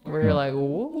 Where you're like,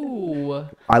 whoa.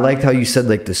 I liked how you said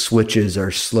like the switches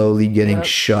are slowly getting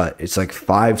shut. It's like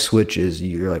 5 switches.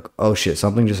 You're like, oh shit,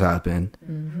 something just happened.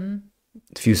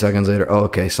 A few seconds later, oh,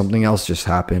 okay, something else just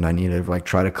happened. I need to like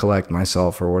try to collect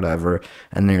myself or whatever.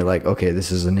 And then you're like, okay,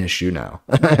 this is an issue now.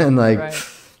 And like,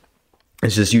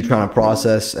 it's just you trying to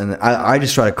process, and I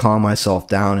just try to calm myself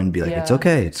down and be like, it's Yeah.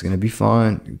 okay, it's gonna be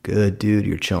fine, you're good, dude,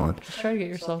 you're chilling. Just try to get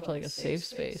yourself to like a safe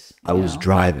space. I was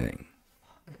driving.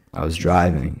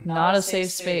 Not a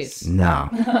safe space. No,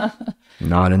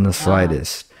 not in the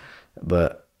slightest.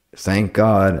 But thank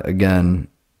God, again,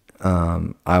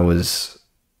 I was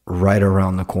right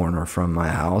around the corner from my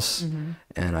house,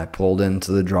 and I pulled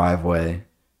into the driveway,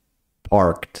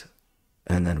 parked,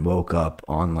 and then woke up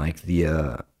on like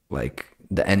the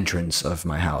entrance of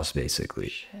my house, basically.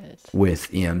 Shit. With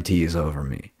EMTs over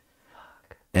me.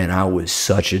 And I was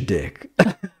such a dick.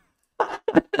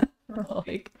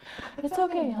 Like, it's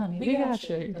okay, honey. We got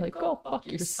you. You're like, go fuck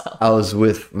yourself. I was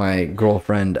with my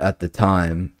girlfriend at the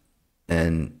time,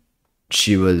 and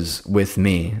she was with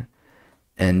me,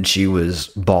 and she was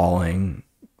bawling,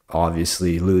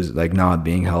 obviously, not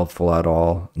being helpful at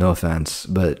all. No offense,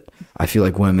 but I feel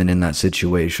like women in that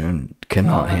situation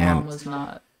cannot My mom handle. was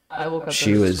not. I woke up.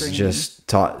 She there was screaming.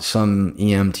 just some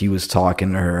EMT was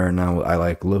talking to her, and I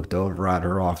like looked over at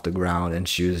her off the ground, and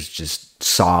she was just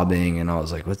sobbing, and I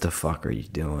was like, what the fuck are you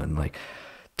doing? Like,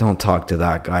 don't talk to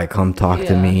that guy, come talk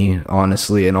to me,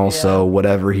 honestly. And also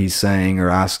whatever he's saying or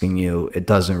asking you, it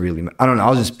doesn't really I don't know, I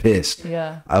was just pissed.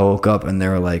 I woke up and they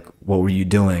were like, what were you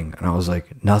doing? And I was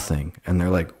like, nothing. And they're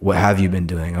like, what have you been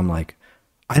doing? I'm like,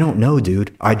 I don't know,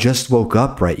 dude, I just woke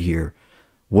up right here.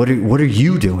 What are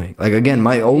you doing? Like, again,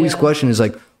 my always question is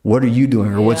like, what are you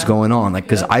doing, or what's going on? Like,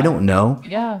 because I don't know.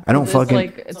 I don't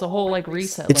fucking. It's a whole like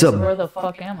reset. It's like, a. Where the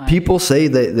fuck am I? People say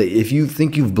that if you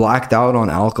think you've blacked out on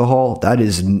alcohol, that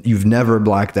is, you've never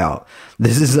blacked out.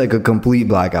 This is like a complete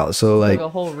blackout. So like a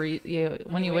whole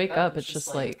when you wake up, it's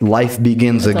just like life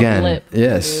begins it's again. A blip,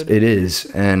 yes, dude. it is.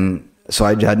 And so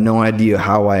I had no idea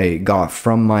how I got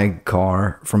from my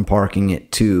car, from parking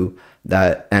it to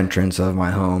that entrance of my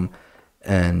home,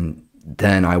 and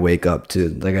then I wake up to,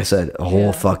 like I said, a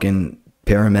whole fucking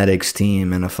paramedics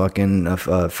team and a fucking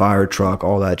fire truck,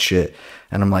 all that shit.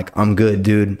 And I'm like, I'm good,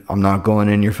 dude. I'm not going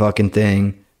in your fucking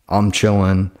thing. I'm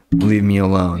chilling. Leave me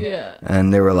alone. Yeah.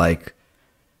 And they were like,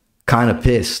 kind of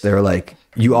pissed. They were like,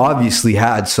 you obviously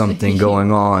had something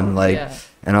going on. Like,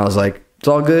 and I was like, it's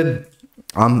all good.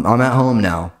 I'm at home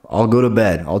now. I'll go to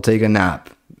bed. I'll take a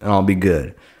nap and I'll be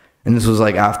good. And this was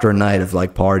like after a night of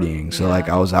like partying. So like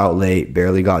I was out late,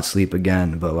 barely got sleep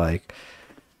again. But like,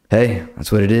 hey,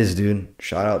 that's what it is, dude.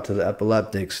 Shout out to the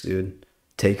epileptics, dude.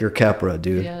 Take your Keppra,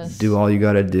 dude. Yes. Do all you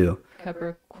gotta do.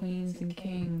 Keppra queens and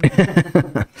kings. Keep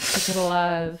it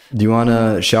alive. Do you want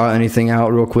to shout anything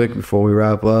out real quick before we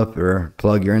wrap up, or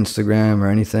plug your Instagram or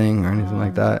anything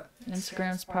like that?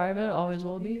 Instagram's private, always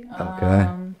will be. Okay.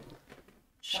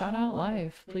 Shout out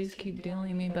life. Please keep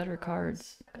dealing me better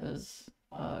cards, because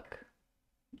fuck,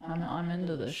 I'm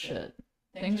into this shit.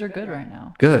 Things are good right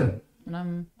now, Good.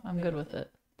 and I'm good with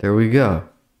it. There we go.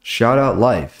 Shout out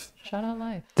life. Shout out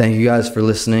life. Thank you guys for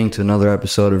listening to another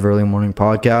episode of Early Morning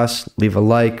Podcast. Leave a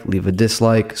like, leave a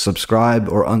dislike, subscribe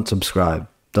or unsubscribe.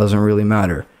 Doesn't really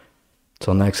matter.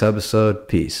 Till next episode,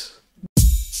 peace.